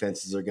both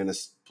defenses are going to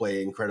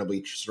play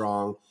incredibly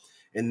strong.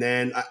 And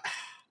then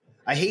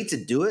I hate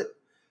to do it,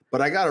 but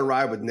I got to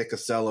ride with Nick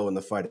Costello and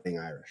the Fighting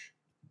Irish.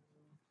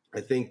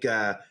 I think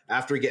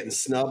after getting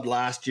snubbed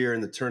last year in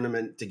the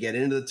tournament to get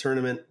into the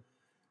tournament,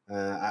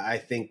 I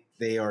think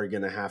they are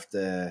going to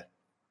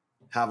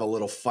have a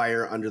little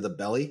fire under the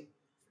belly.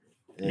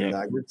 And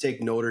I would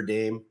take Notre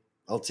Dame.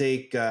 I'll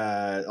take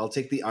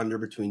the under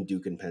between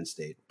Duke and Penn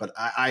State. But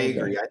I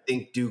agree. I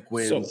think Duke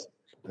wins. So,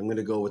 I'm going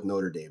to go with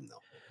Notre Dame,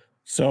 though.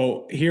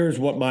 So here's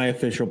what my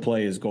official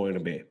play is going to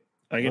be.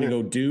 I'm going to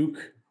go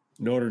Duke,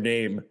 Notre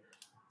Dame,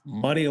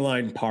 money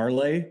line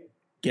parlay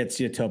gets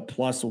you to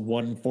plus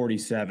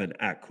 147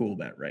 at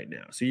CoolBet right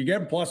now. So you're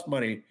getting plus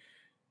money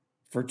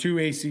for two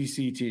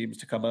ACC teams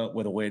to come out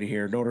with a win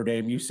here. Notre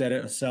Dame, you said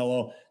it,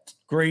 Ocello,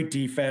 great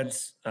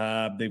defense.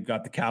 They've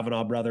got the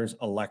Kavanaugh brothers,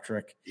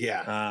 electric.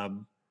 Yeah.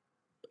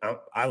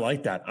 I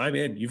like that. I'm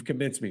in. You've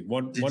convinced me.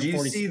 Did you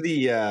see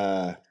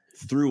the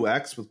Through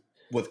X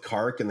with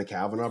Kark and the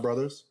Kavanaugh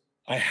brothers?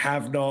 I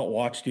have not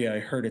watched yet. I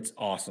heard it's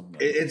awesome.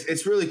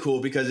 It's really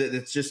cool because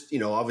it's just,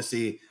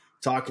 obviously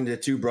talking to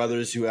two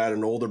brothers who had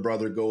an older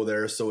brother go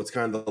there. So it's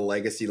kind of the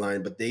legacy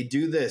line, but they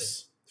do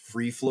this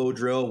free flow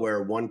drill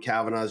where one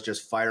Kavanaugh is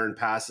just firing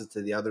passes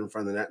to the other in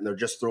front of the net and they're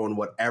just throwing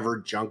whatever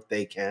junk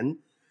they can.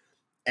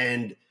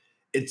 And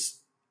it's,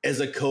 as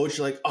a coach,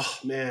 like, oh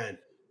man,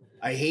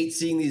 I hate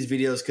seeing these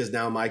videos because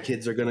now my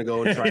kids are going to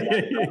go and try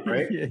that stuff,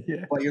 right?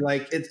 Yeah. But you're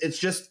like,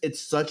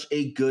 it's such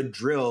a good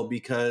drill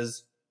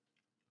because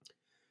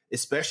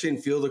especially in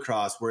field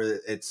lacrosse where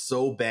it's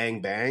so bang,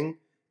 bang,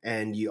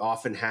 and you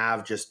often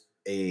have just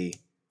a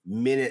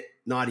minute,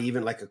 not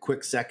even like a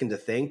quick second to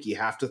think. You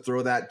have to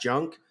throw that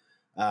junk.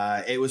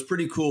 It was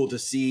pretty cool to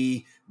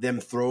see them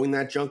throwing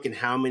that junk and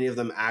how many of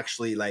them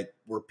actually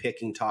were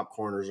picking top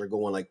corners or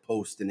going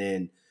posting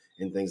in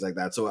and things like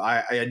that. So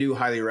I do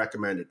highly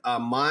recommend it.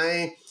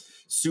 My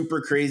super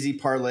crazy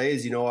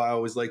parlays, I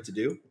always like to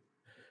do.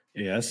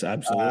 Yes,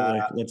 absolutely.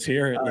 Let's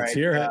hear it. Let's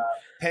hear it.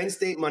 Penn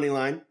State money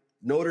line,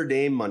 Notre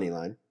Dame money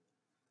line,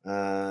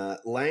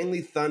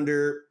 Langley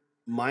Thunder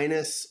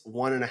minus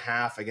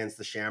 1.5 against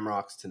the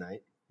Shamrocks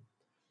tonight,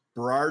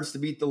 Burrards to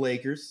beat the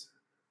Lakers,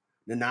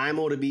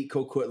 Nanaimo to beat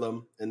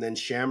Coquitlam, and then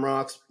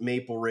Shamrocks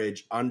Maple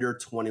Ridge under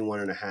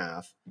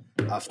 21.5.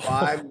 A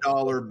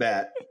 $5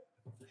 bet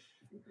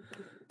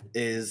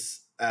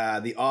is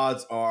the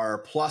odds are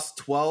plus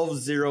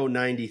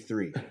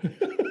 12,093.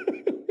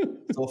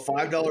 So a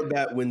 $5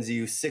 bet wins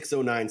you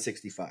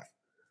 609.65.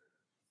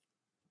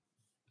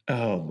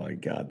 Oh my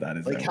God, that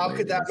is how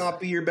could that not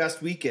be your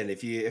best weekend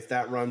if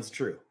that runs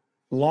true?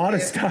 A lot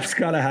of stuff's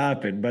got to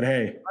happen, but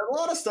hey, a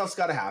lot of stuff's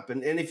got to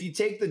happen. And if you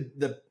take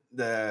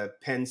the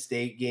Penn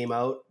State game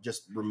out,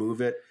 just remove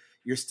it,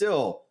 you're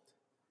still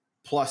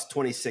plus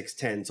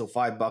 26.10. So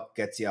 $5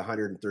 gets you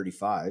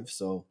 135.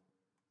 So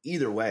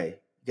either way,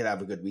 you could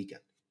have a good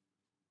weekend.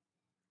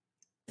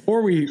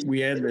 Before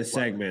we end this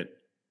segment,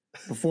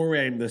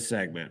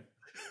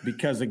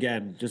 because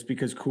again, just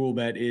because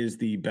CoolBet is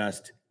the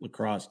best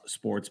lacrosse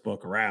sports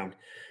book around,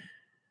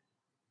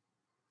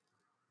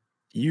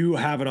 you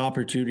have an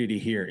opportunity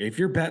here. If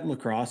you're betting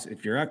lacrosse,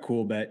 if you're at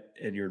CoolBet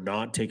and you're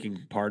not taking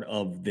part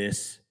of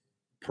this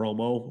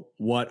promo,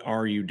 what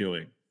are you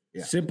doing?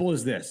 Yeah. Simple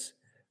as this.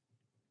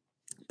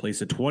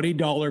 Place a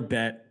 $20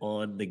 bet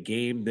on the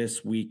game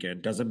this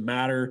weekend. Doesn't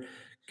matter.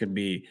 It can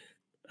be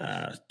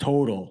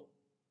total,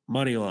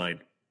 money line,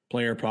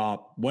 player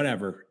prop,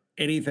 whatever,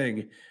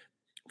 anything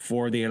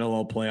for the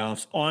NLL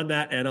playoffs on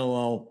that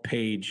NLL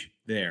page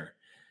there.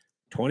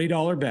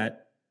 $20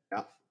 bet.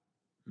 Yeah.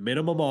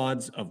 Minimum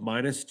odds of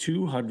minus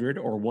 200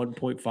 or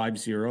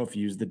 1.50 if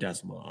you use the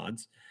decimal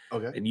odds.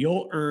 Okay. And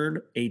you'll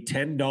earn a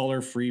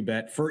 $10 free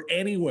bet for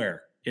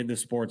anywhere in the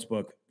sports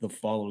book the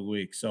following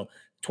week. So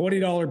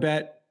 $20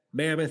 bet,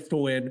 Mammoth to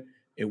win.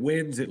 It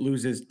wins, it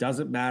loses,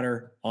 doesn't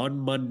matter. On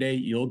Monday,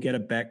 you'll get a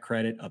bet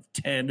credit of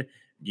 10.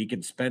 You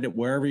can spend it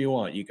wherever you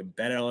want. You can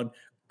bet it on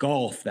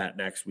golf that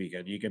next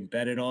weekend. You can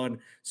bet it on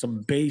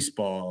some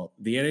baseball,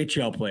 the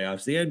NHL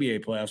playoffs, the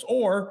NBA playoffs,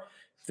 or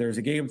if there's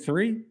a game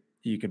 3,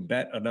 you can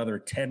bet another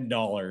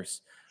 $10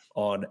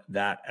 on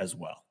that as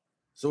well.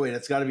 So wait,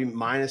 it's got to be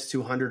minus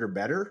 200 or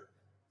better?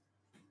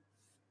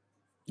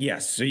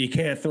 Yes. So you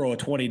can't throw a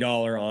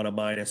 $20 on a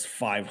minus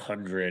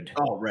 500.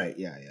 Oh, right.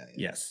 Yeah.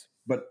 Yes.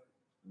 But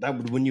that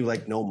would win you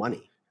no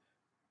money.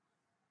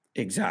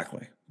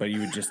 Exactly. but you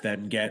would just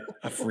then get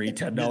a free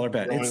 $10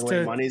 bet. It's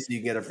away money so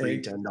you get a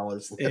free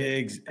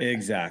 $10.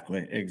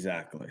 Exactly.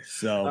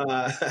 So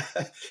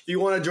if you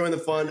want to join the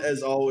fun,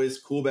 as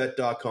always,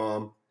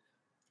 coolbet.com.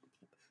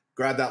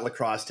 Grab that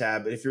lacrosse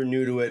tab. And if you're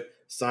new to it,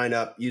 sign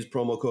up, use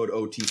promo code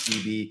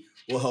OTCB.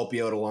 We'll help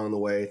you out along the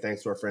way.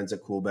 Thanks to our friends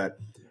at Coolbet.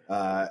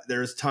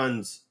 There's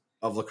tons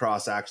of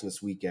lacrosse action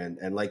this weekend.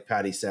 And like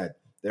Patty said,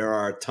 there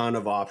are a ton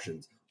of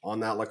options on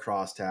that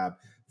lacrosse tab.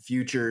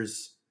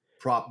 Futures,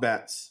 prop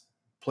bets,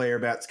 player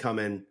bets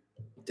coming,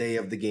 day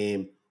of the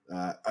game.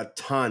 A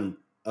ton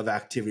of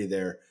activity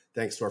there.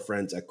 Thanks to our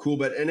friends at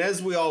Coolbet. And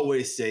as we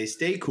always say,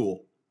 stay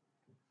cool.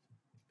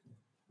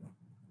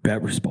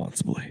 Bet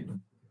responsibly.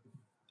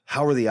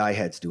 How are the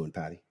iHeads doing,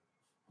 Patty?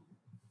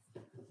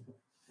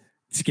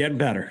 It's getting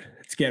better.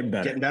 Getting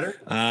better.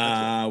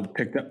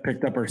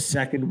 Picked up our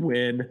second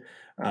win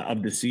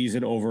of the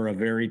season over a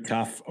very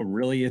tough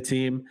Aurelia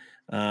team.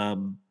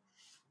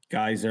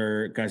 Guys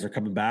are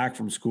coming back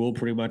from school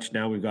pretty much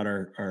now. We've got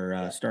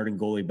our starting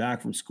goalie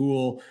back from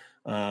school.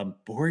 But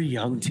we're a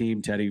young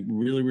team, Teddy.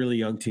 Really, really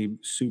young team.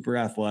 Super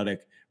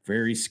athletic,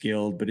 very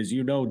skilled. But as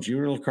you know,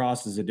 junior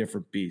lacrosse is a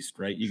different beast,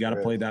 right? You got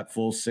to play that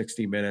full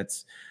 60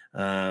 minutes.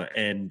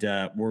 And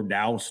we're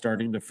now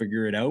starting to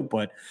figure it out.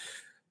 But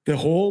the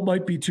hole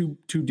might be too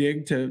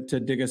dig to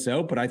dig us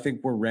out, but I think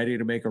we're ready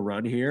to make a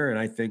run here. And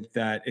I think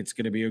that it's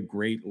going to be a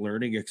great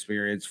learning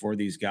experience for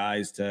these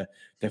guys to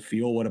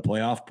feel what a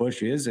playoff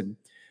push is. And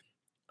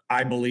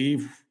I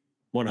believe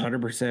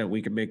 100%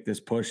 we can make this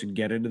push and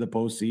get into the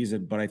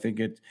postseason. But I think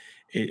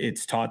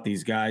it's taught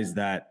these guys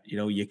that,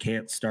 you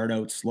can't start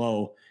out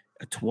slow.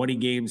 A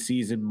 20-game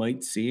season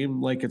might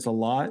seem like it's a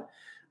lot,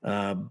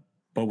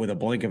 but with a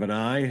blink of an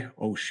eye,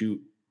 oh,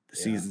 shoot, the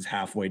season's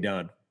halfway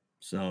done.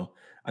 So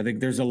I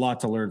think there's a lot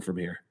to learn from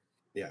here.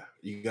 Yeah.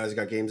 You guys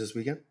got games this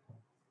weekend?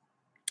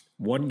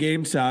 One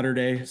game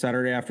Saturday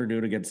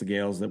afternoon against the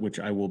Gales, which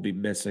I will be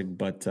missing.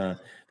 But that's.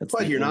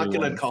 But you're not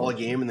going to call a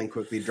game and then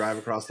quickly drive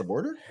across the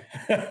border?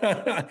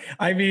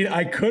 I mean,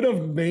 I could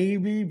have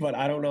maybe, but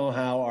I don't know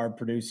how our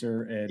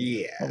producer and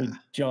probably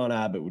John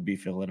Abbott would be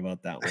feeling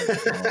about that one.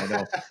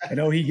 So I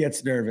know he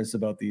gets nervous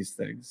about these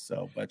things.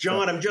 So, but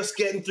John, I'm just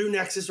getting through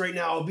Nexus right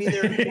now. I'll be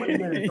there in 20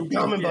 minutes. I'm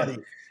coming, buddy.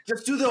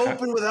 Just do the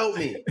open without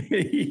me.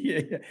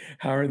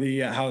 How are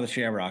the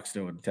Shamrocks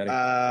doing, Teddy?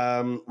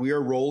 We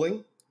are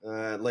rolling.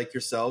 Like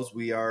yourselves,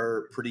 we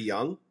are pretty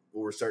young.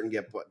 We're starting to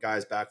get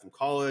guys back from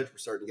college. We're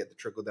starting to get the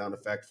trickle-down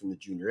effect from the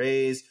junior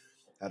A's.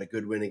 Had a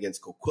good win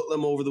against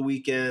Coquitlam over the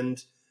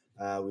weekend.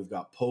 We've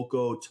got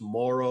Poco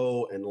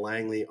tomorrow and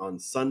Langley on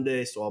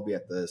Sunday. So I'll be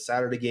at the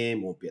Saturday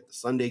game. Won't be at the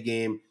Sunday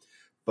game.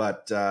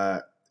 But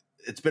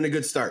it's been a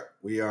good start.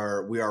 We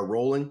are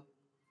rolling.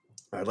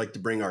 I'd like to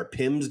bring our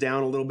PIMs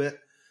down a little bit.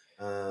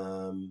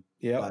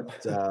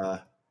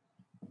 But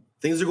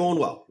things are going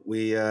well.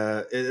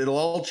 It'll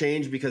all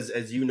change because,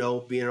 as you know,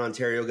 being an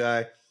Ontario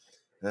guy,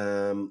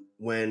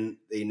 when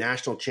a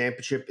national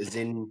championship is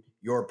in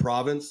your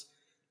province,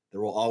 there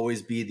will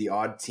always be the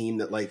odd team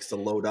that likes to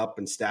load up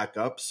and stack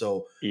up.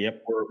 So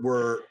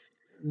we're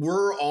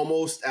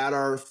almost at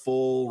our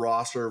full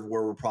roster of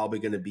where we're probably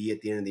going to be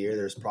at the end of the year.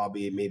 There's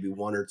probably maybe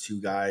one or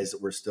two guys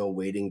that we're still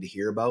waiting to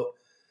hear about,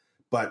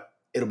 but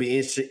it'll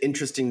be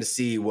interesting to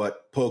see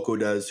what Poco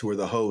does, who are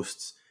the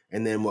hosts,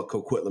 and then what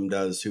Coquitlam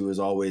does, who is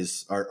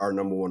always our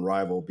number one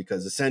rival,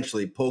 because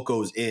essentially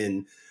Poco's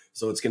in.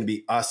 So it's going to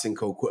be us and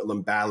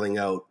Coquitlam battling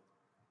out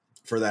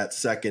for that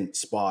second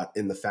spot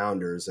in the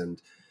Founders.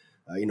 And,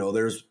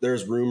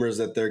 there's rumors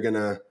that they're going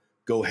to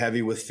go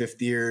heavy with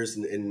fifth years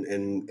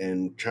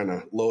and trying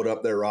to load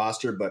up their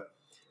roster, but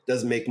it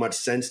doesn't make much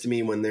sense to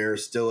me when they're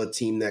still a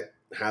team that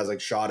has a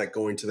shot at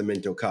going to the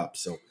Minto Cup.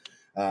 So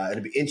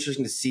it'll be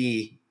interesting to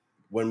see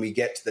when we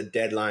get to the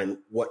deadline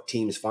what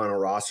teams' final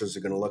rosters are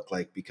going to look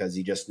like, because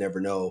you just never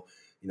know,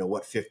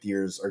 what fifth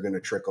years are going to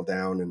trickle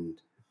down and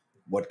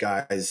what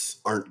guys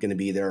aren't going to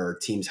be there, or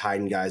teams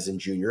hiding guys in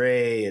junior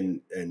A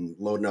and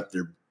loading up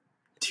their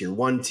tier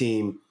 1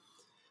 team.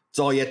 It's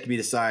all yet to be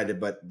decided,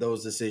 but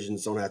those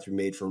decisions don't have to be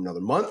made for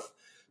another month.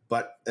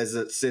 But as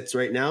it sits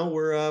right now,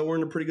 we're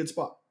in a pretty good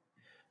spot.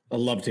 I'd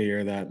love to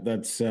hear that.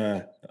 That's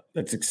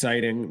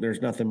exciting.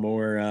 There's nothing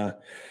more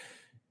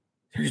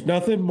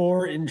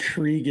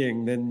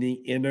intriguing than the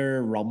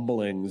inner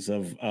rumblings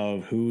of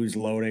who's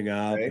loading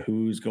up,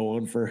 who's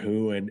going for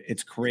who. And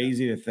it's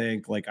crazy to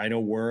think, like, I know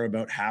we're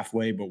about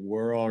halfway, but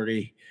we're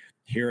already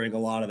hearing a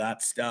lot of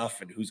that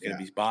stuff and who's going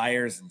to be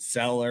buyers and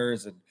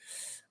sellers. And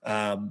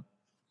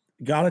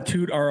got to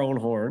toot our own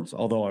horns,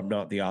 although I'm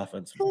not the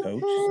offensive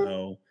coach.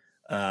 So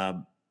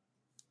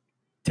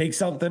take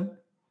something.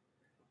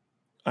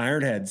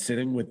 Ironhead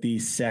sitting with the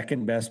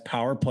second best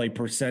power play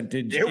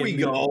percentage. There we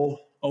go.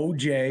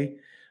 OJ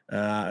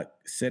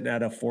sitting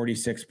at a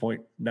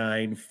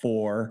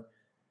 46.94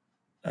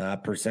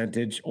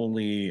 percentage.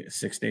 Only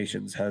Six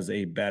Nations has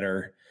a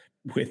better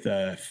with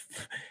a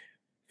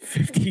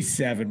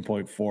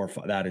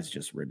 57.45. That is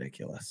just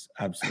ridiculous.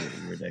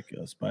 Absolutely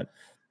ridiculous. But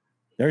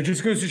there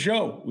just goes to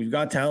show we've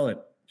got talent.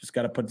 Just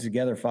got to put it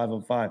together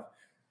 5-on-5.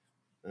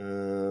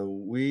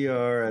 We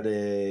are at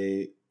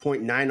a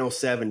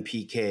 .907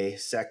 PK,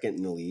 second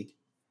in the league.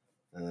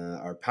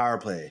 Our power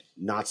play,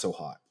 not so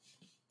hot.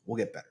 We'll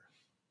get better.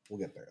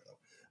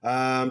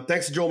 Though.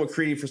 Thanks to Joel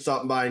McCready for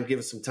stopping by and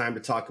giving some time to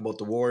talk about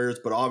the Warriors.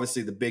 But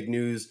obviously the big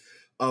news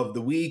of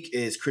the week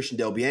is Christian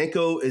Del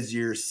Bianco is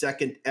your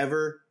second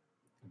ever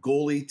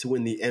goalie to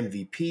win the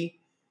MVP.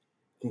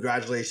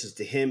 Congratulations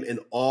to him and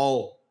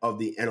all of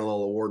the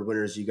NLL Award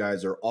winners. You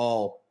guys are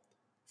all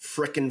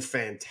freaking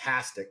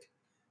fantastic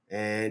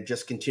and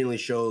just continually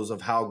shows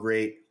of how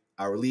great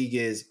our league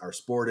is, our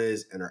sport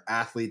is, and our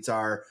athletes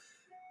are.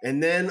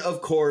 And then,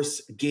 of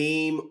course,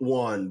 game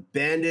one,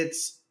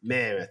 Bandits,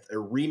 Mammoth, a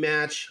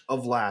rematch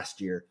of last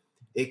year.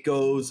 It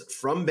goes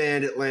from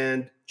Bandit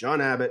Land.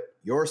 John Abbott,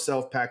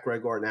 yourself, Pat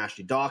Gregoire, and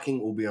Ashley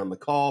Docking will be on the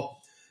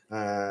call.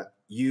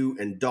 You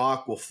and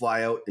Doc will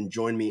fly out and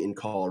join me in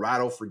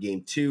Colorado for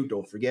game two.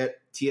 Don't forget,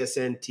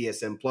 TSN,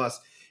 TSN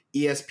Plus,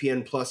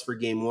 ESPN Plus for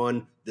game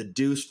one, The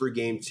Deuce for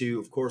game two.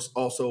 Of course,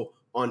 also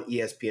on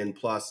ESPN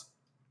Plus.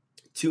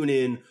 Tune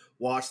in,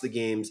 watch the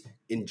games,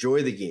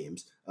 enjoy the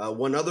games.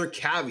 One other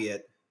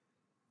caveat,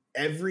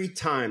 every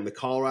time the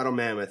Colorado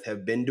Mammoth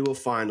have been to a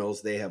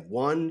finals, they have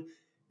won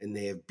and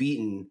they have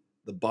beaten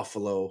the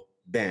Buffalo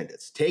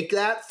Bandits. Take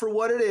that for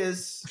what it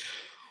is.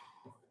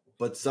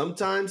 But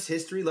sometimes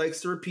history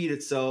likes to repeat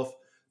itself.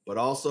 But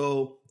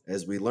also,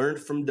 as we learned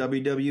from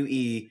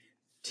WWE,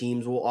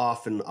 teams will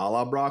often, a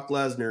la Brock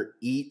Lesnar,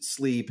 eat,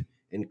 sleep,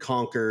 and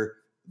conquer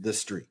the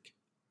streak.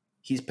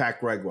 He's Pat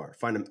Gregoire.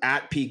 Find him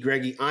at P.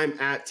 Greggy. I'm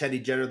at Teddy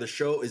Jenner. The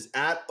show is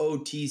at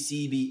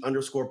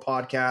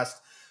OTCB_podcast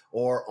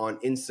or on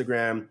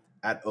Instagram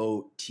at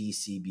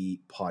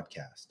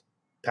OTCBPocast.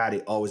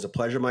 Patty, always a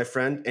pleasure, my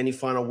friend. Any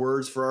final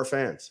words for our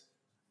fans?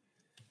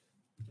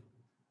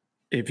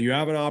 If you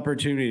have an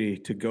opportunity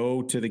to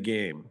go to the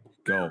game,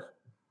 go.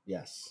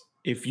 Yes.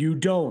 If you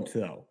don't,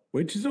 though,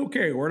 which is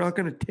okay, we're not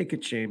going to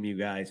ticket shame you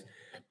guys.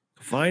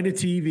 Find a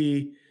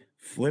TV,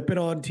 flip it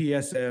on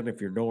TSN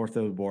if you're north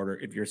of the border.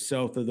 If you're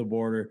south of the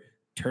border,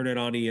 turn it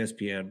on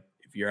ESPN.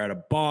 If you're at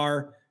a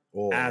bar,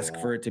 ask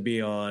for it to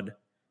be on.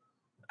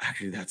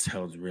 Actually, that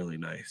sounds really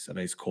nice. A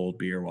nice cold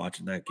beer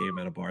watching that game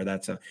at a bar.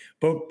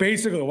 But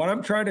basically, what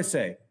I'm trying to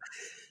say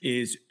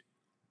is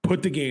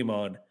put the game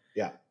on.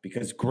 Yeah.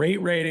 Because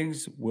great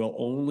ratings will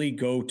only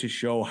go to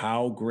show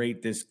how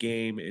great this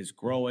game is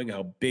growing,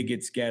 how big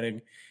it's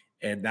getting,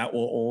 and that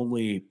will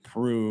only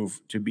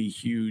prove to be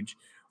huge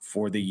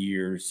for the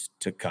years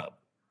to come.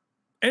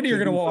 And you're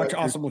going to watch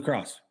awesome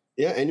lacrosse.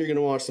 Yeah, and you're going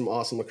to watch some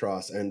awesome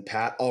lacrosse. And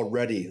Pat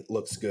already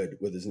looks good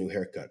with his new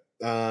haircut.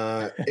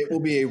 It will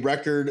be a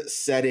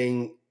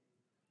record-setting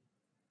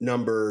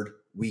numbered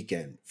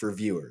weekend for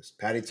viewers.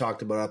 Patty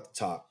talked about at the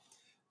top.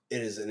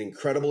 It is an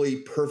incredibly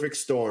perfect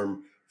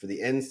storm for the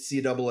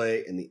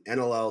NCAA and the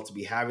NLL to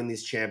be having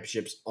these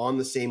championships on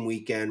the same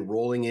weekend,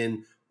 rolling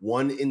in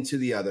one into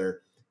the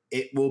other.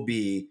 It will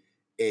be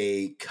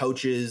a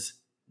coach's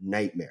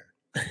nightmare.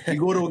 If you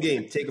go to a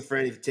game, take a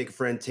friend. If you take a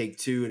friend, take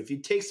two. And if you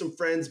take some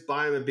friends,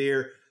 buy them a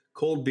beer,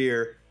 cold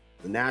beer,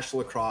 the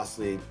National Lacrosse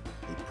League,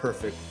 a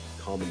perfect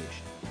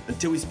combination.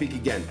 Until we speak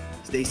again,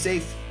 stay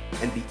safe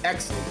and be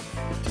excellent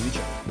to each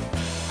other.